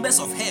the chambers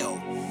of hell,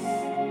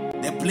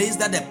 the place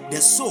that the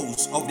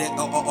souls of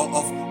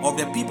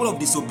the people of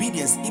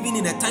disobedience, even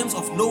in the times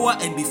of Noah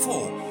and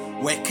before,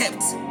 were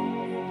kept.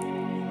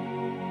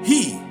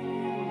 He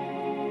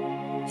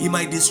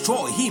might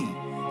destroy him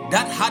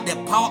that had the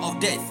power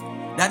of death,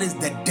 that is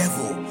the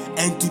devil,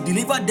 and to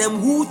deliver them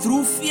who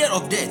through fear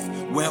of death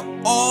were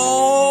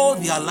all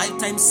their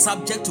lifetime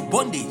subject to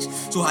bondage.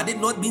 So had it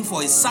not been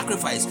for his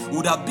sacrifice,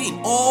 would have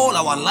been all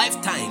our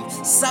lifetime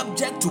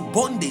subject to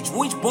bondage.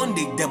 Which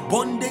bondage? The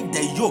bondage,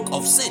 the yoke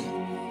of sin.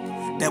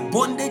 The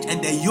bondage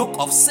and the yoke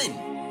of sin.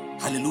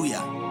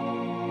 Hallelujah.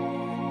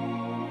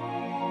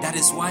 That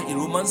is why in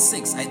Romans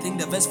 6, I think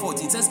the verse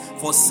 14 says,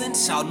 for sin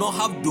shall not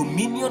have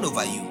dominion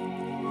over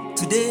you,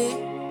 today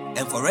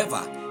and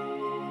forever.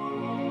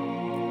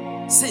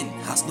 Sin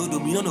has no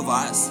dominion over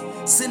us.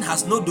 Sin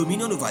has no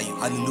dominion over you.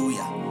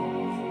 Hallelujah.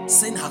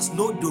 Sin has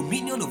no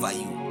dominion over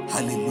you.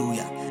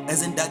 Hallelujah.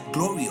 Isn't that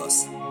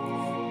glorious?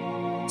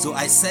 So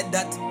I said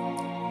that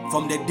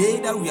from the day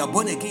that we are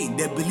born again,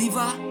 the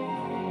believer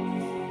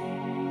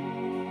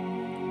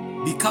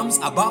becomes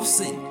above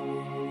sin.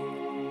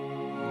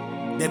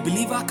 The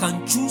believer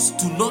can choose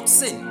to not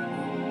sin.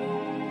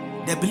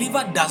 The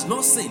believer does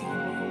not sin.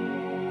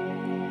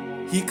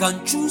 He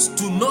can choose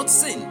to not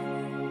sin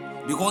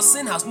because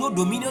sin has no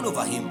dominion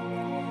over him.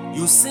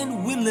 You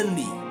sin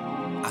willingly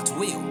at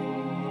will.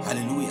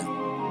 Hallelujah.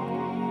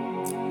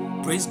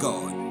 Praise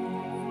God.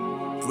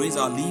 Praise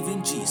our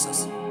living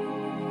Jesus.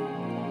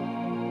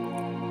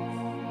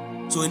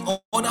 So in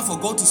order for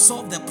God to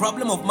solve the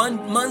problem of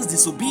man's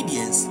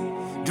disobedience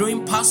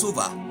during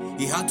Passover,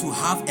 he had to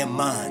have a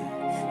man.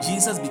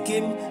 Jesus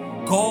became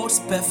God's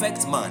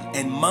perfect man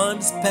and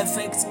man's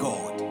perfect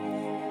God.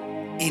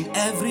 In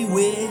every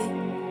way,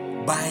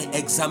 by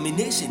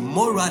examination,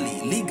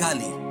 morally,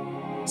 legally,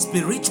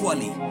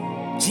 spiritually,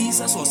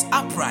 Jesus was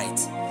upright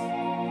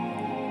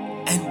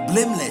and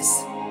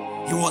blameless.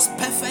 He was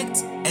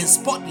perfect and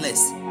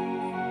spotless.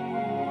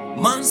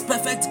 Man's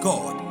perfect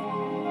God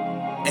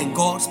and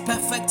God's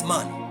perfect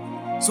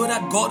man, so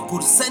that God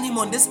could send him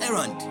on this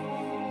errand.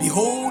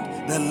 Behold,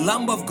 the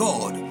Lamb of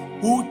God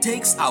who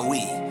takes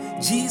away.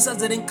 Jesus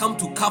didn't come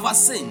to cover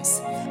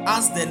sins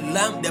as the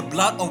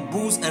blood of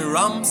bulls and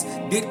rams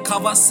did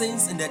cover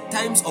sins in the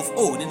times of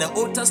old, in the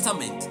Old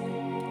Testament.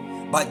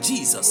 But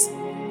Jesus,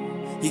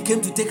 he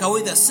came to take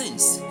away the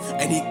sins,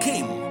 and he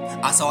came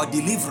as our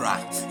deliverer.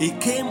 He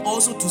came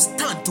also to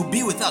stand, to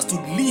be with us, to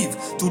live,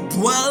 to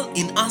dwell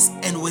in us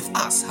and with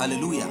us.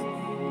 Hallelujah.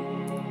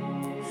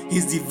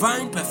 His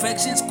divine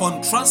perfections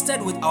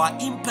contrasted with our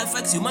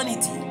imperfect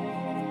humanity.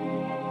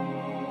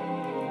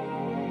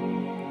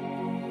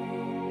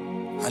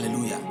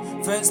 Hallelujah.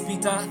 1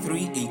 Peter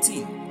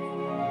 3:18.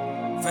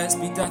 1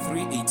 Peter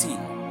 3:18.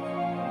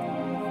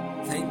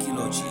 Thank you,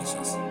 Lord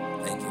Jesus.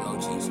 Thank you,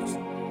 Lord Jesus.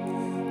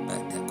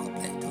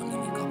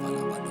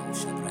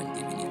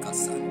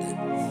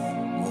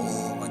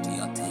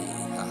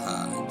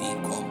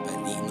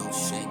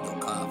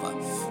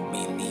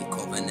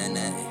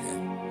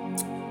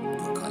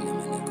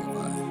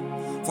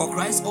 For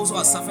Christ also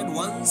has suffered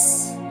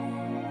once.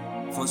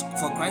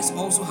 For Christ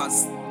also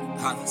has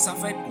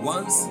suffered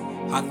once,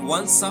 hath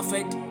once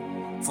suffered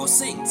for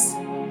saints,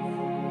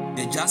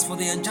 the just for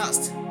the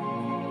unjust.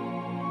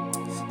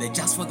 The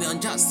just for the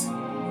unjust.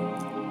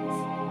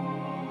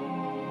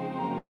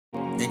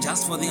 The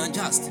just for the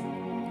unjust.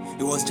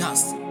 He was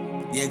just.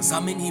 They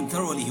examined him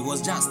thoroughly. He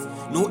was just.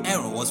 No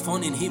error was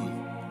found in him.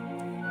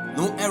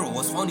 No error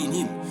was found in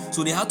him.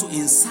 So they had to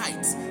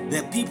incite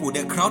the people,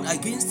 the crowd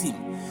against him.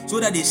 So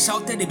that they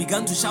shouted, they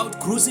began to shout,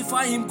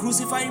 crucify him,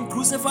 crucify him,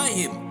 crucify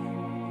him.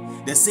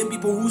 The same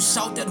people who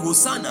shouted,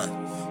 Hosanna,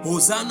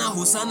 Hosanna,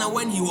 Hosanna,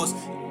 when he was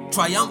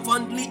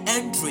triumphantly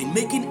entering,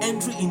 making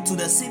entry into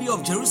the city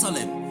of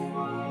Jerusalem.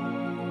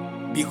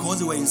 Because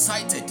they were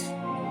incited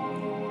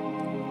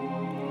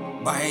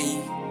by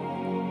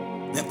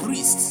the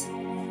priests,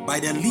 by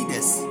the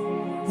leaders,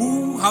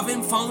 who,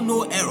 having found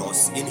no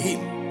errors in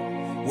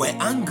him, were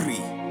angry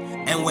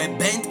and were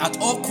bent at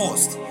all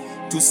costs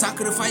to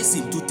sacrifice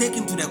him, to take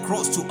him to the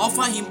cross, to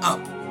offer him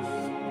up,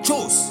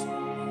 chose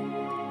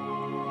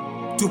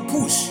to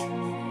push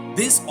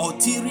this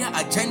ulterior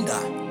agenda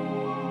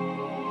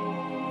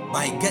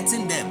by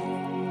getting them,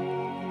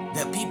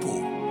 the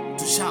people,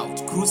 to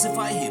shout,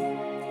 crucify him.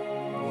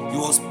 He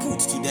was put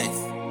to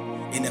death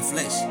in the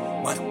flesh,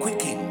 but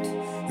quickened.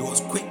 He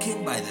was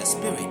quickened by the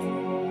Spirit.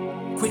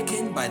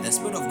 Quickened by the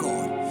Spirit of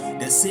God.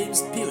 The same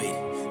Spirit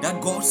that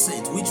God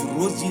sent, which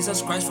rose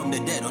Jesus Christ from the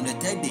dead on the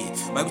third day.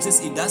 The Bible says,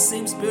 if that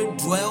same Spirit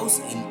dwells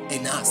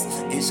in us,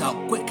 it shall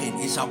quicken,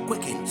 it shall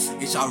quicken,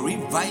 it shall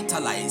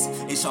revitalize,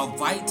 it shall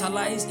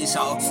vitalize, it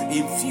shall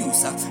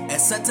infuse a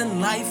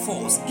certain life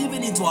force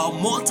even into our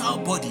mortal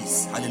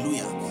bodies.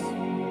 Hallelujah.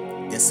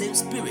 The same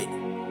Spirit.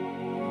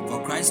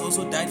 For Christ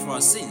also died for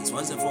our sins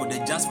once and for all, the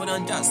just for the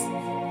unjust.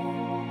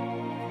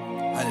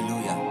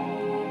 Hallelujah.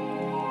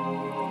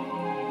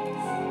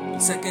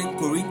 2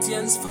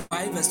 Corinthians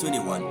 5 verse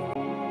 21.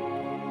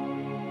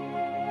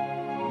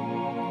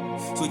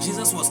 So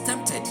Jesus was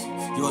tempted,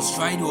 he was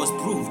tried, he was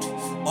proved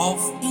of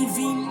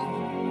even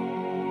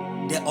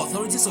the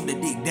authorities of the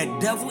day. The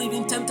devil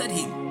even tempted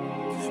him.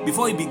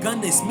 Before he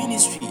began his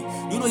ministry,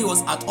 he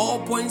was at all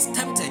points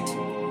tempted.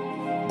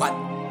 But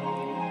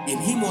in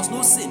him was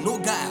no sin, no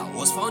guile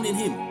was found in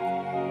him.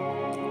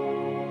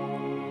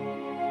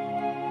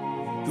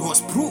 He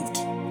was proved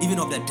even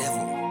of the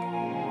devil,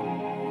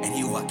 and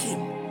he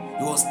overcame.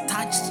 He was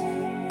touched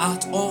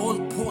at all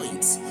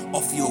points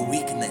of your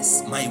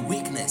weakness, my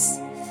weakness.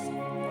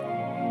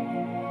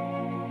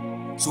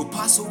 So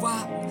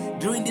Passover,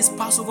 during this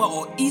Passover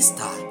or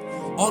Easter,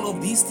 all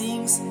of these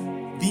things,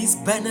 these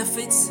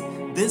benefits,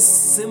 these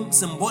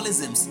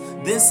symbolisms,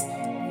 this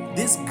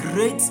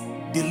great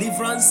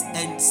deliverance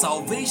and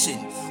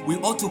salvation, we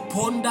ought to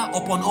ponder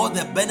upon all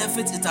the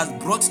benefits it has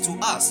brought to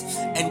us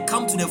and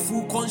come to the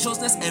full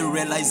consciousness and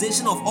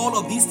realization of all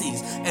of these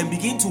things and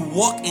begin to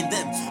walk in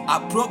them,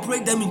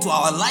 appropriate them into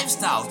our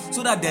lifestyle,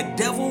 so that the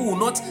devil will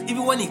not,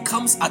 even when he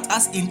comes at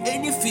us in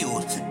any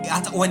field,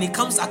 when he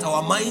comes at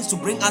our minds to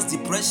bring us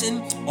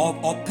depression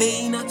or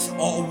pain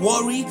or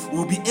worry,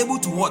 we'll be able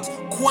to what?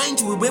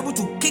 Quench, we'll be able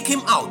to kick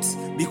him out,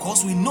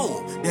 because we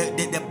know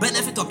the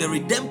benefit of the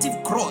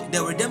redemptive cross,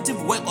 the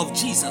redemptive work of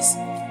Jesus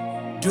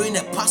during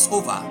the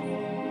Passover,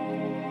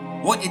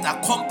 what it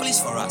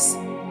accomplished for us,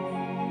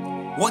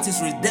 what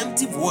his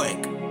redemptive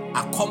work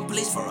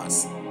accomplished for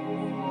us.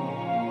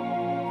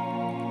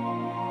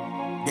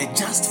 The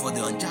just for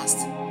the unjust.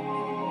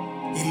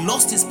 He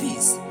lost his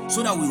peace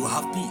so that we will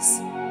have peace.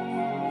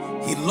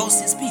 He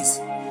lost his peace.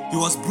 He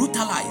was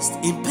brutalized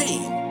in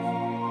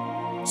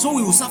pain, so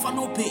we will suffer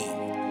no pain.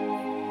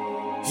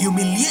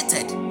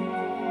 Humiliated,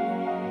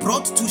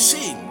 brought to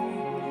shame,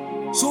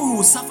 so we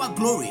will suffer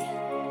glory,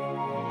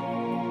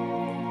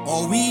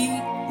 or we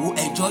will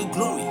enjoy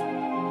glory.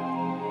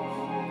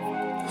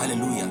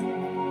 Hallelujah.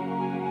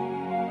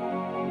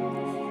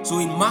 So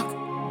in Mark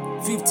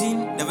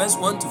 15, the verse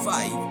 1 to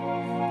 5,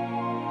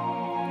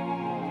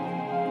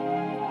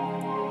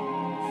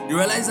 you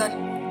realize that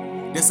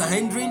the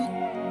Sanhedrin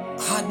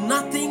had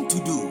nothing to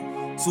do,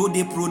 so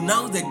they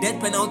pronounced the death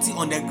penalty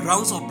on the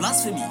grounds of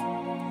blasphemy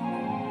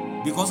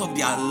because of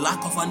their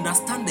lack of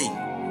understanding.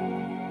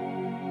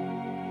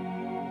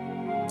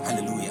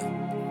 Hallelujah.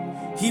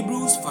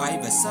 Hebrews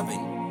 5 verse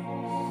 7.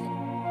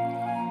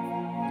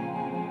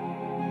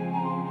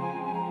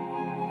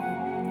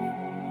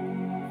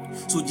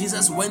 So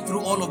Jesus went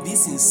through all of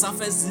these things,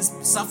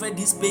 suffered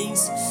these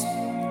pains,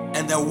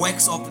 and the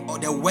works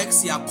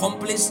he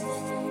accomplished.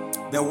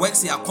 The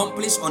works he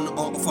accomplished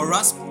for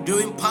us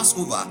during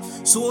Passover,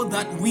 so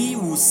that we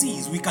will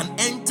cease, we can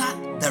enter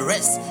the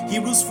rest.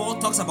 Hebrews 4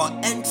 talks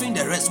about entering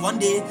the rest. One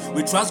day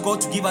we trust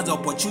God to give us the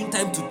opportune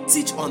time to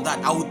teach on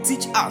that. I will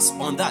teach us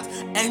on that.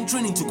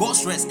 Entering into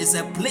God's rest is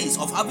a place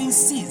of having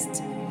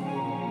ceased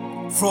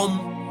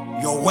from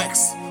your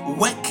works,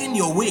 working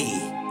your way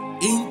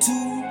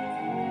into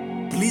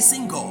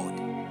pleasing God.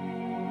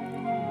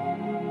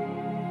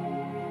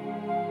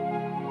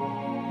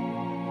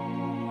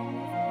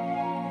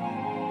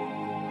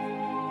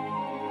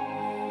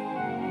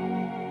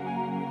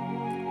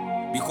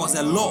 Because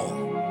the law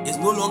is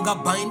no longer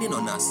binding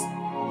on us.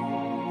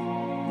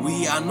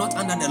 We are not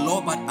under the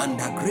law but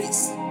under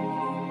grace.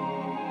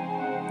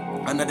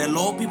 Under the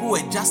law, people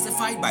were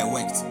justified by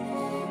works.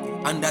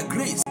 Under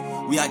grace,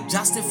 we are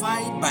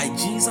justified by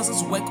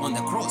Jesus' work on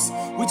the cross,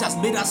 which has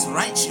made us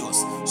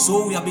righteous.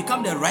 So we have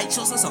become the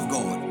righteousness of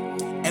God,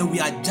 and we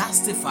are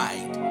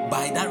justified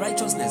by that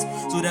righteousness.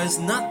 So there is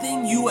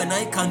nothing you and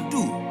I can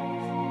do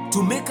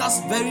to make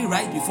us very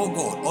right before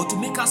God, or to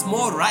make us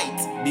more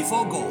right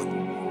before God.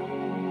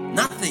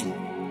 Nothing.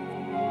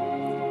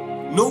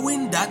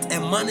 Knowing that a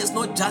man is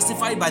not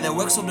justified by the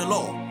works of the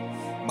law,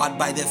 but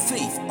by the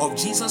faith of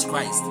Jesus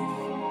Christ,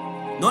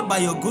 not by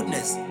your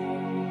goodness,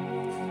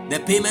 the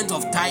payment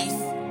of tithe,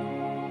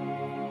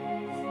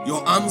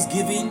 your alms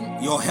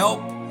giving, your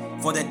help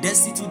for the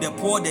destitute, the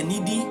poor, the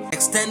needy,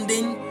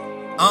 extending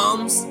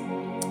alms,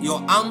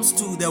 your alms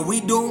to the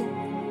widow,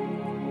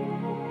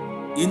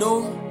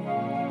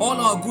 all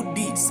our good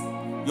deeds,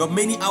 your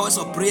many hours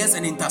of prayers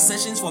and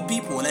intercessions for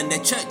people and the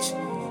church.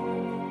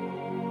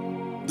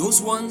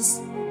 Those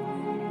ones,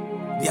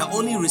 they are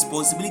only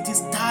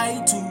responsibilities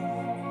tied to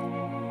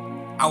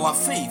our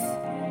faith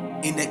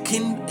in the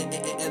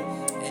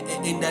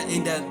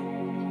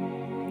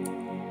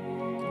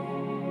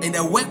in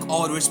the work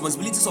or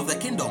responsibilities of the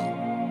kingdom.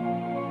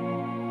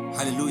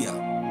 Hallelujah.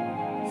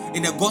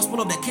 In the gospel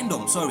of the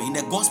kingdom. In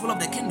the gospel of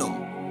the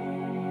kingdom.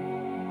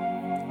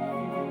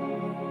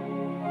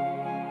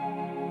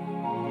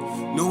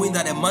 Knowing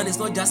that a man is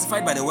not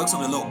justified by the works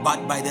of the law,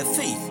 but by the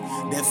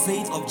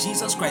faith of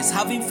Jesus Christ.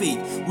 Having faith,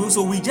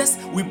 so we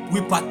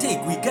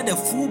partake, we get the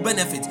full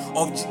benefit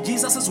of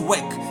Jesus'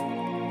 work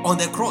on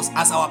the cross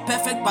as our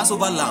perfect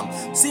Passover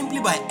lamb, simply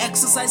by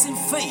exercising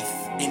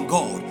faith in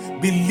God,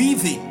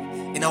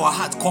 believing in our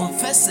heart,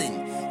 confessing.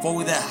 For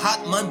with the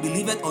heart man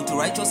believeth unto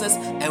righteousness,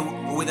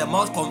 and with the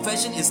mouth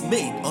confession is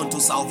made unto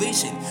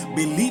salvation.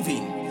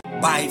 Believing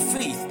by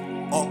faith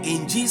or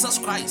in Jesus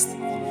Christ.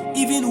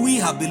 Even we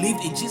have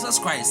believed in Jesus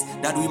Christ,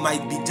 that we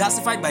might be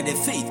justified by the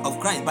faith of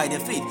Christ, by the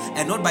faith,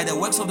 and not by the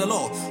works of the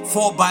law.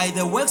 For by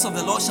the works of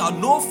the law shall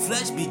no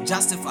flesh be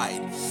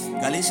justified.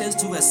 Galatians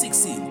 2 verse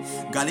 16.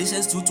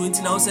 Galatians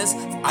 2:20 now says,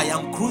 I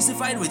am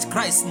crucified with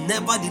Christ,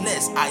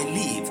 nevertheless I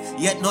live,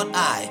 yet not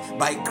I,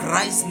 but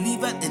Christ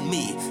liveth in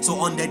me. So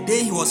on the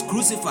day he was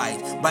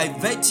crucified, by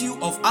virtue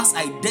of us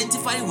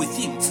identifying with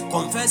him,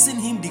 confessing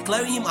him,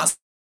 declaring him as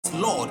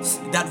Lord,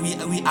 that we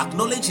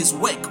acknowledge his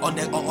work on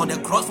the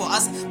cross for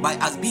us, by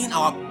us being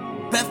our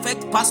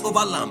perfect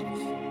Passover lamb,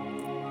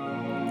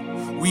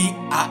 we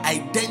are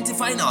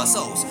identifying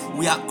ourselves.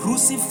 We are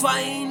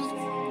crucifying.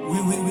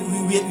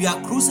 We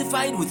are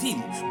crucified with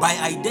him. By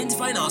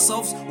identifying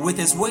ourselves with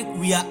his work,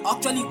 we are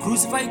actually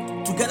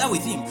crucified together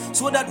with him,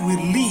 so that we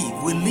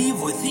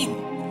live with him,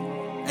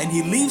 and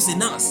he lives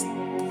in us.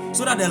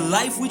 So that the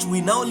life which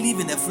we now live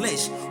in the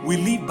flesh, we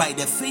live by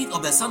the faith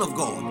of the Son of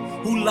God,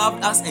 who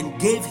loved us and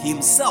gave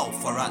himself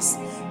for us.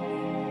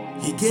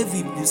 He gave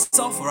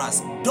himself for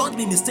us. Don't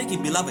be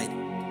mistaken, beloved.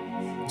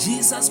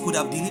 Jesus could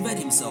have delivered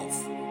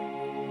himself.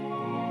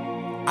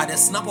 At the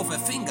snap of a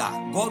finger,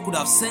 God could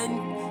have sent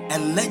a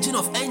legion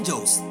of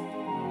angels.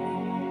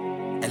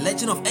 A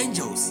legion of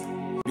angels.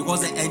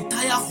 Because the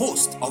entire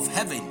host of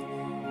heaven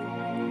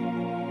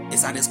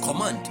is at his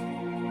command.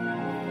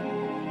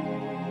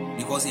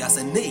 Because he has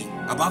a name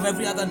above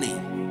every other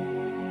name.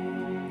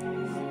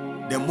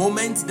 The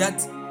moment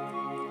that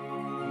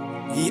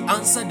he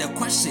answered the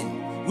question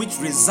which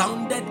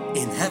resounded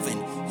in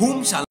heaven,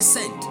 whom shall I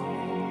send?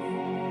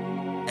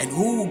 And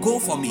who will go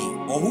for me,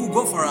 or who will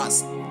go for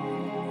us?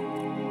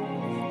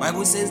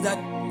 Bible says that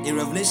in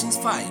Revelations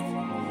 5,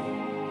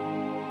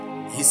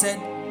 he said,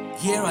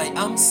 here I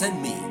am,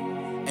 send me.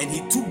 And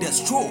he took the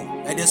scroll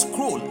and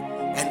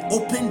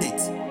opened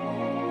it.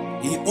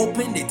 He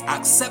opened it,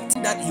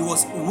 accepting that he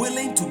was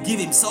willing to give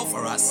himself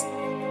for us.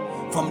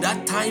 From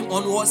that time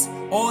onwards,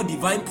 all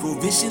divine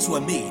provisions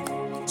were made.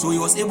 So he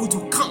was able to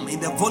come in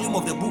the volume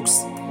of the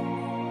books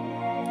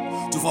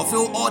to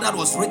fulfill all that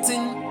was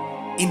written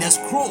in the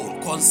scroll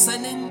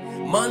concerning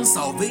man's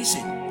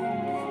salvation.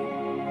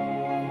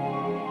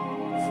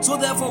 So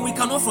therefore, we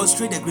cannot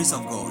frustrate the grace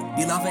of God,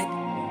 beloved.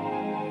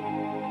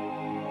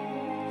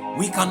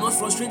 We cannot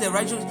frustrate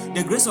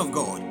the grace of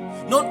God,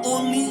 not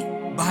only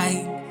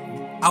by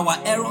our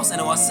errors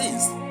and our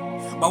sins,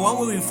 but one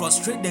way we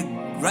frustrate the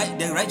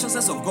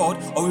righteousness of God,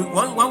 or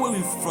one way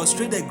we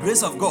frustrate the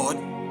grace of God,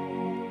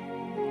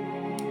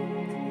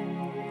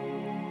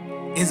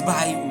 is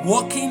by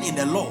walking in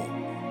the law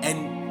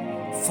and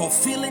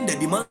fulfilling the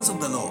demands of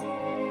the law.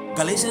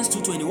 Galatians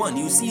 2:21,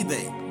 you see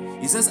there,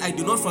 he says, I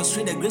do not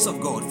frustrate the grace of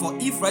God, for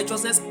if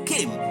righteousness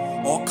came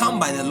or come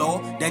by the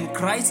law, then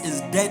Christ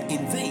is dead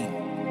in vain.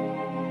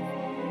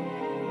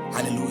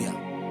 Hallelujah.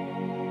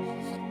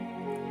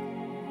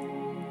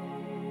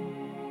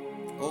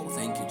 Oh,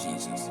 thank you,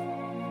 Jesus.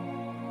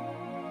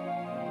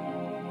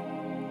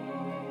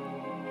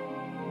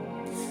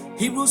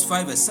 Hebrews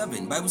 5 verse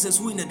 7, Bible says,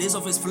 who in the days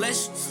of his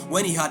flesh,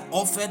 when he had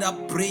offered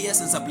up prayers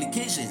and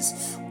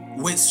supplications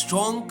with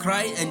strong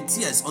cry and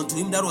tears unto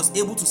him that was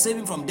able to save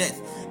him from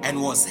death,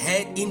 and was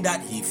heard in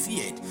that he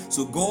feared.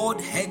 So God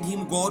heard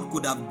him, God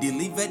could have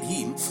delivered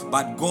him,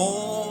 but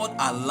God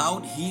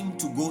allowed him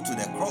to go to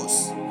the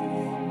cross.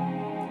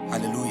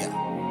 Hallelujah.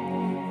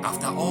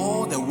 After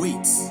all the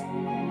wait,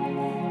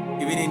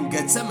 even in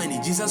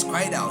Gethsemane, Jesus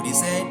cried out. He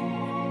said,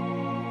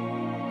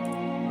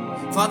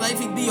 Father,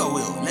 if it be your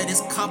will, let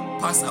this cup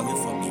pass away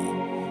from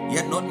me.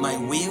 Yet not my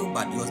will,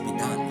 but yours be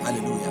done.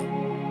 Hallelujah.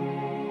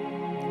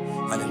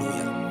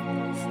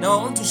 Hallelujah. Now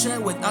I want to share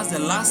with us the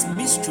last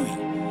mystery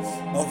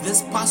of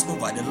this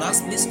Passover, the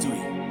last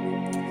mystery.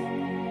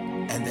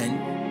 And then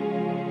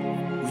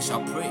we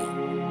shall pray.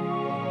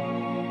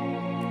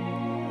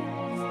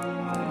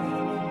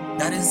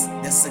 That is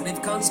the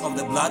significance of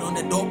the blood on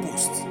the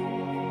doorpost.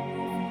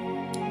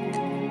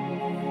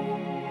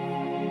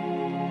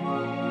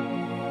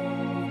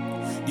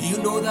 Do you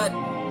know that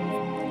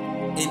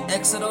in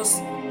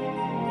Exodus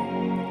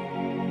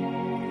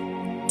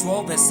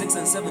 12 verse 6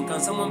 and 7, can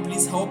someone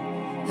please help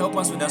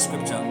us with that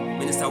scripture?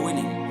 Minister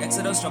Winning,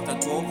 Exodus chapter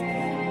 12,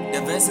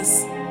 the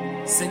verses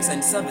 6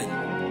 and 7.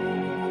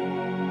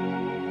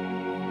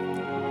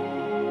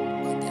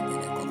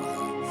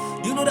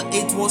 Do you know that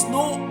it was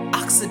no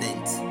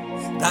accident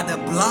that the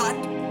blood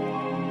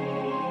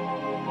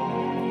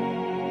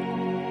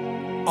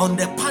on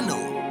the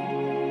panel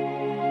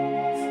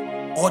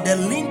or the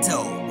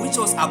lintel which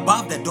was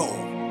above the door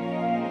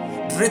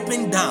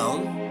dripping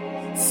down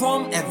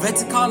formed a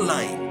vertical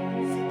line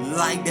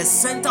like the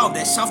center of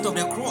the shaft of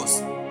the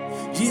cross?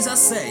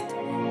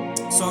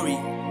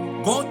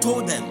 God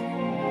told them,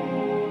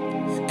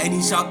 and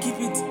he shall keep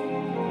it.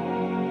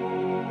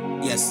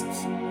 Yes,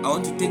 I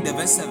want to take the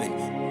verse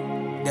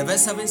 7. The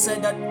verse 7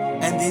 said that,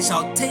 and they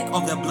shall take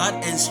of the blood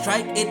and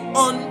strike it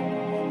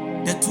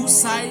on the two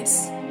side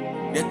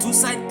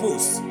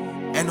posts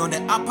and on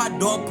the upper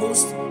door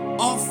post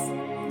of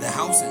the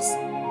houses.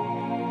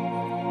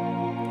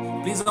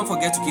 Please don't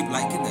forget to keep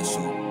liking the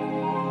show.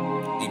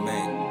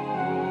 Amen.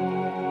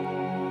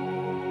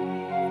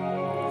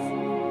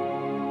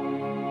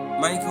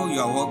 Michael, you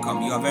are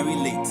welcome. You are very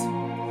late.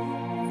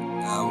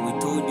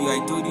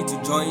 I told you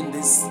to join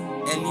this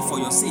early for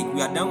your sake.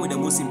 We are done with the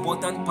most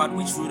important part,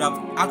 which would have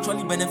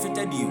actually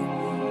benefited you.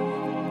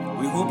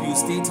 We hope you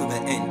stay to the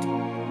end.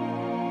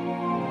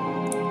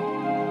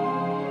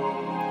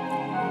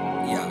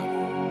 Yeah.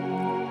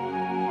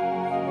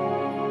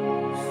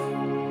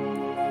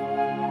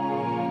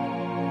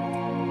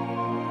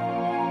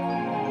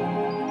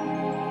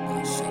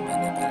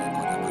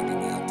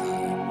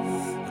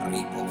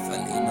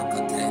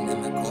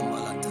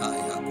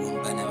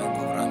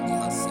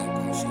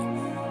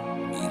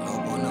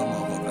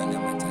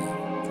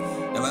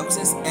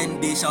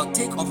 And they shall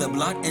take of the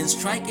blood and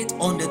strike it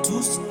on the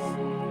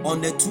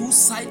two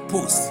side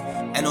posts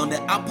and on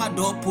the upper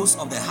door posts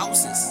of the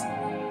houses.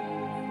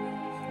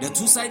 The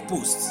two side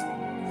posts.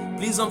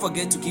 Please don't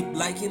forget to keep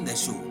liking the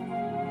show.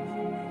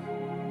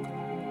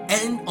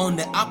 And on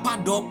the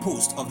upper door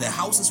post of the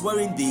houses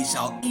wherein they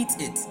shall eat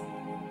it.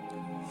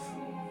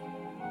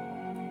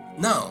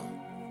 Now,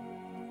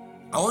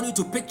 I want you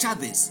to picture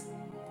this.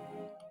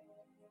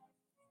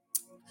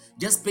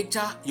 Just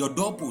picture your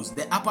doorpost,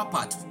 the upper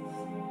part,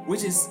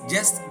 which is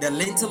just the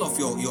lintel of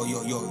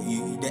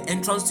the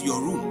entrance to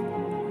your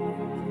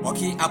room.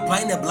 Okay,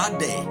 applying the blood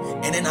there,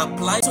 and then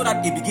applying so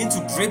that it begins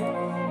to drip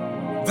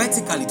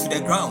vertically to the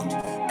ground,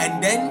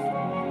 and then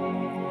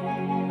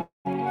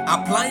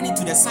applying it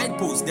to the side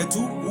posts, the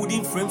two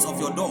wooden frames of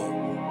your door,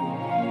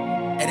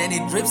 and then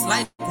it drips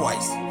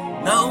likewise.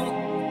 Now,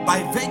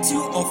 by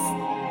virtue of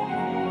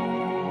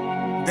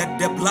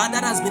the blood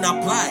that has been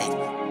applied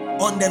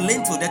on the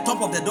lintel, the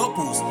top of the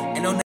doorpost,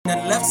 and on the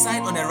left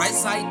side, on the right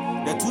side,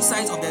 the two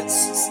sides of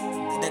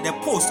the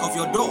post of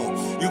your door,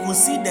 you could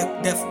see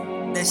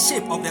the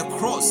shape of the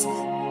cross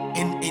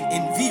in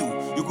view.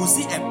 You could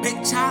see a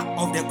picture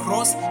of the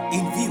cross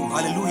in view.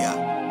 Hallelujah.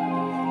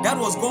 That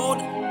was God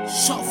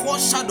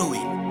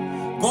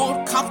foreshadowing,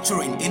 God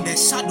capturing in the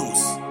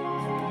shadows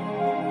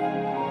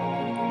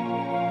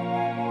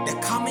the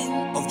coming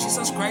of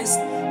Jesus Christ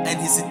and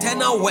his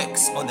eternal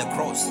works on the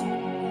cross.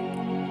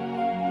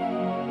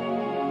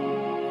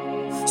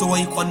 So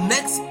when you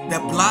connect the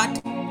blood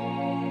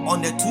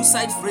on the two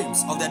side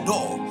frames of the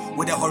door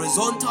with a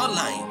horizontal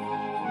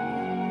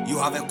line, you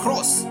have a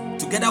cross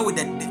together with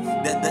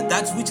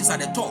that which is at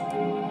the top,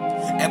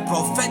 a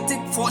prophetic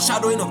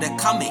foreshadowing of the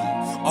coming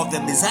of the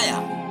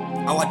Messiah,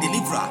 our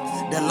deliverer,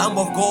 the Lamb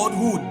of God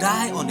who would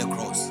die on the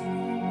cross.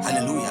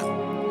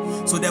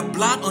 Hallelujah. So the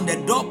blood on the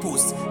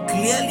doorpost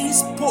clearly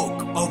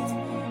spoke of,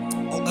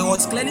 it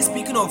was clearly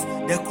speaking of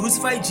the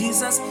crucified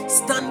Jesus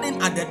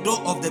standing at the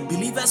door of the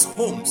believers'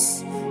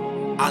 homes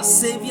as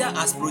Savior,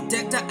 as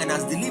Protector, and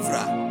as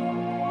Deliverer.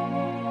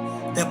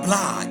 The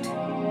blood,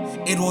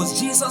 it was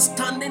Jesus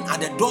standing at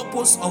the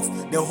doorposts of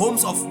the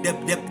homes of the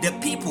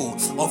people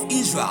of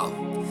Israel,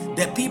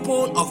 the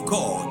people of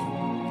God.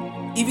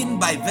 Even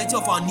by virtue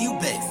of our new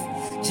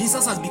birth,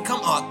 Jesus has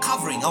become our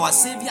covering, our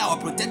Savior, our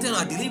Protector, and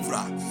our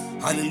Deliverer.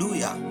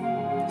 Hallelujah.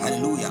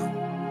 Hallelujah.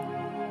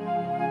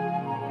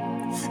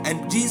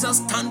 And Jesus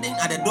standing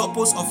at the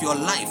doorpost of your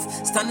life,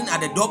 standing at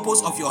the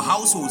doorpost of your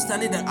household,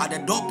 standing at the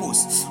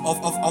doorpost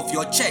of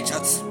your church,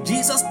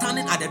 Jesus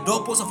standing at the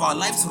doorpost of our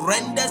lives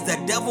renders the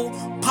devil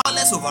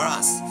powerless over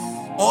us.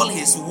 all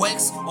his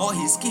works, all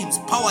his schemes,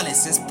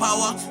 powerless. His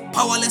power,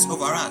 powerless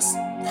over us.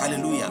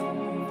 Hallelujah.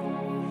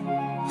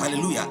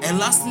 Hallelujah. And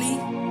lastly,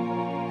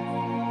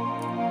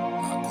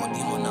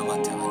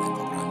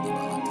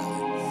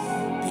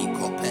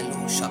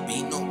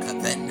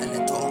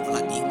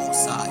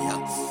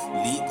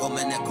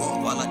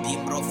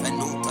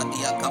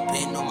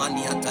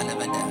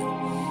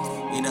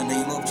 in the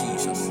name of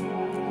Jesus.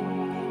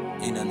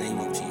 In the name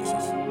of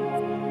Jesus.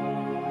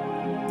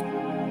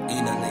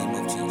 In the name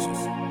of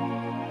Jesus.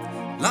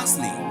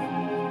 Lastly,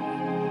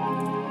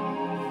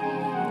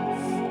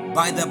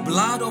 by the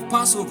blood of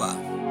Passover,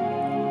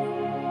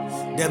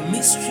 the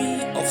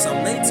mystery of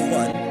Psalm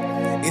 91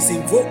 is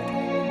invoked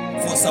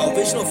for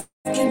salvation of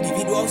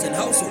individuals and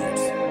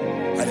households.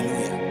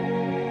 Hallelujah.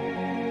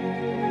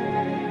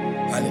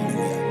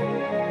 Hallelujah.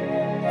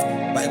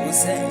 Bible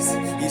says,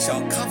 he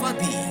shall cover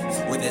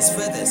thee with his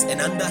feathers,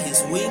 and under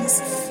his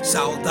wings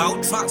shalt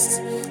thou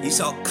trust. He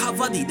shall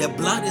cover thee. The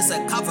blood is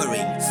a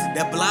covering.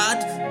 The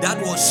blood that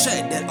was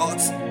shed, that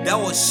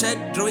was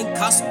shed during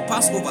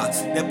Passover,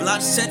 the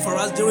blood shed for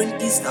us during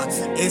Easter,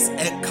 is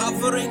a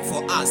covering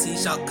for us. He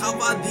shall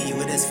cover thee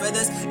with his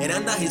feathers, and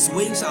under his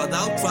wings shalt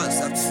thou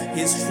trust.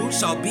 His truth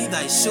shall be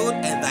thy shield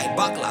and thy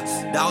buckler.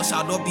 Thou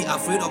shalt not be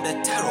afraid of the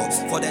terror,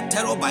 for the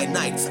terror by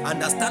night.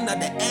 Understand that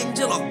the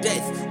angel of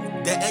death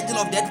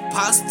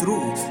passed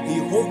through. He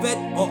hovered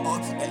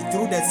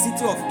through the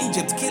city of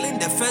Egypt, killing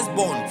the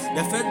firstborn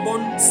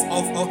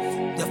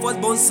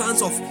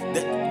sons of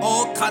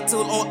all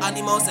cattle, all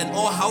animals, and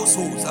all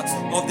households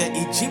of the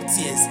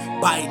Egyptians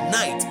by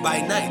night.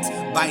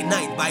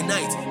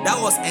 That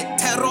was a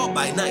terror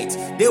by night.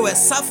 They were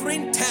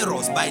suffering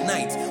terrors by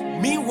night.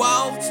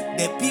 Meanwhile,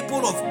 the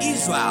people of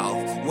Israel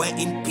were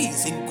in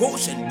peace in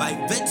Goshen by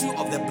virtue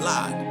of the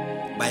blood.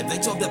 By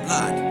virtue of the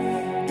blood,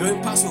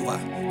 during Passover,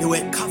 they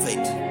were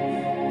covered.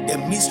 The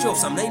mystery of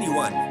Psalm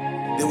 91,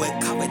 they were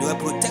covered, they were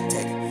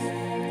protected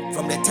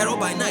from the terror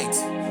by night,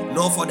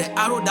 nor for the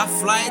arrow that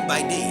flieth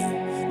by day,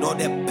 nor for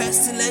the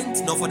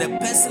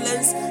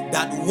pestilence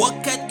that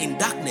walketh in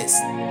darkness,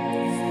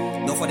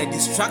 nor for the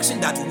destruction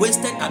that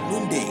wasted at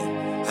noonday.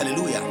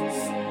 Hallelujah.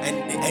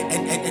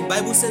 And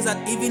Bible says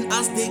that even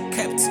as they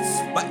kept,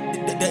 but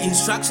the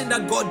instruction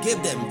that God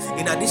gave them,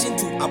 in addition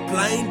to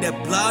applying the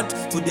blood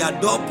to their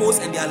doorposts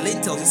and their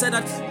lintels, he said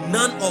that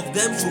none of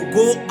them should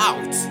go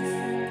out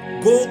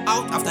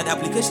after the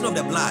application of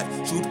the blood,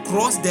 should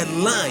cross the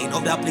line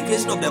of the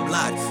application of the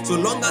blood. So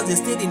long as they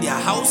stayed in their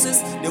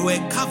houses, they were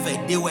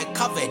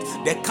covered.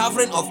 The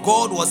covering of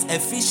God was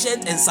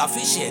efficient and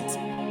sufficient.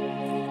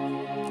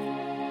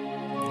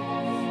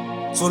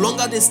 So long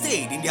as they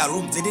stayed in their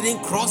rooms, they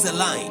didn't cross the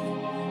line.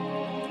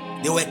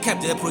 They were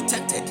kept, they were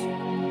protected.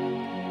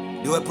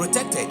 They were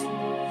protected.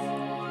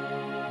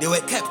 They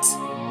were kept.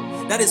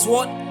 That is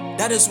why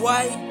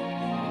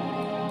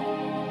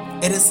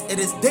it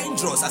is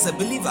dangerous as a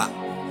believer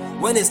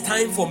when it's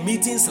time for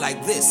meetings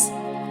like this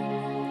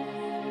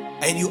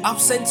and you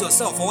absent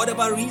yourself for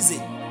whatever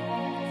reason.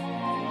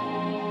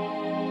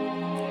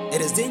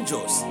 It is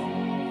dangerous.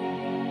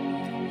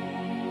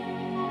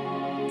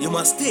 You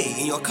must stay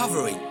in your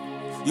covering.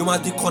 You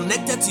must be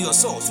connected to your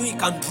soul so you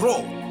can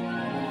draw.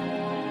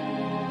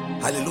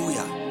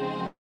 Hallelujah.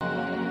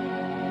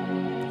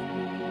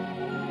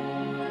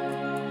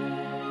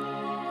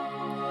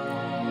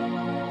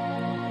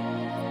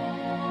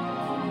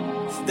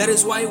 That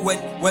is why when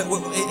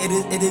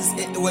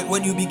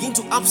you begin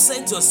to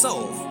absent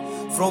yourself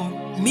from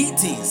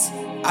meetings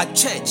at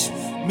church,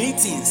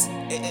 meetings,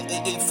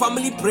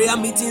 family prayer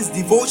meetings,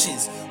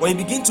 devotions, when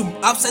you begin to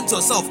absent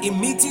yourself in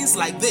meetings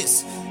like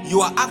this,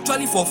 you are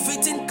actually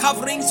forfeiting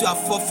coverings, you are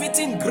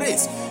forfeiting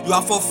grace, you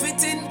are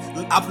forfeiting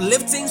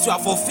upliftings, you are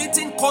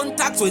forfeiting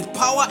contact with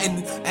power,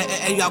 and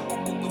you are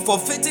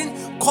forfeiting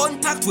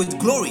contact with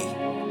glory.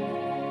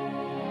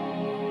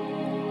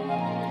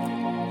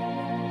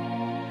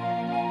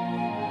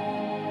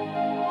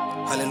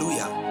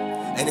 Hallelujah.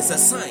 And it's a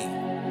sign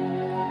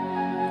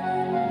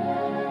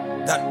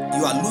that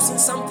you are losing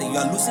something, you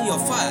are losing your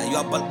fire, you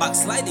are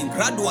backsliding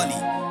gradually,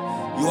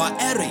 you are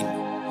erring,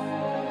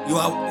 you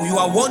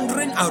are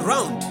wandering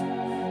around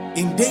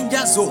in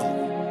danger zone.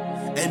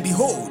 And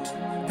behold,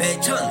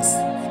 perchance,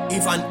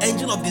 if an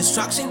angel of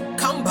destruction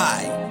come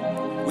by,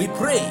 we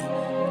pray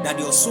that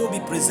your soul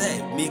be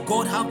preserved. May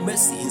God have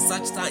mercy in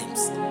such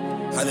times.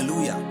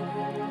 Hallelujah.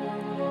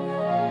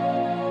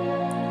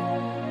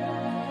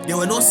 They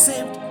were not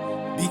saved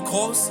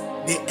because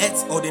they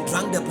ate or they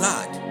drank the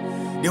blood.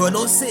 They were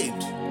not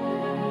saved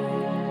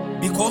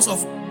because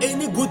of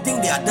any good thing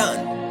they had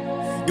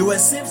done. They were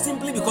saved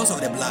simply because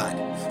of the blood.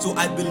 So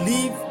I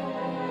believe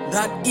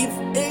that if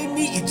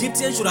any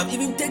Egyptian should have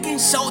even taken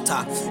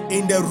shelter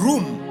in the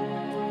room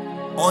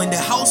or in the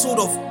household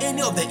of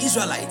any of the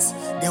Israelites,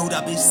 they would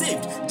have been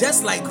saved.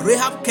 Just like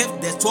Rahab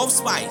kept the 12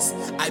 spies.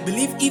 I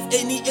believe if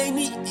any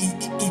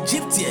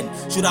Egyptian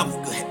should have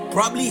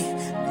probably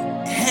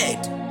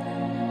heard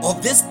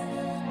of this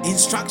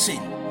instruction,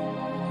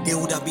 they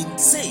would have been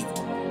saved.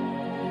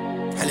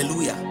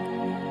 Hallelujah.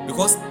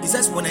 Because it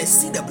says, when I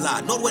see the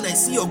blood, not when I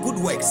see your good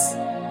works.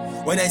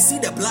 When I see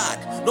the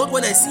blood, not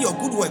when I see your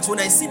good works. When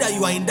I see that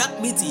you are in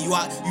that meeting,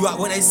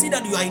 when I see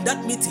that you are in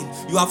that meeting,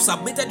 you have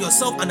submitted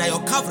yourself under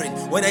your covering.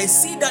 When I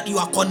see that you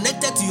are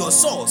connected to your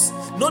source,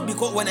 not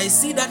because when I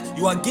see that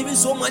you are giving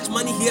so much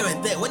money here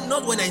and there,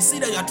 not when I see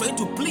that you are trying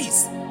to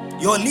please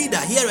your leader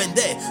here and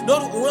there,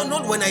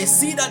 not when I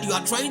see that you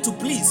are trying to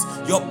please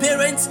your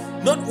parents,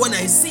 not when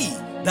I see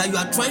that you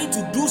are trying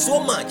to do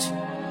so much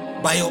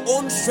by your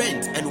own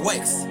strength and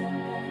works,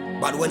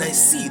 but when I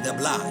see the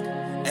blood.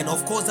 And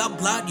of course, that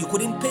blood you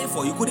couldn't pay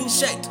for, you couldn't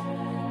shed.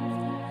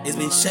 It's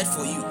been shed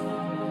for you.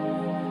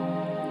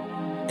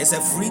 It's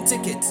a free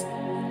ticket.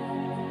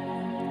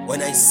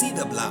 When I see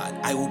the blood,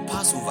 I will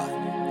pass over.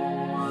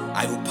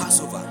 I will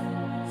pass over.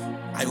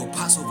 I will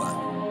pass over.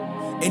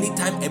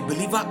 Anytime a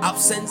believer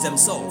absents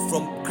themselves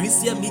from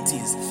Christian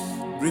meetings,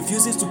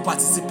 refuses to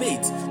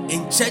participate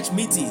in church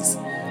meetings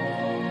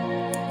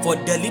for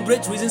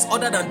deliberate reasons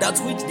other than that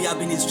which they have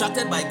been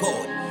instructed by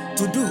God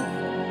to do,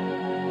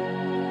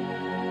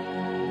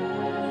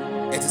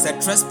 it is a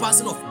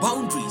trespassing of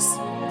boundaries.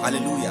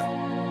 Hallelujah.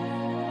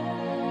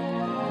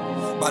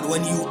 But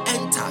when you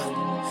enter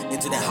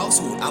into the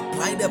household,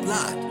 apply the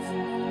blood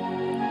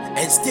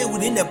and stay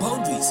within the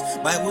boundaries.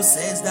 Bible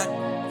says that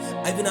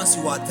even as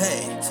you are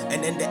there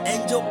and then the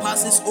angel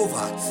passes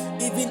over,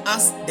 even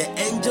as the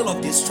angel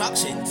of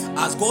destruction,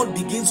 as God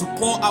begins to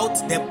pour out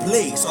the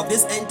plagues of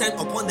this end time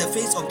upon the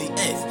face of the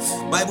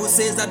earth, Bible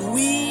says that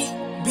we,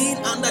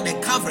 being under the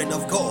covering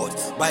of God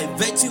by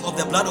virtue of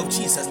the blood of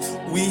Jesus,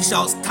 we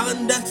shall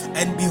stand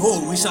and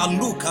behold, we shall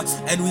look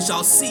and we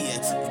shall see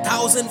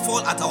 1,000 fall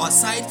at our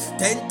side,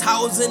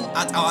 10,000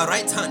 at our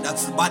right hand,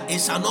 but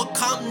it shall not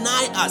come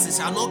nigh us. It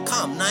shall not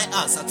come nigh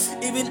us.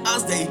 Even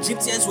as the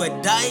Egyptians were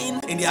dying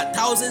in their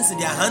thousands, in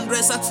their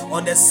hundreds,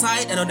 on the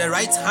side and on the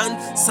right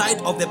hand side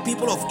of the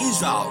people of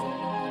Israel,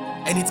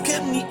 and it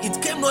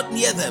came not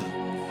near them.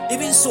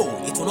 Even so,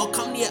 it will not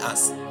come near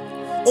us.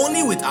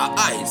 Only with our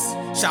eyes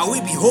shall we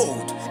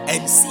behold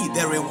and see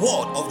the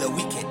reward of the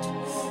wicked.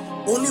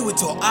 Only with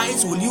your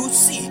eyes will you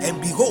see and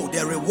behold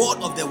the reward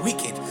of the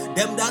wicked.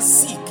 Them that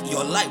seek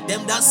your life,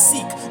 them that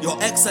seek your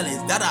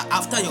excellence, that are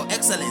after your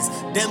excellence,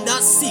 them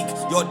that seek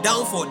your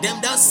downfall, them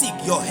that seek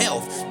your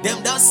health,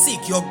 them that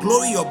seek your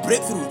glory, your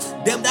breakthrough,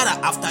 them that are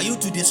after you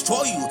to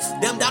destroy you,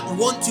 them that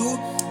want you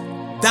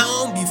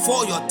down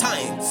before your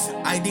time.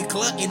 I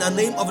declare in the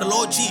name of the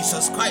Lord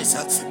Jesus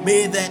Christ,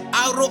 may the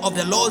arrow of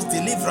the Lord's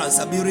deliverance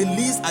be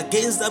released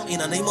against them in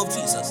the name of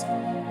Jesus.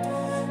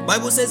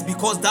 Bible says,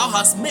 because thou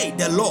hast made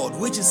the Lord,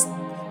 which is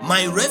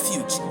my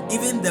refuge,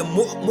 even the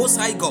most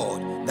high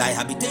God, thy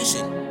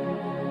habitation.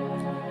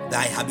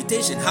 Thy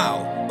habitation,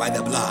 how? By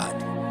the blood.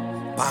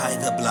 By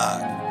the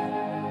blood.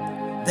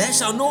 There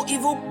shall no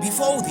evil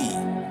befall thee,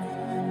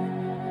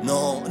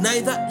 no,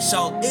 neither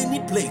shall any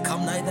plague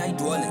come nigh thy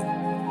dwelling.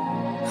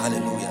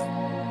 Hallelujah.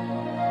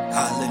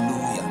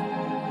 Hallelujah.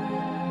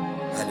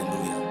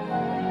 Hallelujah.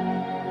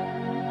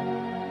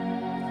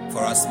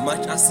 For as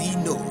much as ye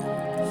know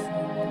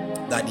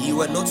that ye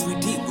were not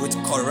redeemed with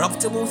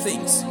corruptible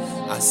things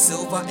as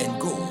silver and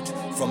gold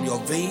from your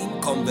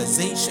vain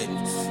conversation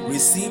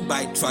received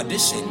by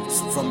tradition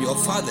from your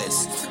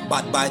fathers,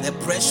 but by the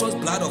precious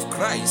blood of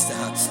Christ,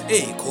 as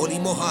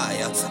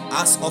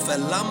of a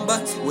lamb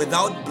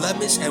without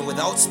blemish and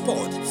without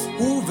spot,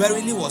 who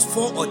verily was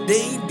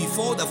foreordained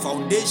before the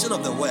foundation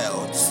of the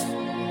world,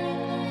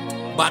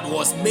 but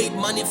was made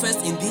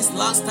manifest in these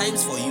last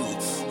times for you,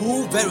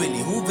 who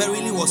verily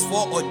was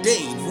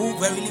foreordained, who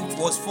verily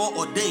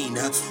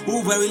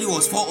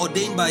was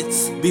foreordained by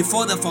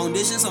before the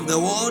foundations of the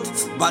world,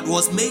 but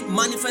was made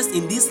manifest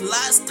in these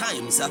last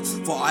times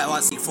for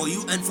our sake, for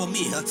you and for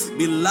me.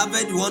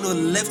 Beloved, you want to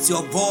lift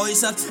your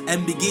voice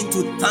and begin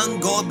to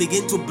thank God,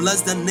 begin to bless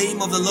the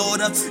name of the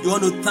Lord. You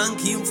want to thank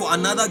Him for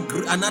another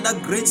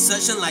great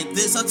session like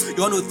this.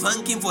 You want to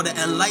thank Him for the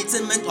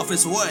enlightenment of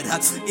His word,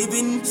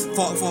 even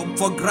for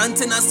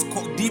granting us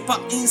deeper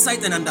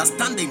insight and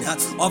understanding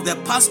of the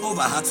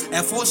Passover,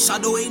 a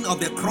foreshadowing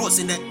of the cross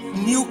in the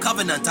new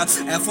covenant,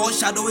 a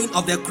foreshadowing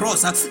of the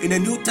cross in the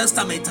New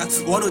Testament.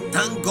 We want to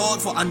thank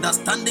God for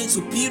understanding,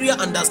 superior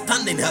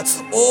understanding,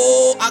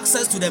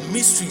 access to the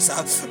mysteries,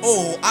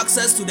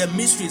 access to the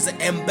mysteries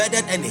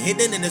embedded and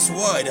hidden in His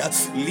word.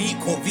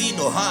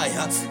 Likovino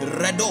haya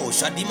redo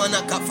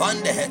shadimana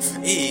kafande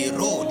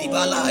ro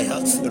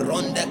dibalaya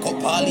ronde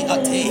kopali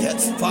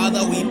ate.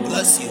 Father, we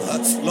bless you,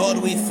 Lord.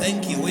 We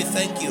thank you, Lord.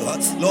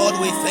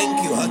 We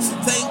thank you.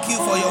 Thank you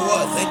for your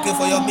word, thank you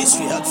for your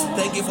mystery,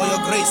 thank you for your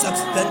grace,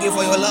 thank you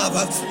for your love,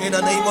 in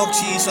the name of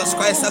Jesus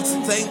Christ.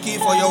 Thank you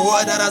for your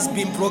word that has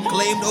been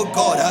proclaimed, oh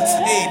God,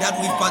 that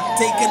we've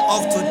partaken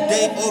of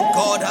today, oh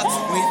God.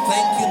 We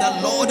thank you that,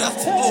 Lord,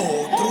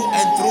 through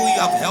and through you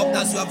have helped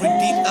us, you have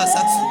redeemed us.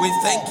 We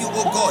thank you,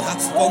 oh God,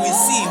 for we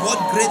see what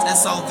great a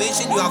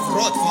salvation you have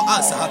wrought for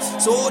us,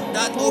 so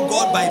that, oh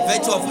God, by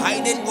virtue of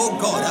hiding, oh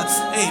God,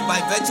 by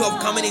virtue of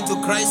coming into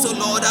Christ, oh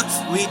Lord,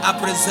 we are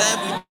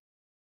preserved.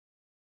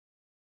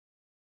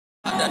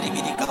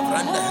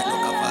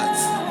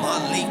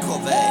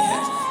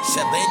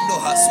 Shabendo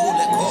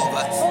hasule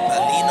kova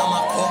balina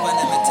makova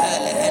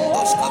nemetele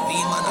hendos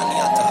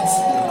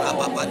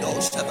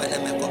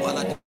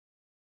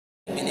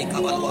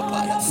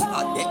Minikabaluapaya,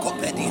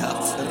 Adecopedia,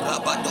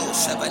 Rabado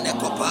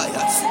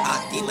Shevenecopaya,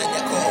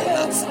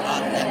 Adimenecola,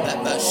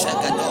 Adebebe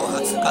Shegadoha.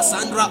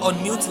 Cassandra,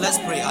 unmute, let's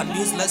pray,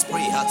 unmute, let's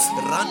pray.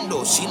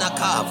 Rando,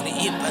 Shinakavli,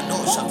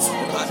 Impenosha,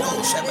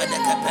 Rado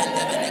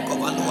Shevenekepende,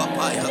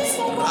 Menecobaluapaya,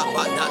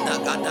 Rabadada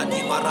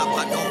Gadadima,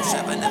 Rabado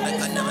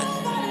Shevenemecanemen.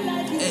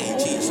 Hey,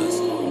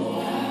 Jesus.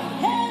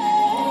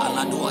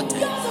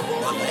 Aladuate,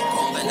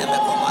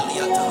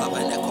 Malecomenemekomaliata,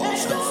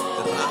 Habenecosha,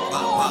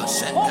 Rababa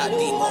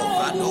Shekadimo,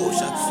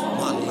 Radosha,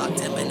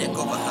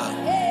 Malatemenekovaha.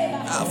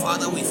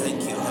 Father, we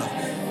thank you.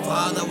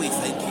 Father, we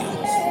thank you.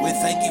 We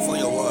thank you for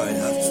your word.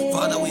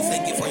 Father, we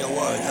thank you for your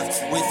word.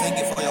 We thank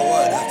you for your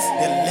word.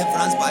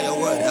 Deliverance by your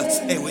word.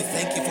 Hey, we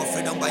thank you for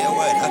freedom by your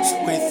word.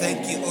 We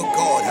thank you, oh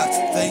God.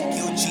 Thank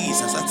you,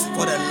 Jesus,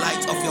 for the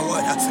light of your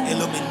word.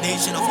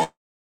 Illumination of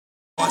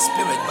our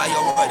spirit by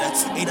your word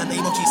in the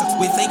name of Jesus.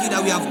 We thank you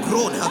that we have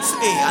grown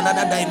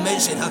another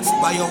dimension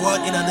by your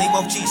word in the name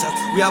of Jesus.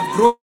 We have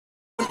grown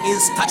in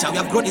stature. We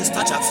have grown in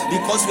stature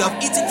because we have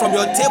eaten from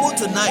your table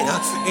tonight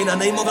in the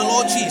name of the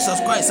Lord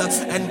Jesus Christ.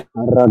 And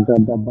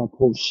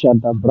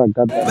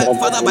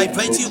Father, by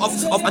virtue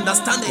of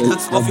understanding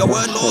of your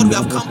word, Lord, we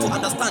have come to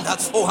understand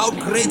how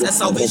great a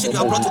salvation you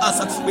have brought to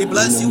us. We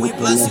bless you, we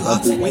bless you,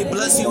 we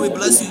bless you, we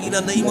bless you in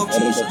the name of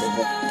Jesus.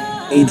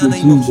 In Thank the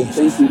you, name of Jesus.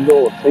 Thank Jesus. you,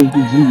 Lord. Thank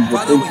you, Jesus.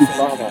 Father, Thank we you, thank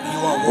you. Father. You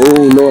are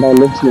Oh, worthy. Lord, I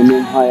lift your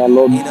name higher,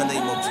 Lord. In the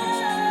name of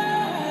Jesus.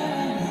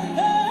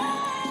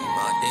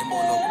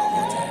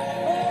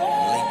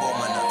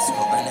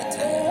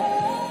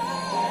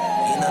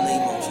 In the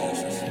name of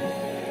Jesus.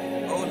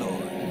 Oh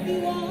Lord.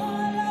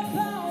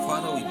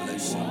 Father, we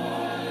bless you.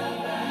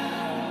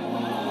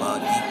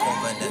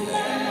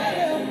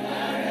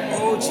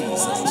 Oh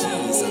Jesus,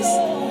 Jesus,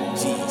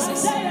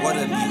 Jesus. What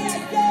a beauty.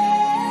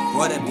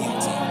 What a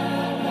beauty.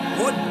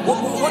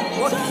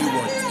 What do you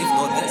want if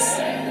not this?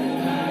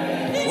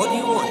 What do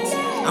you want?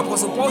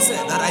 Apostle Paul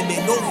said that I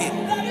may know him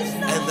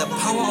and the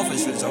power of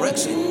his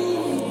resurrection,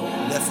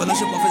 the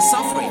fellowship of his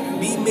suffering,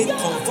 being made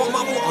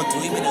conformable unto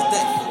him in his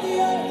death.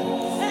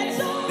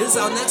 This is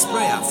our next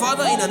prayer.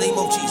 Father, in the name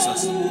of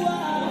Jesus,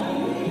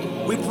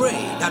 we pray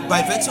that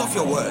by virtue of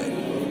your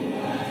word,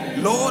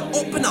 Lord,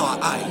 open our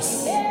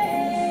eyes,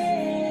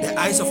 the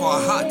eyes of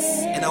our hearts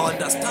and our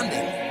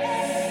understanding.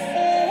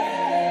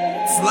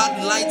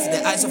 Floodlight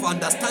the eyes of our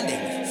understanding.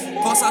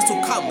 Cause us to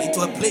come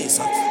into a place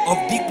of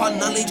deeper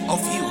knowledge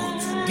of you.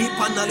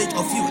 Deeper knowledge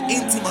of you,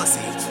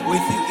 intimacy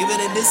with you, even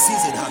in this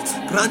season.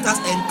 Grant us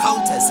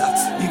encounters,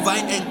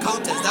 divine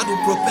encounters that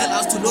will propel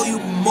us to know you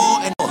more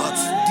and more,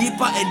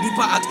 deeper and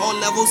deeper at all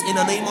levels in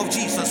the name of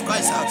Jesus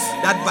Christ.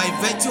 That by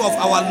virtue of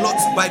our Lord,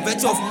 by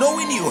virtue of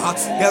knowing you,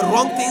 the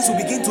wrong things will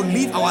begin to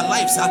leave our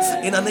lives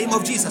in the name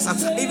of Jesus.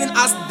 Even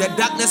as the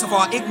darkness of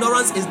our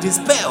ignorance is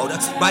dispelled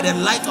by the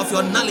light of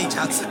your knowledge,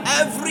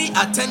 every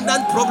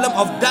attendant problem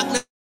of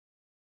darkness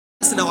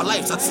in our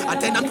lives,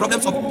 attendant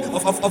problems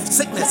of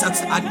sickness,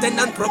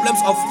 attendant problems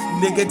of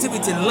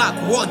negativity, lack,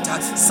 want,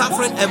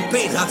 suffering and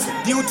pain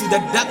due to the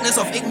darkness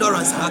of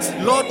ignorance.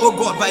 Lord, oh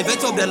God, by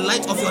virtue of the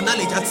light of your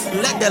knowledge,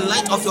 let the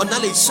light of your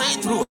knowledge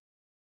shine through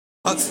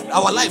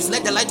our lives.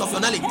 Let the light of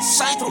your knowledge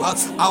shine through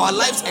our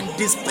lives and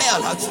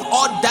dispel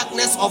all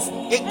darkness of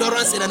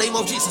ignorance in the name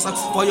of Jesus.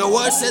 For your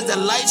word says the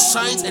light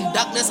shines in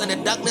darkness and the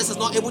darkness is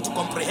not able to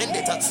comprehend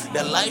it.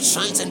 The light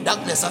shines in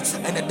darkness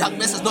and the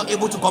darkness is not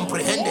able to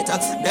comprehend it.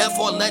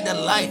 Therefore, let the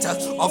light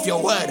of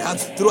your word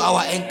through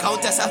our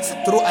encounters,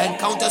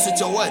 with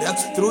your word,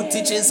 through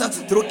teachings,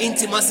 through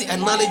intimacy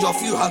and knowledge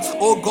of you,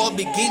 oh God,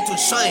 begin to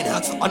shine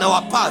on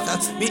our path.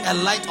 Be a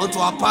light unto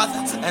our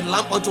path and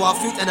lamp unto our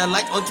feet and a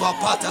light unto our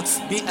path.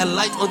 Be a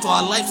light unto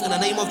our lives in the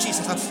name of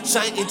Jesus.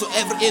 Shine into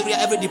every area,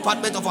 every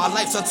department of our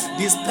lives.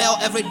 Dispel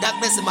every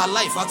darkness in my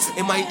life,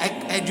 in my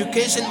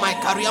education, my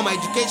career, my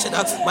education,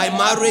 my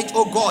marriage,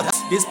 oh God.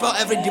 Dispel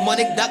every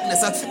demonic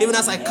darkness, even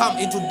as I come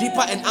into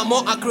deeper and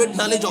more accurate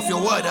knowledge of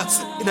your word.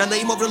 In the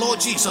name of the Lord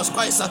Jesus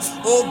Christ,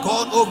 oh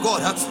God,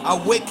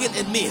 awaken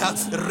in me,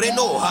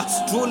 renew,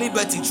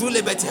 true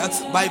liberty,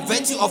 by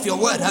virtue of your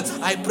word.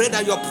 I pray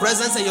that your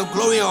presence and your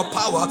glory and your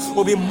power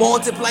will be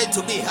multiplied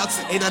to me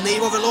in the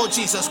name of the Lord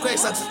Jesus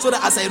Christ, so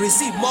that as I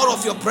receive more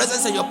of your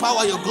presence and your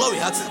power, your glory,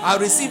 I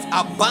receive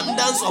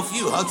abundance of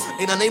you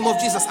in the name of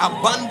Jesus,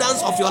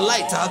 abundance of your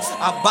light,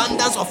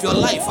 abundance of your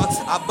life,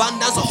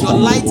 abundance of your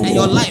light and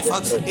your life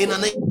in the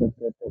name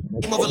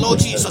of the Lord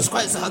Jesus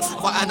Christ.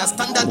 For I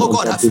understand that, oh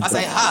God, as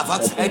I have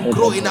and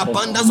grow in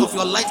abundance of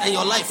your light and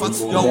your life.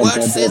 Your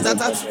word says that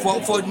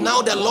for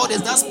now the Lord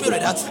is that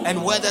spirit,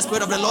 and where the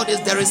spirit of the Lord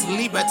is, there is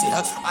liberty.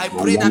 I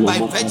pray that by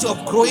virtue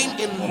of growing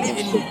in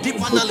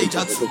deeper knowledge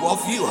of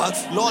you,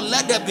 Lord,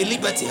 let there be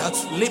liberty.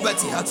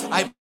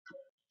 I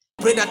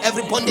pray that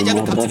every bondage,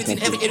 every captivity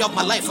in every area of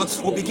my life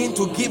will begin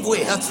to give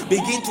way,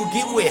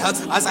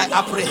 as I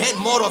apprehend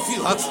more of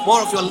you,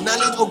 more of your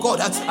knowledge, oh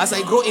God, as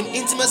I grow in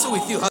intimacy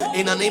with you,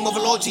 in the name of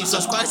the Lord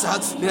Jesus Christ,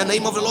 in the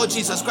name of the Lord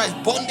Jesus Christ.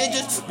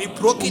 Bondages be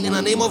broken in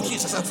the name of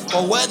Jesus.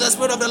 For where the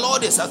Spirit of the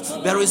Lord is,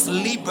 there is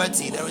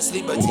liberty, there is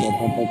liberty.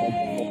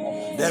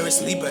 There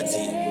is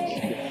liberty.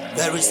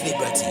 There is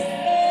liberty.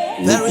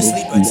 There is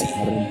liberty.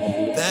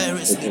 There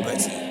is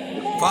liberty.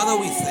 Father,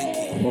 we thank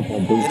you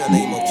in the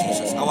name of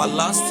Jesus. Our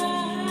last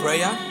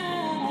prayer,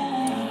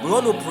 we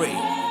want to pray.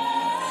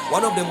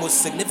 One of the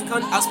most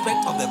significant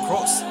aspects of the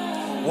cross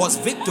was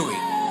victory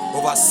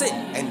over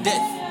sin and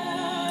death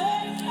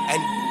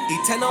and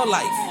eternal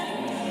life.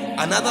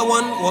 Another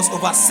one was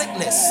over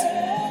sickness.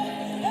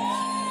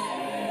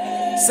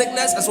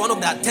 Sickness is one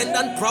of the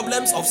attendant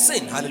problems of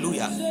sin.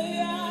 Hallelujah.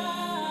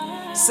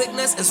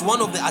 Sickness is one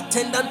of the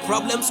attendant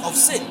problems of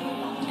sin.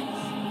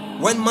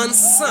 When man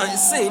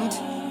sinned,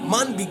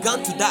 man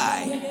began to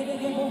die.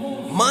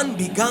 Man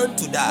began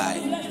to die.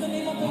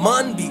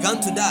 Man began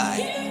to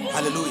die.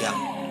 Hallelujah.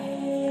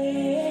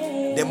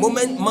 The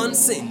moment man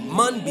sinned,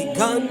 man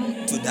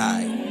began to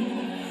die.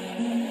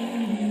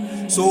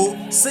 So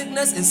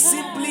sickness is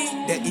simply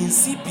the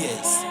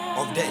incipience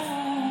of death.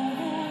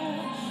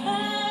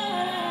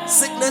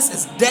 Sickness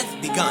is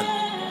death began.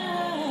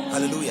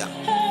 Hallelujah.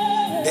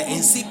 The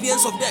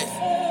incipience of death.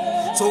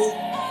 So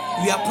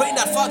we are praying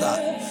that, Father,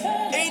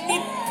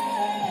 any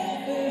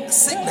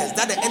sickness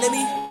that the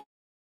enemy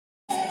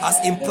has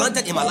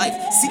implanted in my life,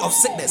 seed of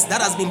sickness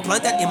that has been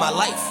planted in my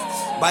life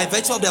by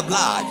virtue of the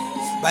blood,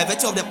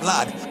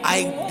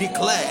 I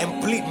declare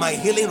and plead my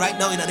healing right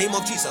now in the name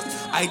of Jesus.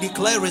 I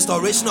declare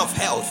restoration of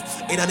health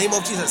in the name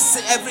of Jesus.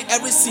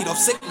 Every seed of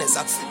sickness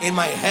in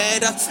my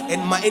head,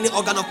 in any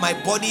organ of my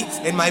body,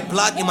 in my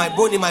blood, in my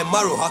bone, in my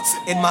marrow,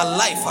 in my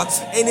life,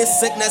 any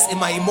sickness in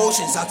my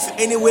emotions,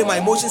 any way my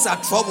emotions are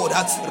troubled,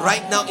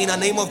 right now in the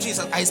name of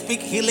Jesus, I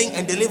speak healing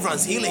and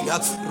deliverance. Healing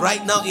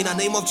right now in the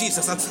name of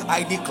Jesus.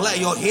 I declare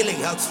your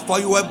healing, for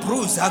you were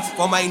bruised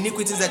for my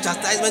iniquities. The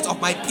chastisement of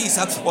my peace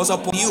was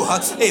upon you.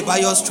 Hey, by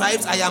your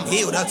stripes I am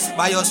healed.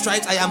 By your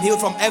stripes I am healed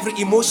from every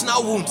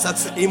emotional wounds,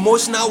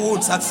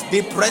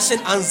 depression,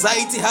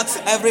 anxiety,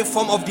 every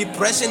form of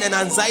depression and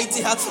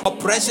anxiety,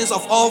 oppressions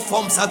of all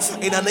forms,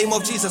 in the name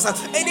of Jesus.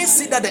 Any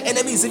seed that the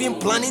enemy is even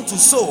planning to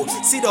sow,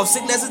 seed of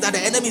sicknesses that the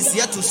enemy is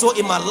yet to sow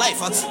in my life,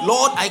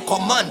 Lord, I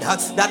command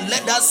that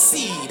let that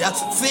seed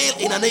fail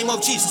in the name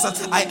of Jesus.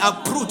 I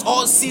uproot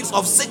all seeds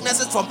of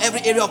sicknesses from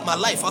every area of my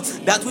life,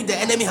 that which the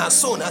enemy has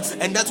sown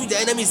and that which the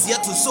enemy is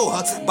yet to sow,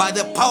 by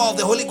the power of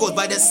the Holy Ghost,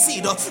 by the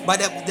seed, by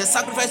the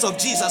sacrifice of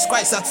Jesus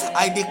Christ.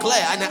 I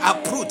declare and I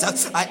uproot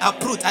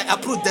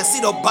the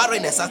seed of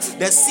barrenness,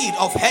 the seed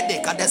of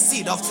headache, the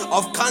seed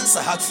of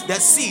cancer, the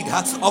seed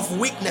of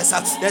weakness,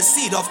 the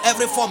seed of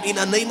every form, in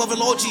the name of the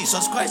Lord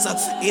Jesus Christ.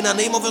 In the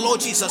name of the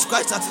Lord Jesus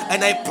Christ.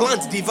 And I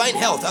plant divine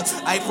health.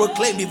 I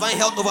proclaim divine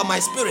health over my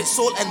spirit,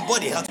 soul and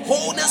body.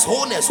 Wholeness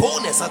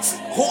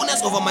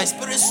over my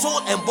spirit,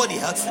 soul and body,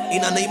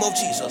 in the name of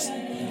Jesus.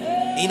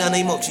 In the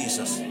name of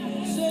Jesus.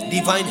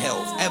 Divine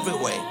health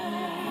everywhere,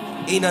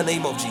 in the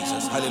name of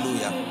Jesus.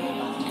 Hallelujah.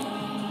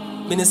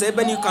 Minister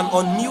Eben, you can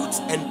unmute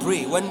and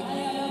pray when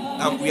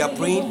we are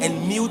praying,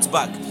 and mute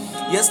back.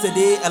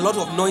 Yesterday a lot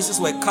of noises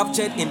were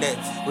captured in the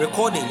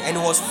recording, and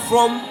it was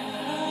from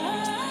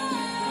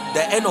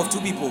the end of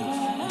two people,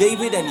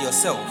 David and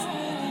yourself.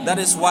 That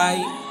is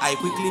why I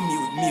quickly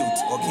mute.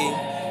 Okay,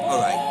 all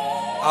right.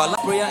 Our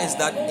last prayer is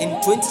that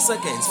in 20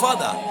 seconds,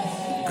 Father,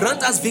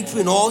 grant us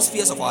victory in all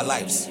spheres of our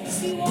lives.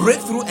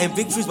 Breakthrough and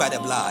victories by the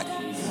blood.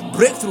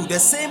 Breakthrough, the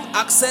same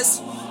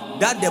access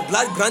that the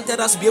blood granted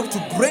us to be able to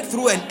break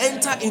through and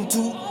enter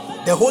into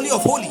the Holy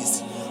of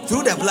Holies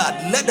through the blood.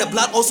 Let the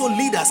blood also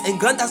lead us and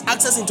grant us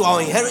access into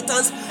our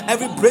inheritance,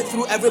 every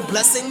breakthrough, every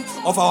blessing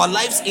of our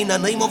lives, in the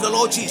name of the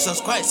Lord Jesus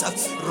Christ.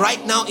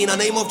 Right now, in the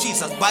name of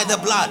Jesus, by the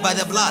blood,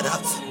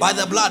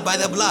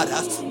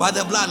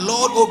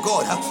 Lord, oh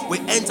God, we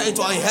enter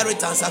into our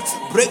inheritance,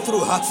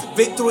 breakthrough,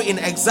 victory in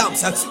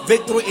exams,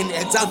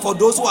 for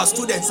those who are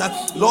students,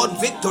 Lord,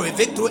 victory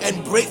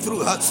and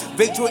breakthrough,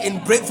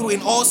 breakthrough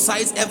in all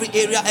sides, every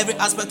area, every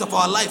aspect of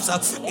our lives,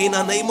 in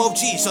the name of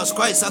Jesus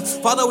Christ.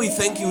 Father, we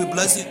thank you, we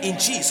bless you in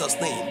Jesus'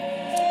 name.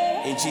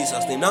 In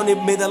Jesus' name. Now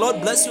may the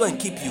Lord bless you and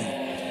keep you.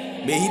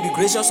 May he be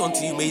gracious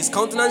unto you. May his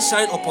countenance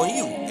shine upon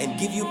you and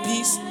give you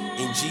peace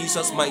in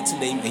Jesus' mighty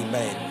name.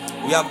 Amen.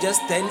 We have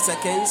just 10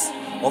 seconds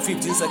or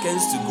 15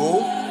 seconds to go.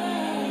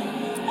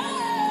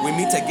 We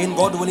meet again,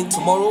 God willing,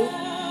 tomorrow,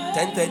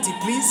 10:30.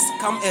 Please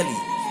come early.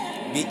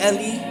 Be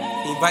early.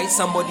 Invite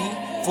somebody.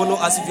 Follow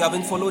us if you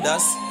haven't followed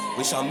us.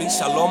 We shall meet.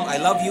 Shalom. I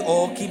love you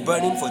all. Keep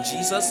burning for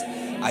Jesus.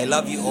 I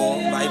love you all.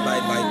 Bye.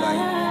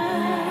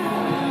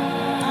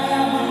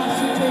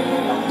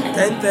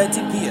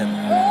 10:30 p.m.